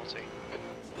this penalty.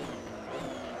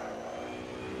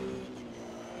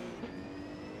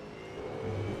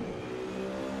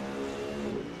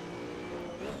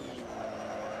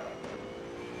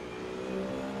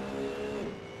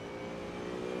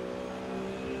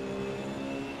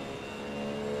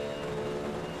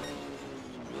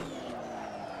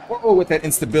 Whoa, with that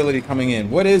instability coming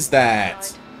in. What is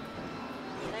that?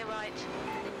 Clear right.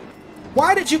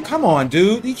 Why did you come on,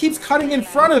 dude? He keeps cutting in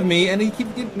front of me, and he keeps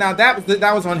getting, now that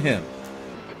was on him.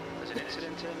 There's an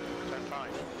incident in turn 5.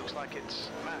 Looks like it's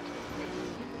Matt.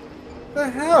 What the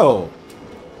hell?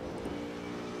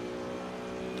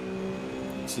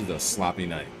 This is a sloppy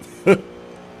night.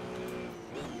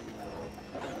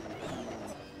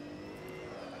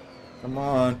 Come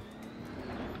on.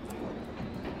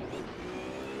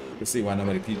 You can see why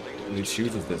nobody really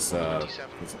chooses this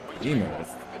email.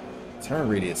 This turn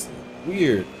radius is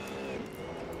weird.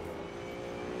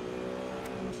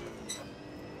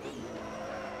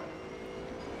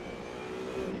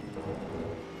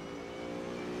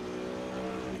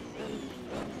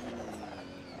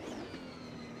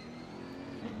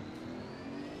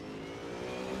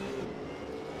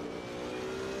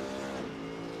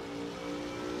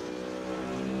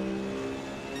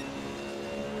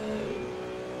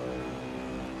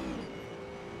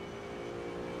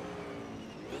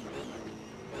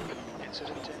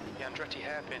 incident in the Andretti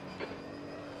hairpin.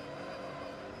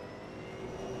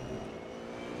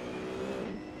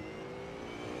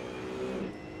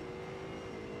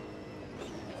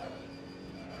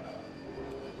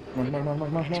 Come on, come on, come on, come on,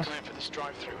 come on. He's coming for this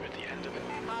drive-through at the end of it.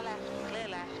 Car left, clear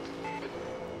left.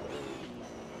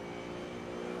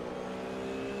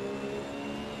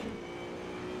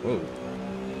 Whoa.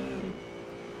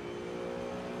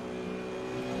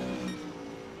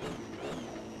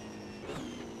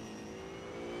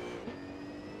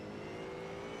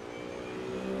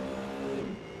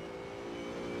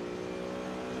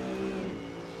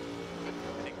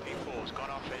 I think P4's gone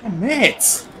off it. Damn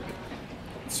it!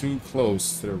 Too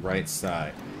close to the right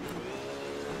side.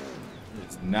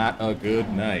 It's not a good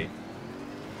night.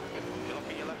 You're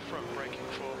looking your left front, braking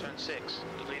before turn 6.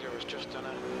 The leader has just done a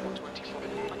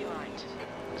 124. On your right.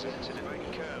 It's an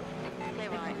inverted curve. Clear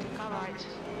right. Car right.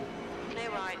 Clear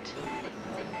right.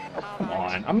 Car Come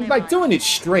right. on. I'm Clear like right. doing it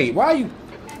straight. Why are you...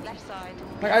 Left side.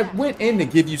 Like, I went in to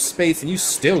give you space and you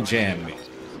still jammed me.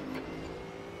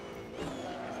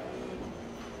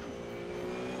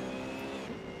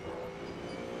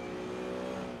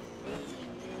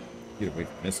 Get away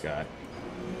from this guy.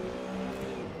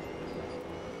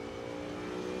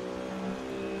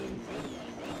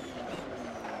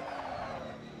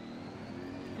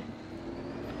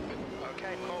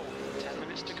 Okay, Paul. 10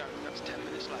 minutes to go. That's 10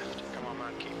 minutes left. Come on,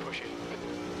 man. Keep pushing.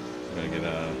 I'm gonna get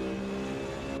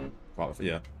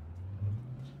yeah.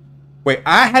 Wait,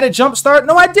 I had a jump start?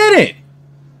 No, I didn't.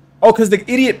 Oh, because the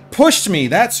idiot pushed me.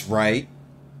 That's right.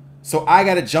 So I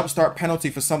got a jump start penalty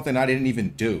for something I didn't even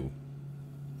do.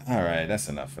 All right, that's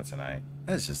enough for tonight.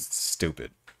 That's just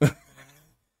stupid.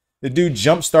 The dude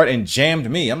jump start and jammed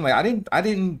me. I'm like, I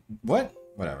didn't, what?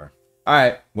 Whatever. All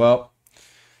right, well,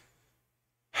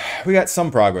 we got some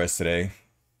progress today,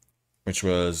 which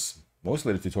was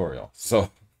mostly the tutorial. So,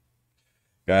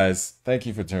 guys, thank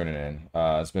you for tuning in.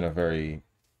 It's been a very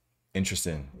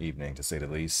interesting evening, to say the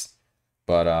least.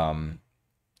 But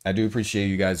I do appreciate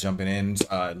you guys jumping in.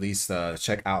 At least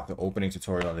check out the opening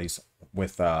tutorial, at least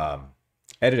with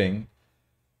editing,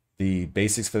 the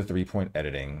basics for the 3-point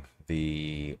editing,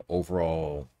 the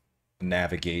overall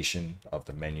navigation of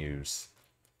the menus,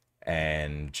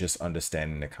 and just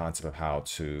understanding the concept of how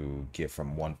to get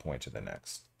from one point to the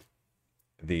next.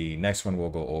 The next one we'll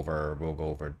go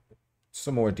over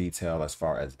some more detail as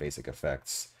far as basic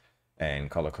effects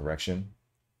and color correction.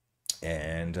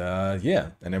 And yeah,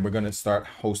 and then we're going to start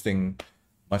hosting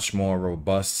much more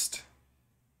robust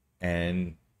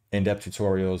and in-depth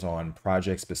tutorials on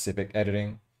project-specific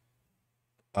editing,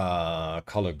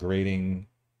 color grading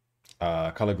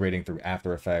through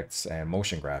After Effects and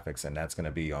motion graphics, and that's going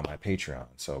to be on my Patreon.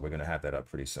 So we're going to have that up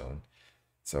pretty soon.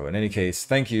 So in any case,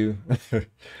 thank you.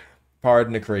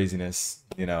 Pardon the craziness.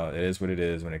 You know, it is what it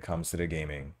is when it comes to the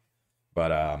gaming.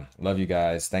 But love you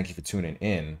guys. Thank you for tuning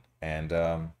in. And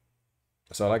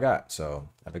that's all I got. So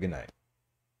have a good night.